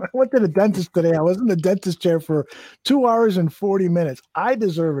 I went to the dentist today. I was in the dentist chair for 2 hours and 40 minutes. I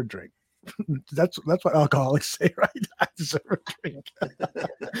deserve a drink. That's what alcoholics say, right? I deserve a drink.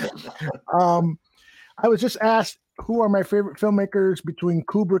 I was just asked who are my favorite filmmakers between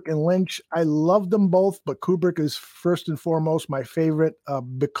Kubrick and Lynch. I love them both, but Kubrick is first and foremost my favorite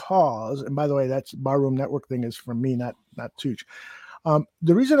because, and by the way, that's Barroom Network thing is from me, not Tooch.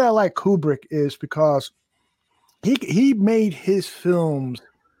 The reason I like Kubrick is because he made his films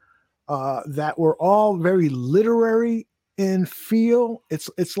that were all very literary in feel.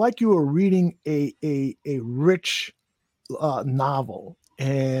 It's like you were reading a rich novel,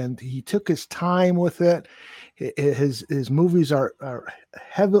 and he took his time with it. His movies are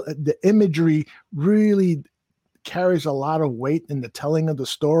heavy. The imagery really carries a lot of weight in the telling of the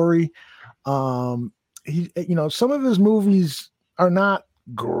story. Some of his movies are not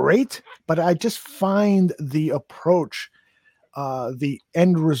great, but I just find the approach, the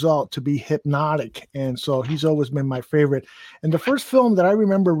end result to be hypnotic. And so he's always been my favorite. And the first film that I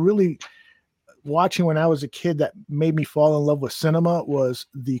remember really watching when I was a kid that made me fall in love with cinema was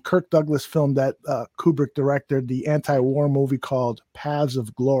the Kirk Douglas film that Kubrick directed, the anti-war movie called Paths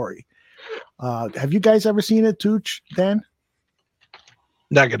of Glory. Have you guys ever seen it, Tooch, Dan?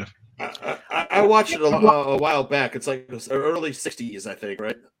 Negative. I watched it a while back. It's like early 60s, I think,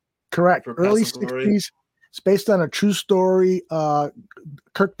 right? Correct. Early 60s. It's based on a true story.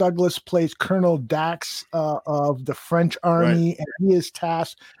 Kirk Douglas plays Colonel Dax of the French army, and he is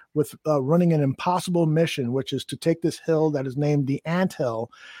tasked with running an impossible mission, which is to take this hill that is named the Ant Hill.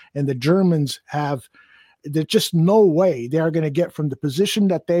 And the Germans there's just no way they are going to get from the position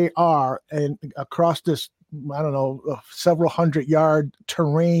that they are and across this, I don't know, several 100-yard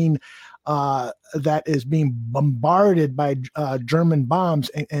terrain that is being bombarded by German bombs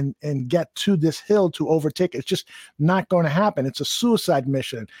and get to this hill to overtake it. It's just not going to happen. It's a suicide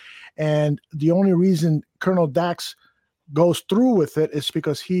mission. And the only reason Colonel Dax goes through with it is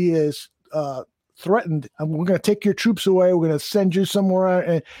because he is threatened. And we're going to take your troops away. We're going to send you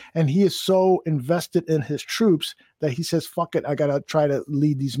somewhere. And he is so invested in his troops that he says, fuck it, I got to try to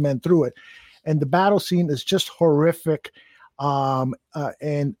lead these men through it. And the battle scene is just horrific.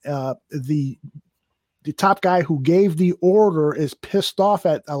 The top guy who gave the order is pissed off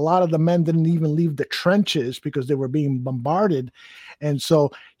at a lot of the men didn't even leave the trenches because they were being bombarded. And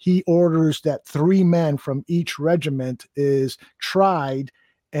so he orders that 3 men from each regiment is tried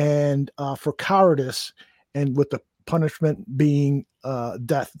and for cowardice and with the punishment being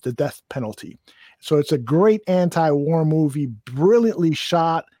death, the death penalty. So it's a great anti-war movie, brilliantly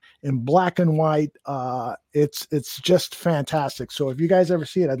shot in black and white. It's just fantastic. So if you guys ever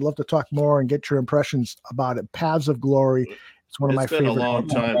see it, I'd love to talk more and get your impressions about it. Paths of Glory. It's one of my favorite. It's been a long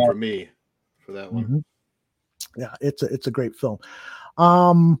time for me for that one. Mm-hmm. Yeah, it's a great film.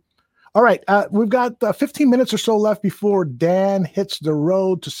 All right, we've got 15 minutes or so left before Dan hits the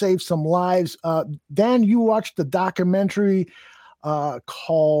road to save some lives. Dan, you watched the documentary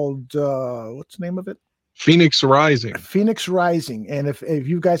called what's the name of it? Phoenix Rising. Phoenix Rising. And if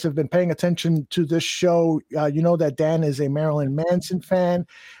you guys have been paying attention to this show, you know that Dan is a Marilyn Manson fan,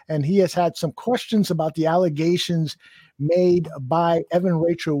 and he has had some questions about the allegations made by Evan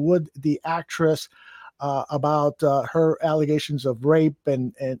Rachel Wood, the actress, about her allegations of rape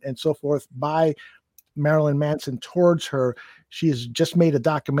and so forth by Marilyn Manson towards her. She has just made a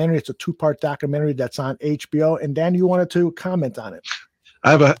documentary. It's a 2-part documentary that's on HBO. And Dan, you wanted to comment on it?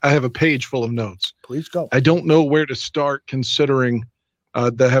 I have a page full of notes. Please go. I don't know where to start considering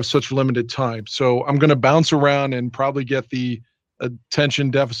that have such limited time. So I'm going to bounce around and probably get the attention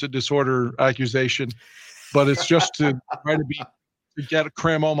deficit disorder accusation, but it's just to try to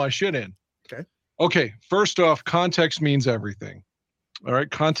cram all my shit in. Okay. First off, context means everything. All right.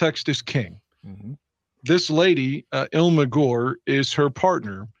 Context is king. Mm-hmm. This lady, Ilma Gore, is her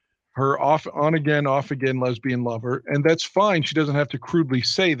partner, her on again, off again lesbian lover. And that's fine. She doesn't have to crudely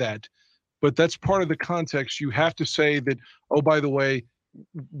say that, but that's part of the context. You have to say that, oh, by the way,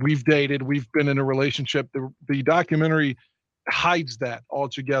 we've dated, we've been in a relationship. The documentary hides that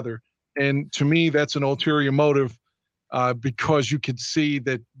altogether. And to me, that's an ulterior motive. Because you could see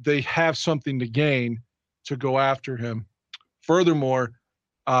that they have something to gain to go after him. Furthermore,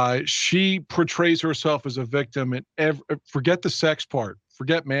 she portrays herself as a victim, and forget the sex part,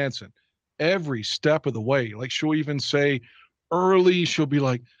 forget Manson, every step of the way. Like she'll even say early, she'll be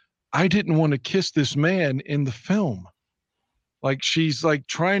like, I didn't want to kiss this man in the film. Like she's like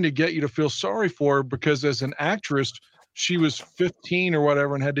trying to get you to feel sorry for her because as an actress, she was 15 or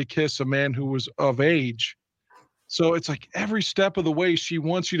whatever and had to kiss a man who was of age. So it's like every step of the way, she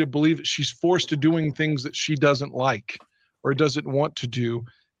wants you to believe that she's forced to doing things that she doesn't like or doesn't want to do.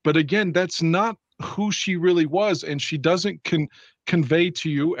 But again, that's not who she really was. And she doesn't convey to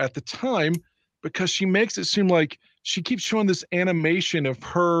you at the time because she makes it seem like she keeps showing this animation of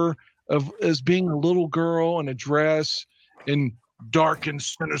her as being a little girl in a dress, and dark and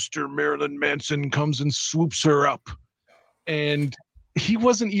sinister Marilyn Manson comes and swoops her up. And he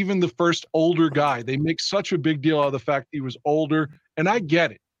wasn't even the first older guy. They make such a big deal out of the fact he was older. And I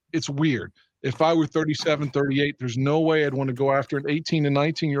get it. It's weird. If I were 37, 38, there's no way I'd want to go after an 18 and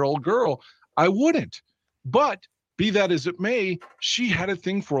 19-year-old girl. I wouldn't. But be that as it may, she had a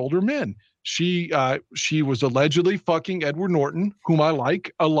thing for older men. She was allegedly fucking Edward Norton, whom I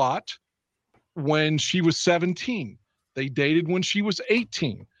like a lot, when she was 17. They dated when she was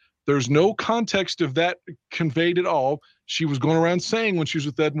 18. There's no context of that conveyed at all. She was going around saying when she was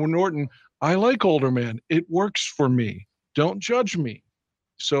with Edward Norton, I like older men. It works for me. Don't judge me.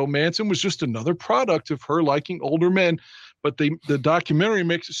 So Manson was just another product of her liking older men. But the documentary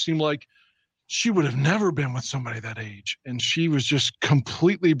makes it seem like she would have never been with somebody that age. And she was just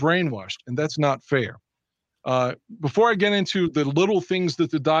completely brainwashed. And that's not fair. Before I get into the little things that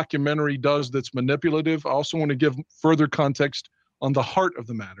the documentary does that's manipulative, I also want to give further context on the heart of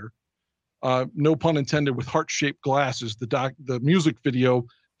the matter. No pun intended, with heart-shaped glasses, the music video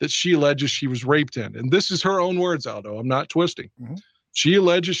that she alleges she was raped in. And this is her own words, Aldo. I'm not twisting. Mm-hmm. She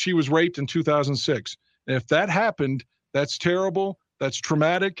alleges she was raped in 2006. And if that happened, that's terrible. That's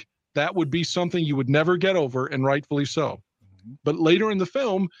traumatic. That would be something you would never get over, and rightfully so. Mm-hmm. But later in the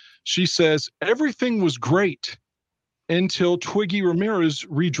film, she says everything was great until Twiggy Ramirez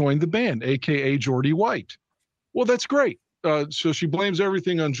rejoined the band, a.k.a. Geordie White. Well, that's great. So she blames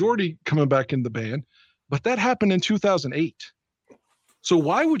everything on Geordie coming back in the band, but that happened in 2008. So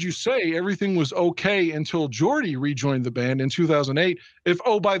why would you say everything was okay until Geordie rejoined the band in 2008 if,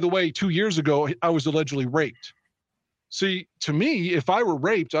 oh, by the way, 2 years ago, I was allegedly raped? See, to me, if I were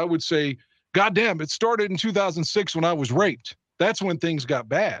raped, I would say, God damn, it started in 2006 when I was raped. That's when things got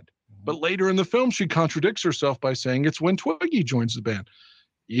bad. But later in the film, she contradicts herself by saying it's when Twiggy joins the band.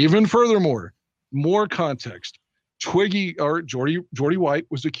 Even furthermore, more context. Twiggy, or Geordie White,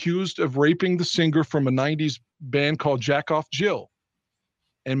 was accused of raping the singer from a 90s band called Jack Off Jill.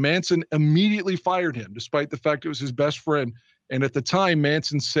 And Manson immediately fired him, despite the fact it was his best friend. And at the time,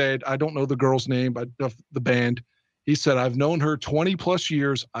 Manson said, I don't know the girl's name, but the band. He said, I've known her 20 plus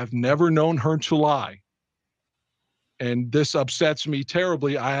years. I've never known her to lie. And this upsets me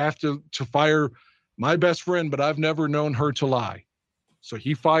terribly. I have to fire My best friend, but I've never known her to lie. So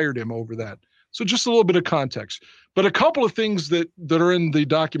he fired him over that. So just a little bit of context. But a couple of things that are in the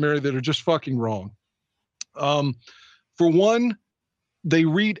documentary that are just fucking wrong. For one, they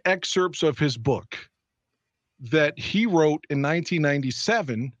read excerpts of his book that he wrote in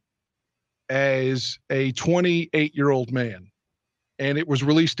 1997 as a 28-year-old man. And it was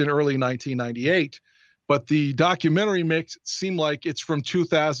released in early 1998. But the documentary makes it seem like it's from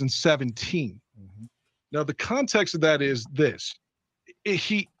 2017. Mm-hmm. Now, the context of that is this.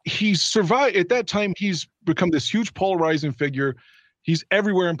 He survived at that time. He's become this huge polarizing figure. He's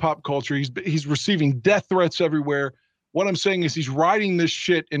everywhere in pop culture. He's receiving death threats everywhere. What I'm saying is he's writing this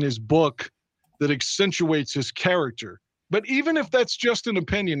shit in his book that accentuates his character. But even if that's just an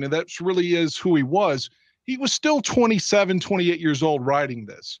opinion and that really is who he was still 27, 28 years old writing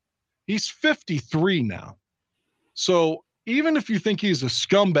this. He's 53 now. So even if you think he's a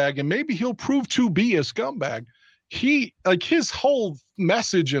scumbag, and maybe he'll prove to be a scumbag, his whole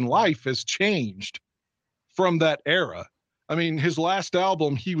message in life has changed from that era. I mean, his last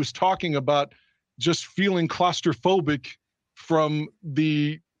album, he was talking about just feeling claustrophobic from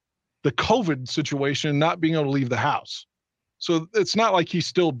the COVID situation, not being able to leave the house. So it's not like he's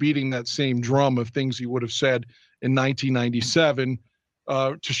still beating that same drum of things he would have said in 1997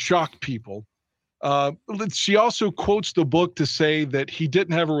 to shock people. She also quotes the book to say that he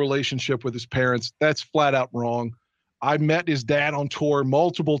didn't have a relationship with his parents. That's flat out wrong. I met his dad on tour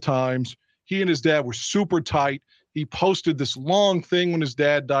multiple times. He and his dad were super tight. He posted this long thing when his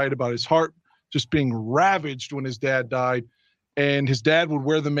dad died about his heart just being ravaged when his dad died. And his dad would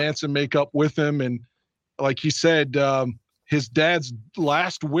wear the Manson makeup with him. And like he said, his dad's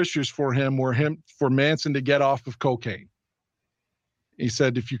last wishes for him were for Manson to get off of cocaine. He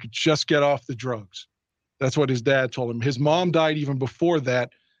said, if you could just get off the drugs. That's what his dad told him. His mom died even before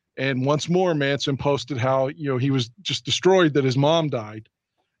that. And once more, Manson posted how, he was just destroyed that his mom died.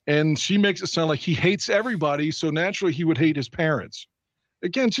 And she makes it sound like he hates everybody. So naturally he would hate his parents.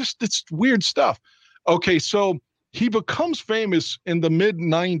 Again, just it's weird stuff. Okay, so he becomes famous in the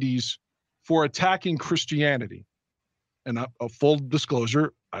mid-90s for attacking Christianity. And a full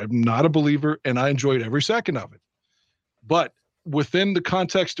disclosure, I'm not a believer and I enjoyed every second of it. But within the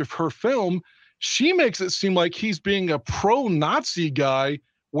context of her film, she makes it seem like he's being a pro-Nazi guy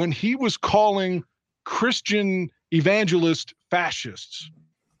when he was calling Christian evangelist fascists.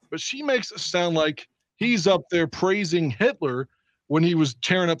 But she makes it sound like he's up there praising Hitler when he was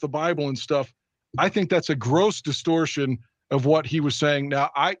tearing up the Bible and stuff. I think that's a gross distortion of what he was saying. Now,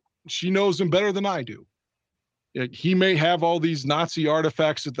 she knows him better than I do. He may have all these Nazi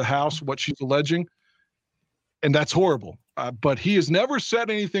artifacts at the house, what she's alleging, and that's horrible. But he has never said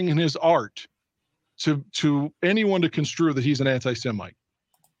anything in his art to anyone to construe that he's an anti-Semite.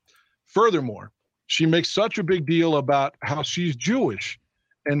 Furthermore, she makes such a big deal about how she's Jewish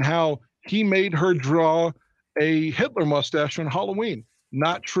and how he made her draw a Hitler mustache on Halloween.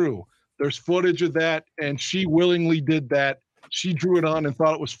 Not true. There's footage of that, and she willingly did that. She drew it on and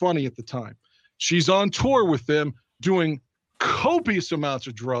thought it was funny at the time. She's on tour with them doing copious amounts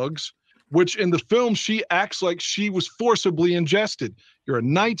of drugs, which in the film, she acts like she was forcibly ingested. You're a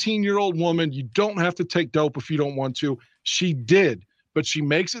 19-year-old woman. You don't have to take dope if you don't want to. She did, but she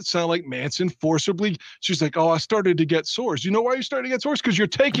makes it sound like Manson forcibly. She's like, oh, I started to get sores. You know why you started to get sores? Because you're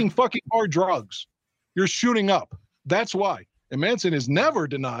taking fucking hard drugs. You're shooting up. That's why. And Manson has never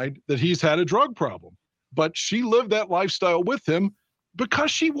denied that he's had a drug problem. But she lived that lifestyle with him because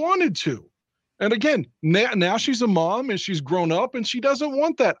she wanted to. And again, now she's a mom and she's grown up and she doesn't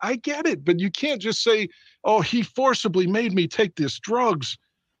want that. I get it. But you can't just say, oh, he forcibly made me take these drugs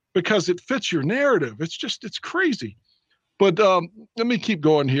because it fits your narrative. It's crazy. But let me keep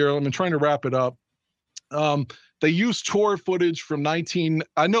going here. I'm trying to wrap it up. They use tour footage from I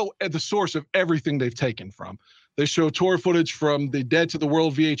know at the source of everything they've taken from. They show tour footage from the Dead to the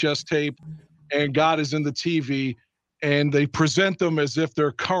World VHS tape and God is in the TV, and they present them as if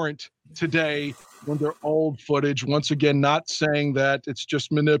they're current today when they're old footage. Once again, not saying that, it's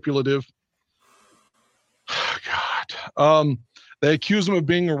just manipulative. God. They accuse him of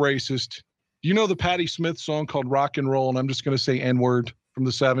being a racist. Do you know the Patti Smith song called Rock and Roll? And I'm just going to say N-word from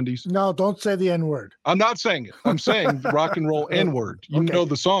the 70s. No, don't say the N-word. I'm not saying it. I'm saying rock and roll N-word. You know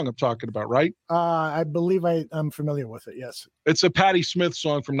the song I'm talking about, right? I believe I'm familiar with it, yes. It's a Patti Smith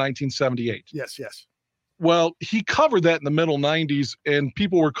song from 1978. Yes, yes. Well, he covered that in the middle 90s, and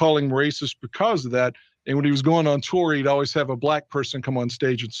people were calling him racist because of that. And when he was going on tour, he'd always have a black person come on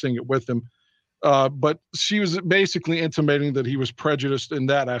stage and sing it with him. But she was basically intimating that he was prejudiced in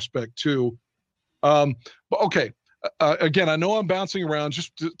that aspect too. But okay, again, I know I'm bouncing around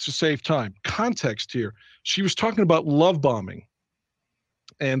just to save time. Context here. She was talking about love bombing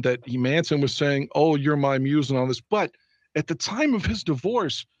and that Manson was saying, oh, you're my muse and all this. But at the time of his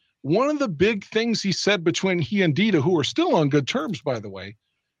divorce, one of the big things he said between he and Dita, who are still on good terms, by the way,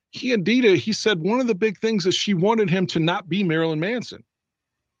 he said one of the big things is she wanted him to not be Marilyn Manson.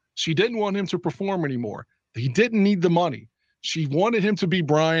 She didn't want him to perform anymore. He didn't need the money. She wanted him to be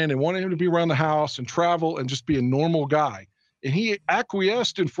Brian and wanted him to be around the house and travel and just be a normal guy. And he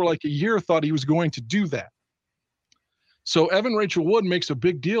acquiesced and for like a year thought he was going to do that. So Evan Rachel Wood makes a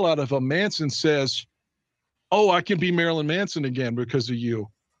big deal out of Manson says, oh, I can be Marilyn Manson again because of you.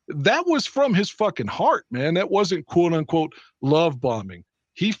 That was from his fucking heart, man. That wasn't quote unquote love bombing.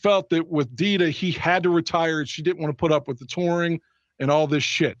 He felt that with Dita, he had to retire. She didn't want to put up with the touring and all this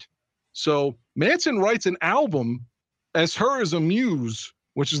shit. So Manson writes an album as her as a muse,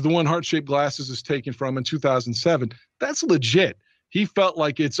 which is the one Heart-Shaped Glasses is taken from in 2007. That's legit. He felt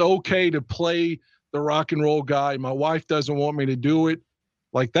like it's okay to play the rock and roll guy. My wife doesn't want me to do it.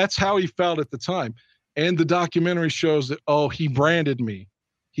 Like that's how he felt at the time. And the documentary shows that, oh, he branded me.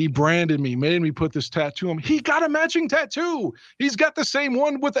 He branded me, made me put this tattoo on. He got a matching tattoo. He's got the same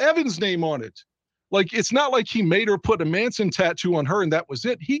one with Evan's name on it. Like, it's not like he made her put a Manson tattoo on her and that was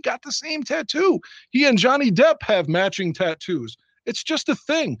it. He got the same tattoo. He and Johnny Depp have matching tattoos. It's just a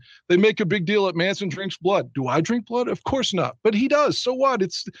thing. They make a big deal that Manson drinks blood. Do I drink blood? Of course not. But he does. So what?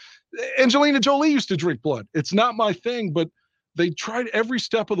 It's Angelina Jolie used to drink blood. It's not my thing, but they tried every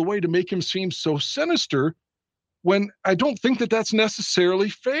step of the way to make him seem so sinister when I don't think that that's necessarily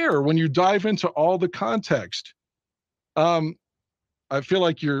fair when you dive into all the context. I feel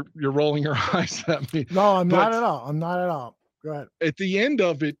like you're rolling your eyes at me. No, I'm not at all. I'm not at all. Go ahead. At the end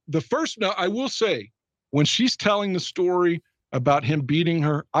of it, now I will say, when she's telling the story about him beating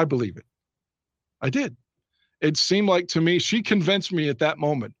her, I believe it. I did. It seemed like to me, she convinced me at that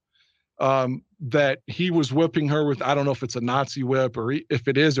moment that he was whipping her with, I don't know if it's a Nazi whip or if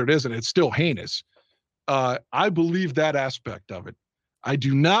it is or it isn't, it's still heinous. I believe that aspect of it. I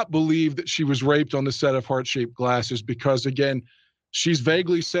do not believe that she was raped on the set of Heart-Shaped Glasses because, again, she's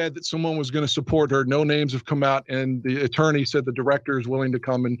vaguely said that someone was going to support her. No names have come out, and the attorney said the director is willing to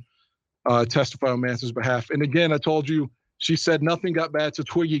come and testify on Manson's behalf. And again, I told you, she said nothing got bad till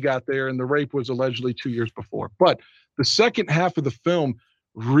Twiggy got there, and the rape was allegedly 2 years before. But the second half of the film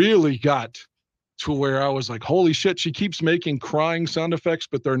really got to where I was like, holy shit, she keeps making crying sound effects,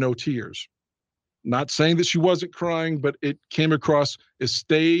 but there are no tears. Not saying that she wasn't crying, but it came across as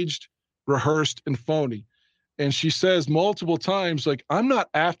staged, rehearsed, and phony. And she says multiple times, like, I'm not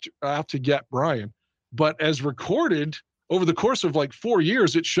out to get Brian, but as recorded over the course of like 4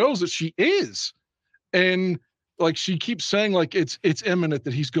 years, it shows that she is. And like, she keeps saying like, it's imminent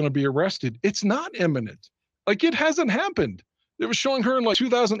that he's going to be arrested. It's not imminent. Like, it hasn't happened. They were showing her in like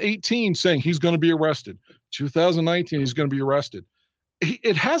 2018 saying he's going to be arrested. 2019, he's going to be arrested.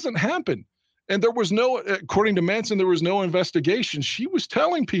 It hasn't happened. And there was no, according to Manson, there was no investigation. She was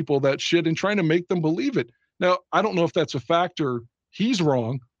telling people that shit and trying to make them believe it. Now, I don't know if that's a fact or he's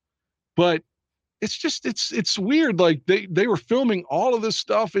wrong, but it's just, it's weird. Like they were filming all of this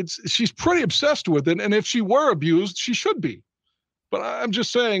stuff. She's pretty obsessed with it. And if she were abused, she should be. But I'm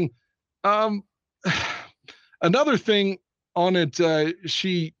just saying, another thing on it, I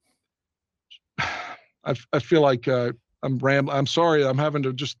feel like, I'm rambling. I'm sorry. I'm having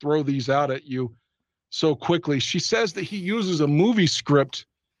to just throw these out at you so quickly. She says that he uses a movie script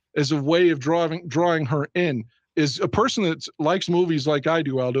as a way of drawing her in. Is a person that likes movies like I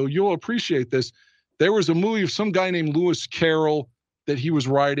do, Aldo, you'll appreciate this. There was a movie of some guy named Lewis Carroll that he was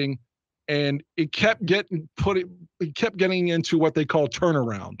writing, and it kept getting into what they call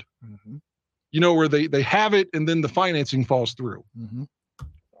turnaround. Mm-hmm. You know, where they have it and then the financing falls through. Mm-hmm.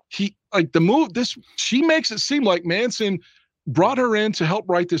 She makes it seem like Manson brought her in to help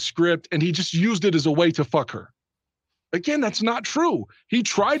write this script and he just used it as a way to fuck her. Again, that's not true. He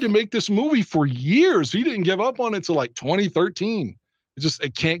tried to make this movie for years. He didn't give up on it until like 2013.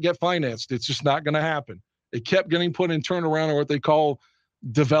 It can't get financed. It's just not going to happen. It kept getting put in turnaround or what they call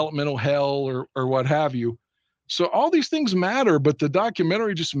developmental hell or what have you. So all these things matter, but the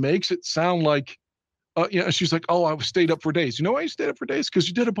documentary just makes it sound like, she's like, oh, I stayed up for days. You know why you stayed up for days? Because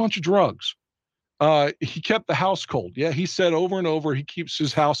you did a bunch of drugs. He kept the house cold. Yeah, he said over and over he keeps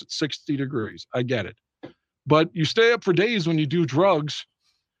his house at 60 degrees. I get it. But you stay up for days when you do drugs.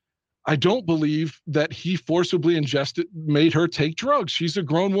 I don't believe that he forcibly made her take drugs. She's a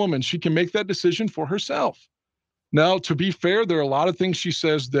grown woman. She can make that decision for herself. Now, to be fair, there are a lot of things she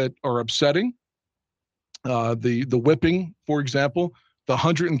says that are upsetting. The whipping, for example, the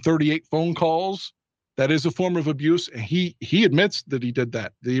 138 phone calls That is a form of abuse. And he admits that he did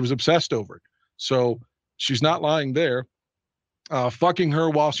that he was obsessed over it. So she's not lying there. Fucking her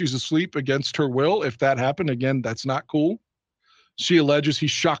while she's asleep against her will. If that happened, again, that's not cool. She alleges he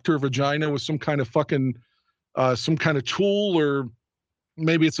shocked her vagina with some kind of fucking, some kind of tool, or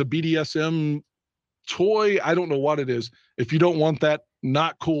maybe it's a BDSM toy. I don't know what it is. If you don't want that,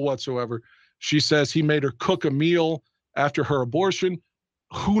 not cool whatsoever. She says he made her cook a meal after her abortion.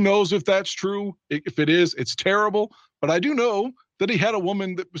 Who knows if that's true? If it is, it's terrible. But I do know that he had a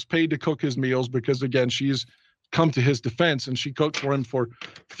woman that was paid to cook his meals because, again, she's come to his defense and she cooked for him for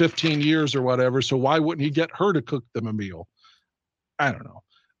 15 years or whatever. So why wouldn't he get her to cook them a meal? I don't know.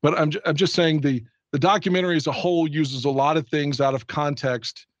 But I'm just saying the documentary as a whole uses a lot of things out of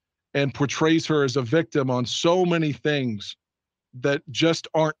context and portrays her as a victim on so many things that just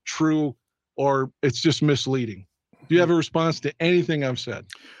aren't true, or it's just misleading. Do you have a response to anything I've said?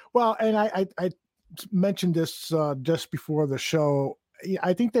 Well, and I mentioned this just before the show.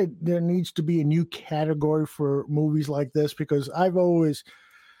 I think that there needs to be a new category for movies like this, because I've always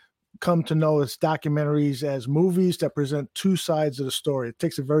come to know as documentaries as movies that present two sides of the story. It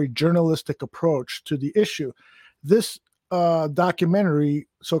takes a very journalistic approach to the issue. This documentary,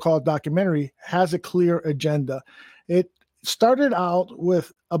 so-called documentary, has a clear agenda. It started out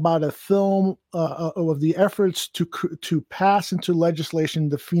with about a film of the efforts to pass into legislation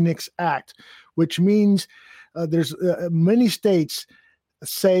the Phoenix Act, which means there's many states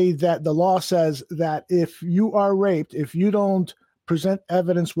say that the law says that if you are raped, if you don't present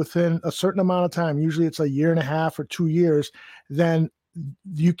evidence within a certain amount of time, usually it's 1.5 years or 2 years, then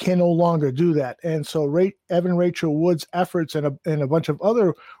you can no longer do that. And so Evan Rachel Wood's efforts and a bunch of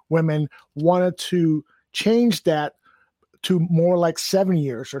other women wanted to change that to more like 7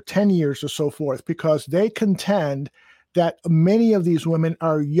 years or 10 years or so forth, because they contend that many of these women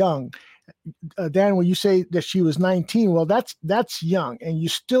are young. Dan, when you say that she was 19, well, that's young, and you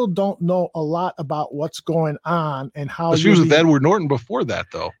still don't know a lot about what's going on and how. She was with Edward Norton before that,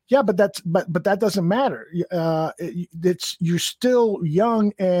 though. Yeah, but that doesn't matter. You're still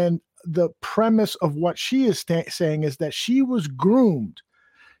young, and the premise of what she is saying is that she was groomed.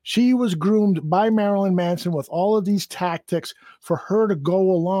 She was groomed by Marilyn Manson with all of these tactics for her to go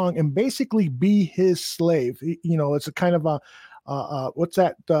along and basically be his slave. It's a kind of a what's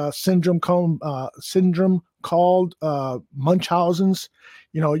that syndrome called Munchausen's?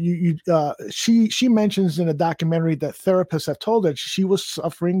 She mentions in a documentary that therapists have told her she was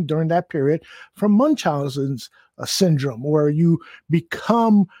suffering during that period from Munchausen's syndrome, where you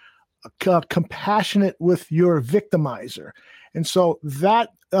become compassionate with your victimizer. And so that's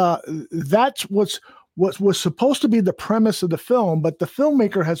what was supposed to be the premise of the film, but the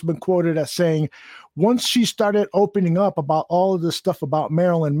filmmaker has been quoted as saying, once she started opening up about all of this stuff about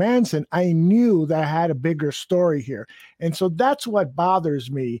Marilyn Manson, I knew that I had a bigger story here. And so that's what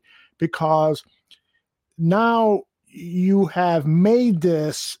bothers me, because now you have made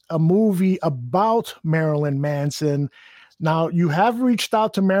this a movie about Marilyn Manson. Now you have reached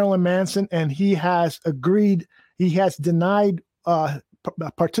out to Marilyn Manson, and he has agreed. He has denied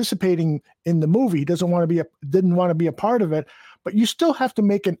participating in the movie. He didn't want to be a part of it, but you still have to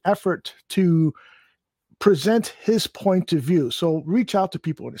make an effort to present his point of view. So reach out to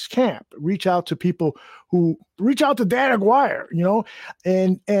people in his camp, reach out to Dan Aguirre,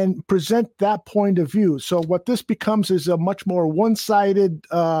 and present that point of view. So what this becomes is a much more one-sided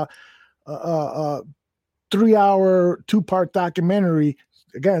 3-hour, 2-part documentary,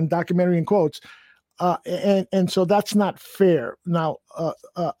 again, documentary in quotes. And so that's not fair. Now,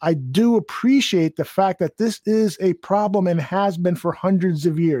 I do appreciate the fact that this is a problem and has been for hundreds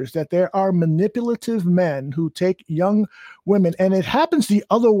of years, that there are manipulative men who take young women, and it happens the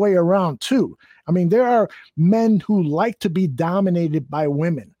other way around too. I mean, there are men who like to be dominated by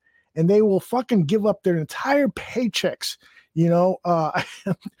women, and they will fucking give up their entire paychecks.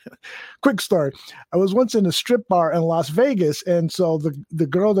 Quick story. I was once in a strip bar in Las Vegas, and so the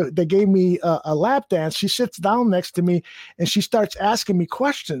girl that gave me a lap dance, she sits down next to me and she starts asking me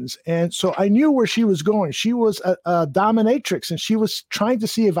questions. And so I knew where she was going. She was a dominatrix, and she was trying to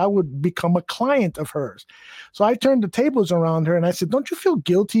see if I would become a client of hers. So I turned the tables around her and I said, "Don't you feel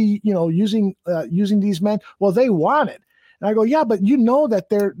guilty, using these men?" Well, they want it. And I go, yeah, but you know that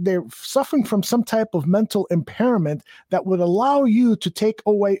they're suffering from some type of mental impairment that would allow you to take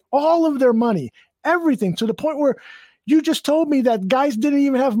away all of their money, everything, to the point where you just told me that guys didn't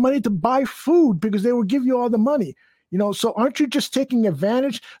even have money to buy food because they would give you all the money. So aren't you just taking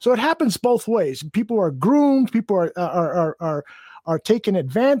advantage? So it happens both ways. People are groomed, people are taken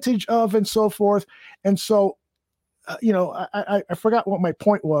advantage of, and so forth. And so, I forgot what my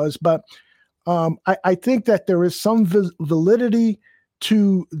point was, but I think that there is some validity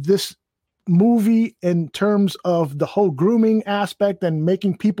to this movie in terms of the whole grooming aspect and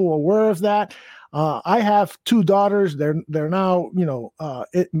making people aware of that. I have 2 daughters. They're now,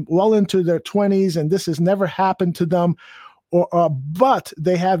 well into their 20s, and this has never happened to them. But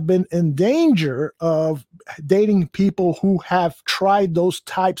they have been in danger of dating people who have tried those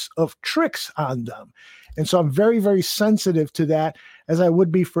types of tricks on them. And so I'm very, very sensitive to that, as I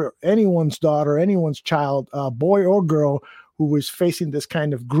would be for anyone's daughter, anyone's child, boy or girl, who is facing this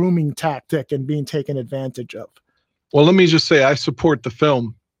kind of grooming tactic and being taken advantage of. Well, let me just say I support the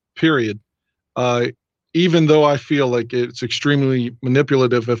film, period. Even though I feel like it's extremely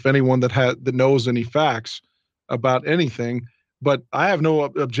manipulative if anyone that knows any facts about anything, but I have no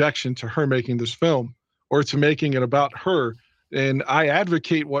objection to her making this film or to making it about her. And I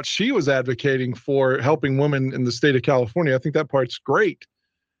advocate what she was advocating for, helping women in the state of California. I think that part's great.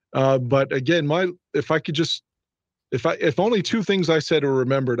 But again, if only 2 things I said are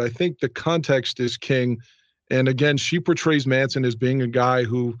remembered, I think the context is king. And again, she portrays Manson as being a guy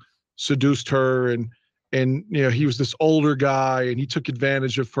who seduced her and he was this older guy and he took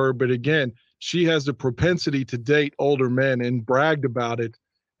advantage of her. But again, she has the propensity to date older men and bragged about it.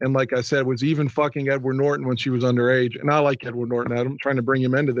 And like I said, was even fucking Edward Norton when she was underage. And I like Edward Norton. I'm trying to bring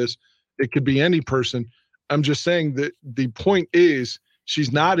him into this. It could be any person. I'm just saying that the point is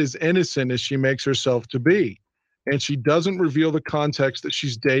she's not as innocent as she makes herself to be. And she doesn't reveal the context that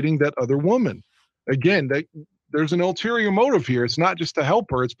she's dating that other woman. Again, there's an ulterior motive here. It's not just to help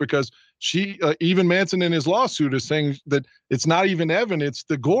her. It's because even Manson in his lawsuit is saying that it's not even Evan. It's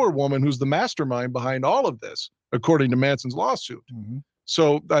the Gore woman who's the mastermind behind all of this, according to Manson's lawsuit. Mm-hmm.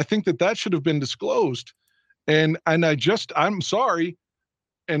 So I think that should have been disclosed. And I'm sorry.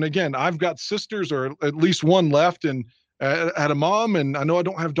 And again, I've got sisters, or at least one left, and had a mom, and I know I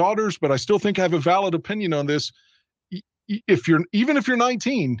don't have daughters, but I still think I have a valid opinion on this. Even if you're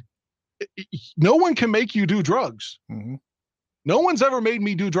 19, no one can make you do drugs. Mm-hmm. No one's ever made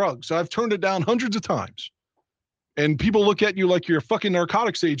me do drugs. I've turned it down hundreds of times. And people look at you like you're a fucking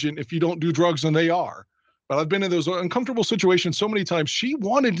narcotics agent if you don't do drugs, and they are. But I've been in those uncomfortable situations so many times. She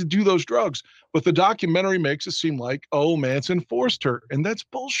wanted to do those drugs, but the documentary makes it seem like, oh, Manson forced her. And that's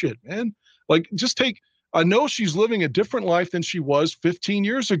bullshit, man. Like, I know she's living a different life than she was 15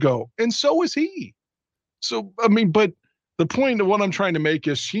 years ago. And so is he. So, but the point of what I'm trying to make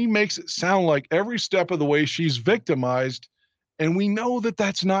is she makes it sound like every step of the way she's victimized. And we know that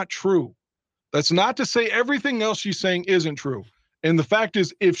that's not true. That's not to say everything else she's saying isn't true. And the fact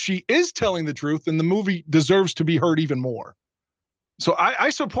is, if she is telling the truth, then the movie deserves to be heard even more. So I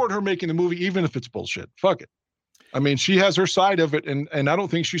support her making the movie, even if it's bullshit. Fuck it. She has her side of it, and I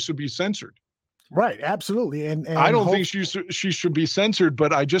don't think she should be censored. Right, absolutely. And I don't think she should be censored,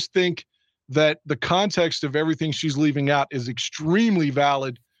 but I just think that the context of everything she's leaving out is extremely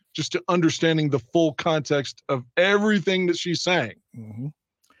valid, just to understanding the full context of everything that she's saying. Mm-hmm.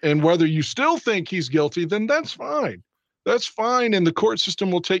 And whether you still think he's guilty, then that's fine. That's fine, and the court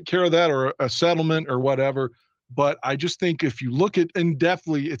system will take care of that, or a settlement or whatever. But I just think if you look at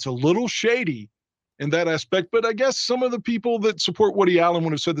in-depthly, it's a little shady in that aspect. But I guess some of the people that support Woody Allen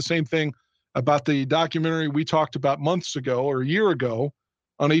would have said the same thing about the documentary we talked about months ago or a year ago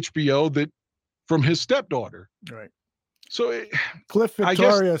on HBO, that from his stepdaughter. Right. So Cliff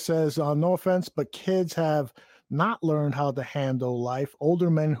Victoria says, no offense, but kids have not learned how to handle life. Older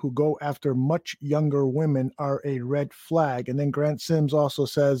men who go after much younger women are a red flag. And then Grant Sims also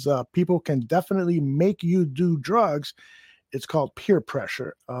says, people can definitely make you do drugs. It's called peer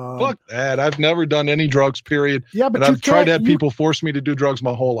pressure. Fuck that. I've never done any drugs, period. Yeah, but I've tried to have people force me to do drugs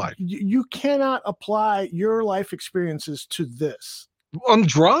my whole life. You cannot apply your life experiences to this. On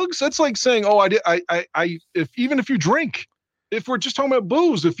drugs? That's like saying, even if you drink, if we're just talking about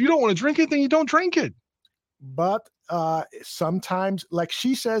booze, if you don't want to drink it, then you don't drink it. But sometimes, like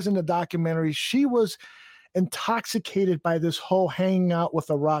she says in the documentary, she was intoxicated by this whole hanging out with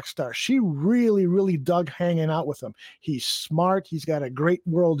a rock star. She really, really dug hanging out with him. He's smart. He's got a great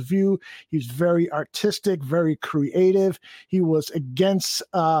worldview. He's very artistic, very creative. He was against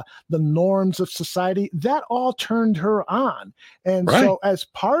the norms of society. That all turned her on. And right. So as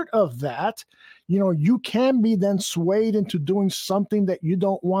part of that, you can be then swayed into doing something that you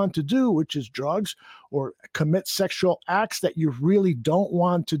don't want to do, which is drugs, or commit sexual acts that you really don't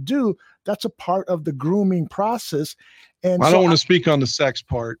want to do. That's a part of the grooming process. And I don't want to speak on the sex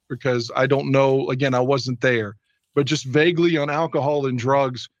part because I don't know. Again, I wasn't there, but just vaguely on alcohol and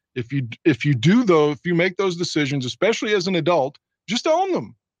drugs. If you make those decisions, especially as an adult, just own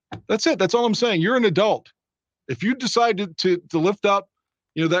them. That's it. That's all I'm saying. You're an adult. If you decide to lift up,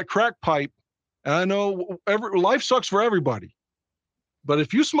 that crack pipe And I know life sucks for everybody. But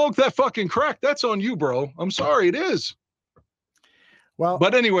if you smoke that fucking crack, that's on you, bro. I'm sorry, it is. Well,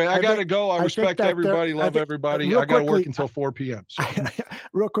 but anyway, I got to go. I respect everybody, love everybody. I got to work until 4 p.m. So.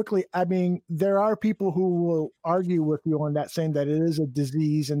 Real quickly, I mean, there are people who will argue with you on that, saying that it is a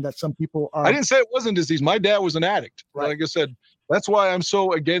disease and that some people are. I didn't say it wasn't a disease. My dad was an addict. Right. Like I said, that's why I'm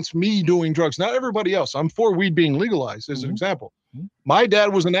so against me doing drugs. Not everybody else. I'm for weed being legalized, as an example. My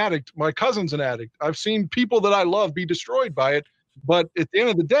dad was an addict. My cousin's an addict. I've seen people that I love be destroyed by it. But at the end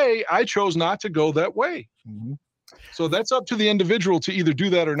of the day, I chose not to go that way. So that's up to the individual to either do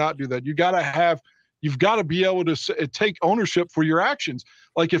that or not do that. You've got to be able to take ownership for your actions.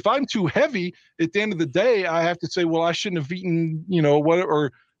 Like if I'm too heavy, at the end of the day, I have to say, well, I shouldn't have eaten,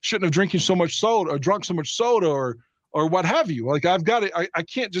 or shouldn't have drinking so much soda or drunk so much soda or what have you. Like I've got to, I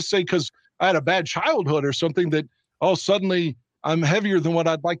can't just say because I had a bad childhood or something that, suddenly I'm heavier than what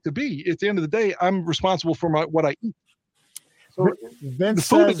I'd like to be. At the end of the day, I'm responsible for what I eat. So Vince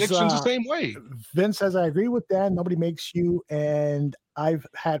the food says, addiction's the same way. Vince says, I agree with that. Nobody makes you, and I've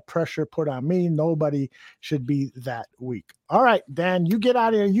had pressure put on me. Nobody should be that weak. All right, Dan, you get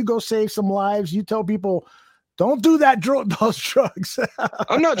out of here. You go save some lives. You tell people, don't do those drugs.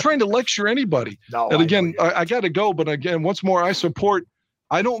 I'm not trying to lecture anybody. No, and again, I got to go. But again, once more,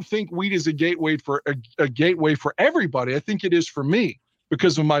 I don't think weed is a gateway for everybody. I think it is for me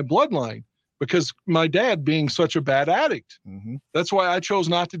because of my bloodline. Because my dad being such a bad addict. That's why I chose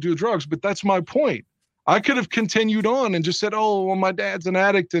not to do drugs. But that's my point. I could have continued on and just said, oh, well, my dad's an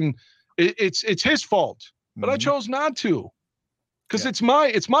addict and it's his fault. But I chose not to. Because it's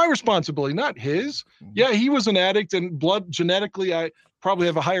my responsibility, not his. Yeah, he was an addict and genetically, I probably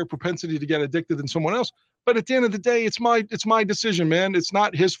have a higher propensity to get addicted than someone else. But at the end of the day, it's my decision, man. It's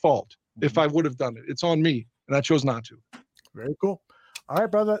not his fault if I would have done it. It's on me. And I chose not to. Very cool. All right,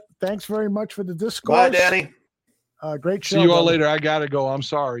 brother. Thanks very much for the discourse. Bye, Danny. Great show. See you all brother. later. I got to go. I'm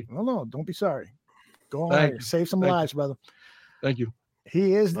sorry. No, don't be sorry. Go on. Save some lives, brother. Thank you.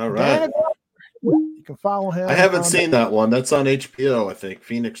 He is. All right. You can follow him. I haven't seen that one. That's on HBO, I think.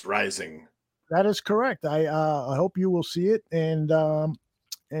 Phoenix Rising. That is correct. I hope you will see it and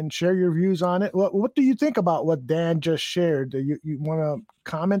share your views on it. What do you think about what Dan just shared? Do you want to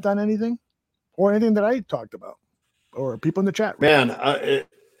comment on anything or anything that I talked about? Or people in the chat room. Man,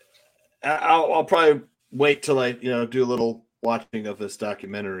 I'll probably wait till I do a little watching of this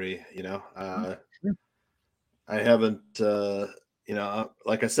documentary. I haven't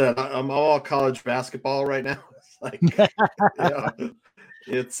like I said, I'm all college basketball right now. It's like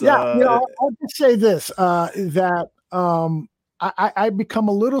it's I'll just say this that I become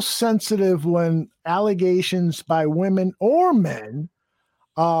a little sensitive when allegations by women or men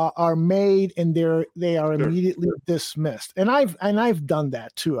are made and they are immediately dismissed. And I've done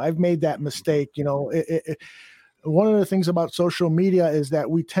that too. I've made that mistake. One of the things about social media is that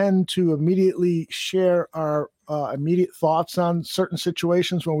we tend to immediately share our immediate thoughts on certain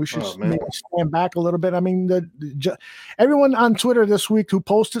situations when we should maybe stand back a little bit. I mean, everyone on Twitter this week who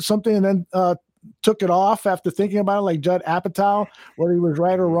posted something and then took it off after thinking about it, like Judd Apatow, whether he was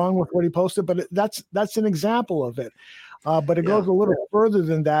right or wrong with what he posted, but that's an example of it. But it goes a little further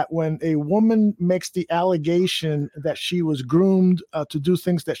than that. When a woman makes the allegation that she was groomed to do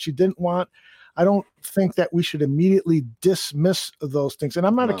things that she didn't want, I don't think that we should immediately dismiss those things. And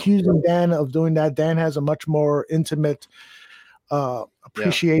I'm not accusing Dan of doing that. Dan has a much more intimate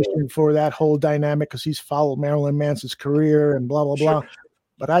appreciation for that whole dynamic because he's followed Marilyn Manson's career and blah, blah, blah.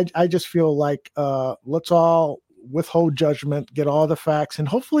 But I just feel like let's all withhold judgment, get all the facts, and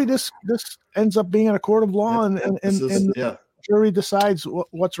hopefully this ends up being in a court of law and the jury decides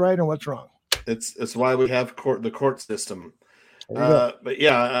what's right and what's wrong. It's why we have the court system. But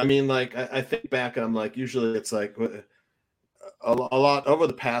yeah, I mean, like I think back, I'm like, usually it's like a lot over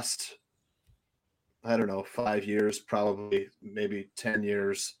the past, I don't know, 5 years, probably maybe 10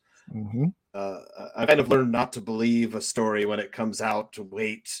 years. I kind of learned not to believe a story when it comes out, to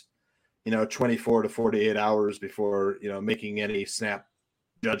wait 24 to 48 hours before, making any snap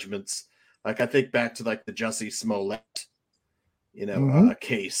judgments. Like I think back to like the Jussie Smollett,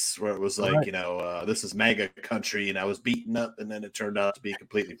 case where it was like, this is MAGA country and I was beaten up and then it turned out to be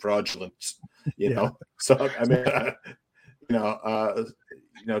completely fraudulent, know? So, I mean,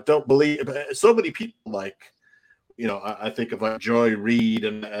 don't believe so many people like, I think of like Joy Reid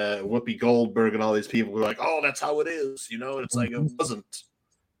and Whoopi Goldberg and all these people who are like, oh, that's how it is, and it's like, it wasn't.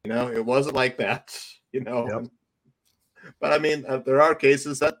 It wasn't like that, But I mean, there are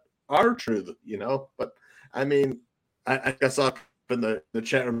cases that are true, But I mean, I guess up in the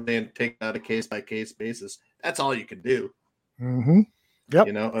chat room and take that a case by case basis. That's all you can do. Yep.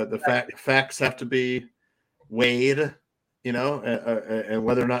 You know, the facts have to be weighed, you know, and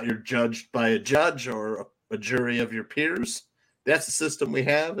whether or not you're judged by a judge or a jury of your peers. That's the system we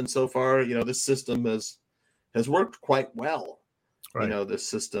have. And so far, you know, this system has worked quite well. Right. You know, this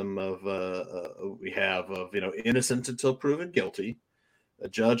system of we have of, you know, innocent until proven guilty, a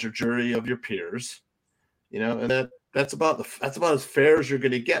judge or jury of your peers, you know, and that's about as fair as you're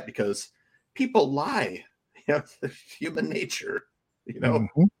going to get, because people lie. You know, it's human nature. You know,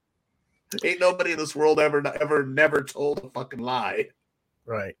 ain't nobody in this world ever never told a fucking lie.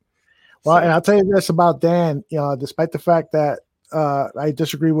 Right. Well, and I'll tell you this about Dan. You know, despite the fact that I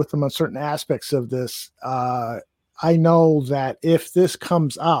disagree with him on certain aspects of this, I know that if this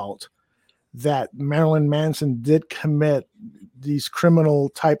comes out, that Marilyn Manson did commit these criminal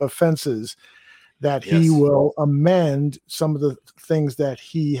type offenses, that he will amend some of the things that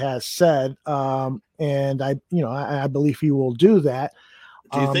he has said. And I believe he will do that.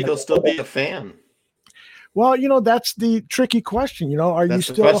 Do you think he'll still be a fan? Well, you know, that's the tricky question. You know, are you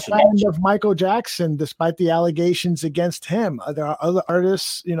still a fan of Michael Jackson despite the allegations against him? There are other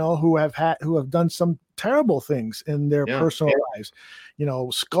artists, you know, who have done some terrible things in their personal lives. You know,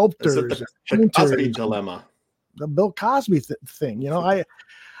 sculptors, the Cosby dilemma, the Bill Cosby thing. You know, I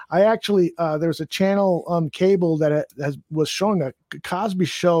actually there's a channel on cable that was showing a Cosby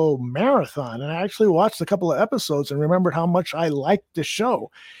Show marathon, and I actually watched a couple of episodes and remembered how much I liked the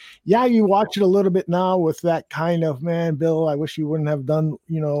show. Yeah, you watch it a little bit now with that kind of, man, Bill, I wish you wouldn't have done,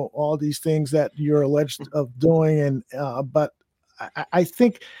 you know, all these things that you're alleged of doing. And but I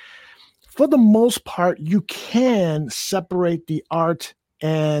think for the most part, you can separate the art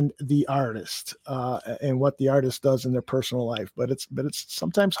and the artist and what the artist does in their personal life. But it's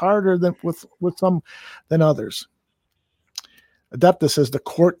sometimes harder than with some than others. Adeptus says the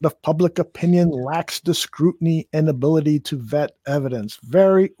court of public opinion lacks the scrutiny and ability to vet evidence.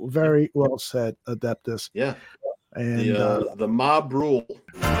 Very, very well said, Adeptus. Yeah. And the mob rule.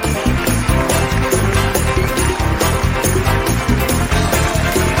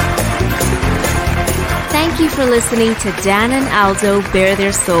 Thank you for listening to Dan and Aldo Bare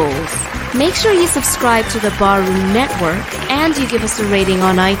Their Souls. Make sure you subscribe to the Barroom Network and you give us a rating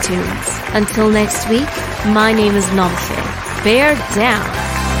on iTunes. Until next week, my name is Nomse. Bear down.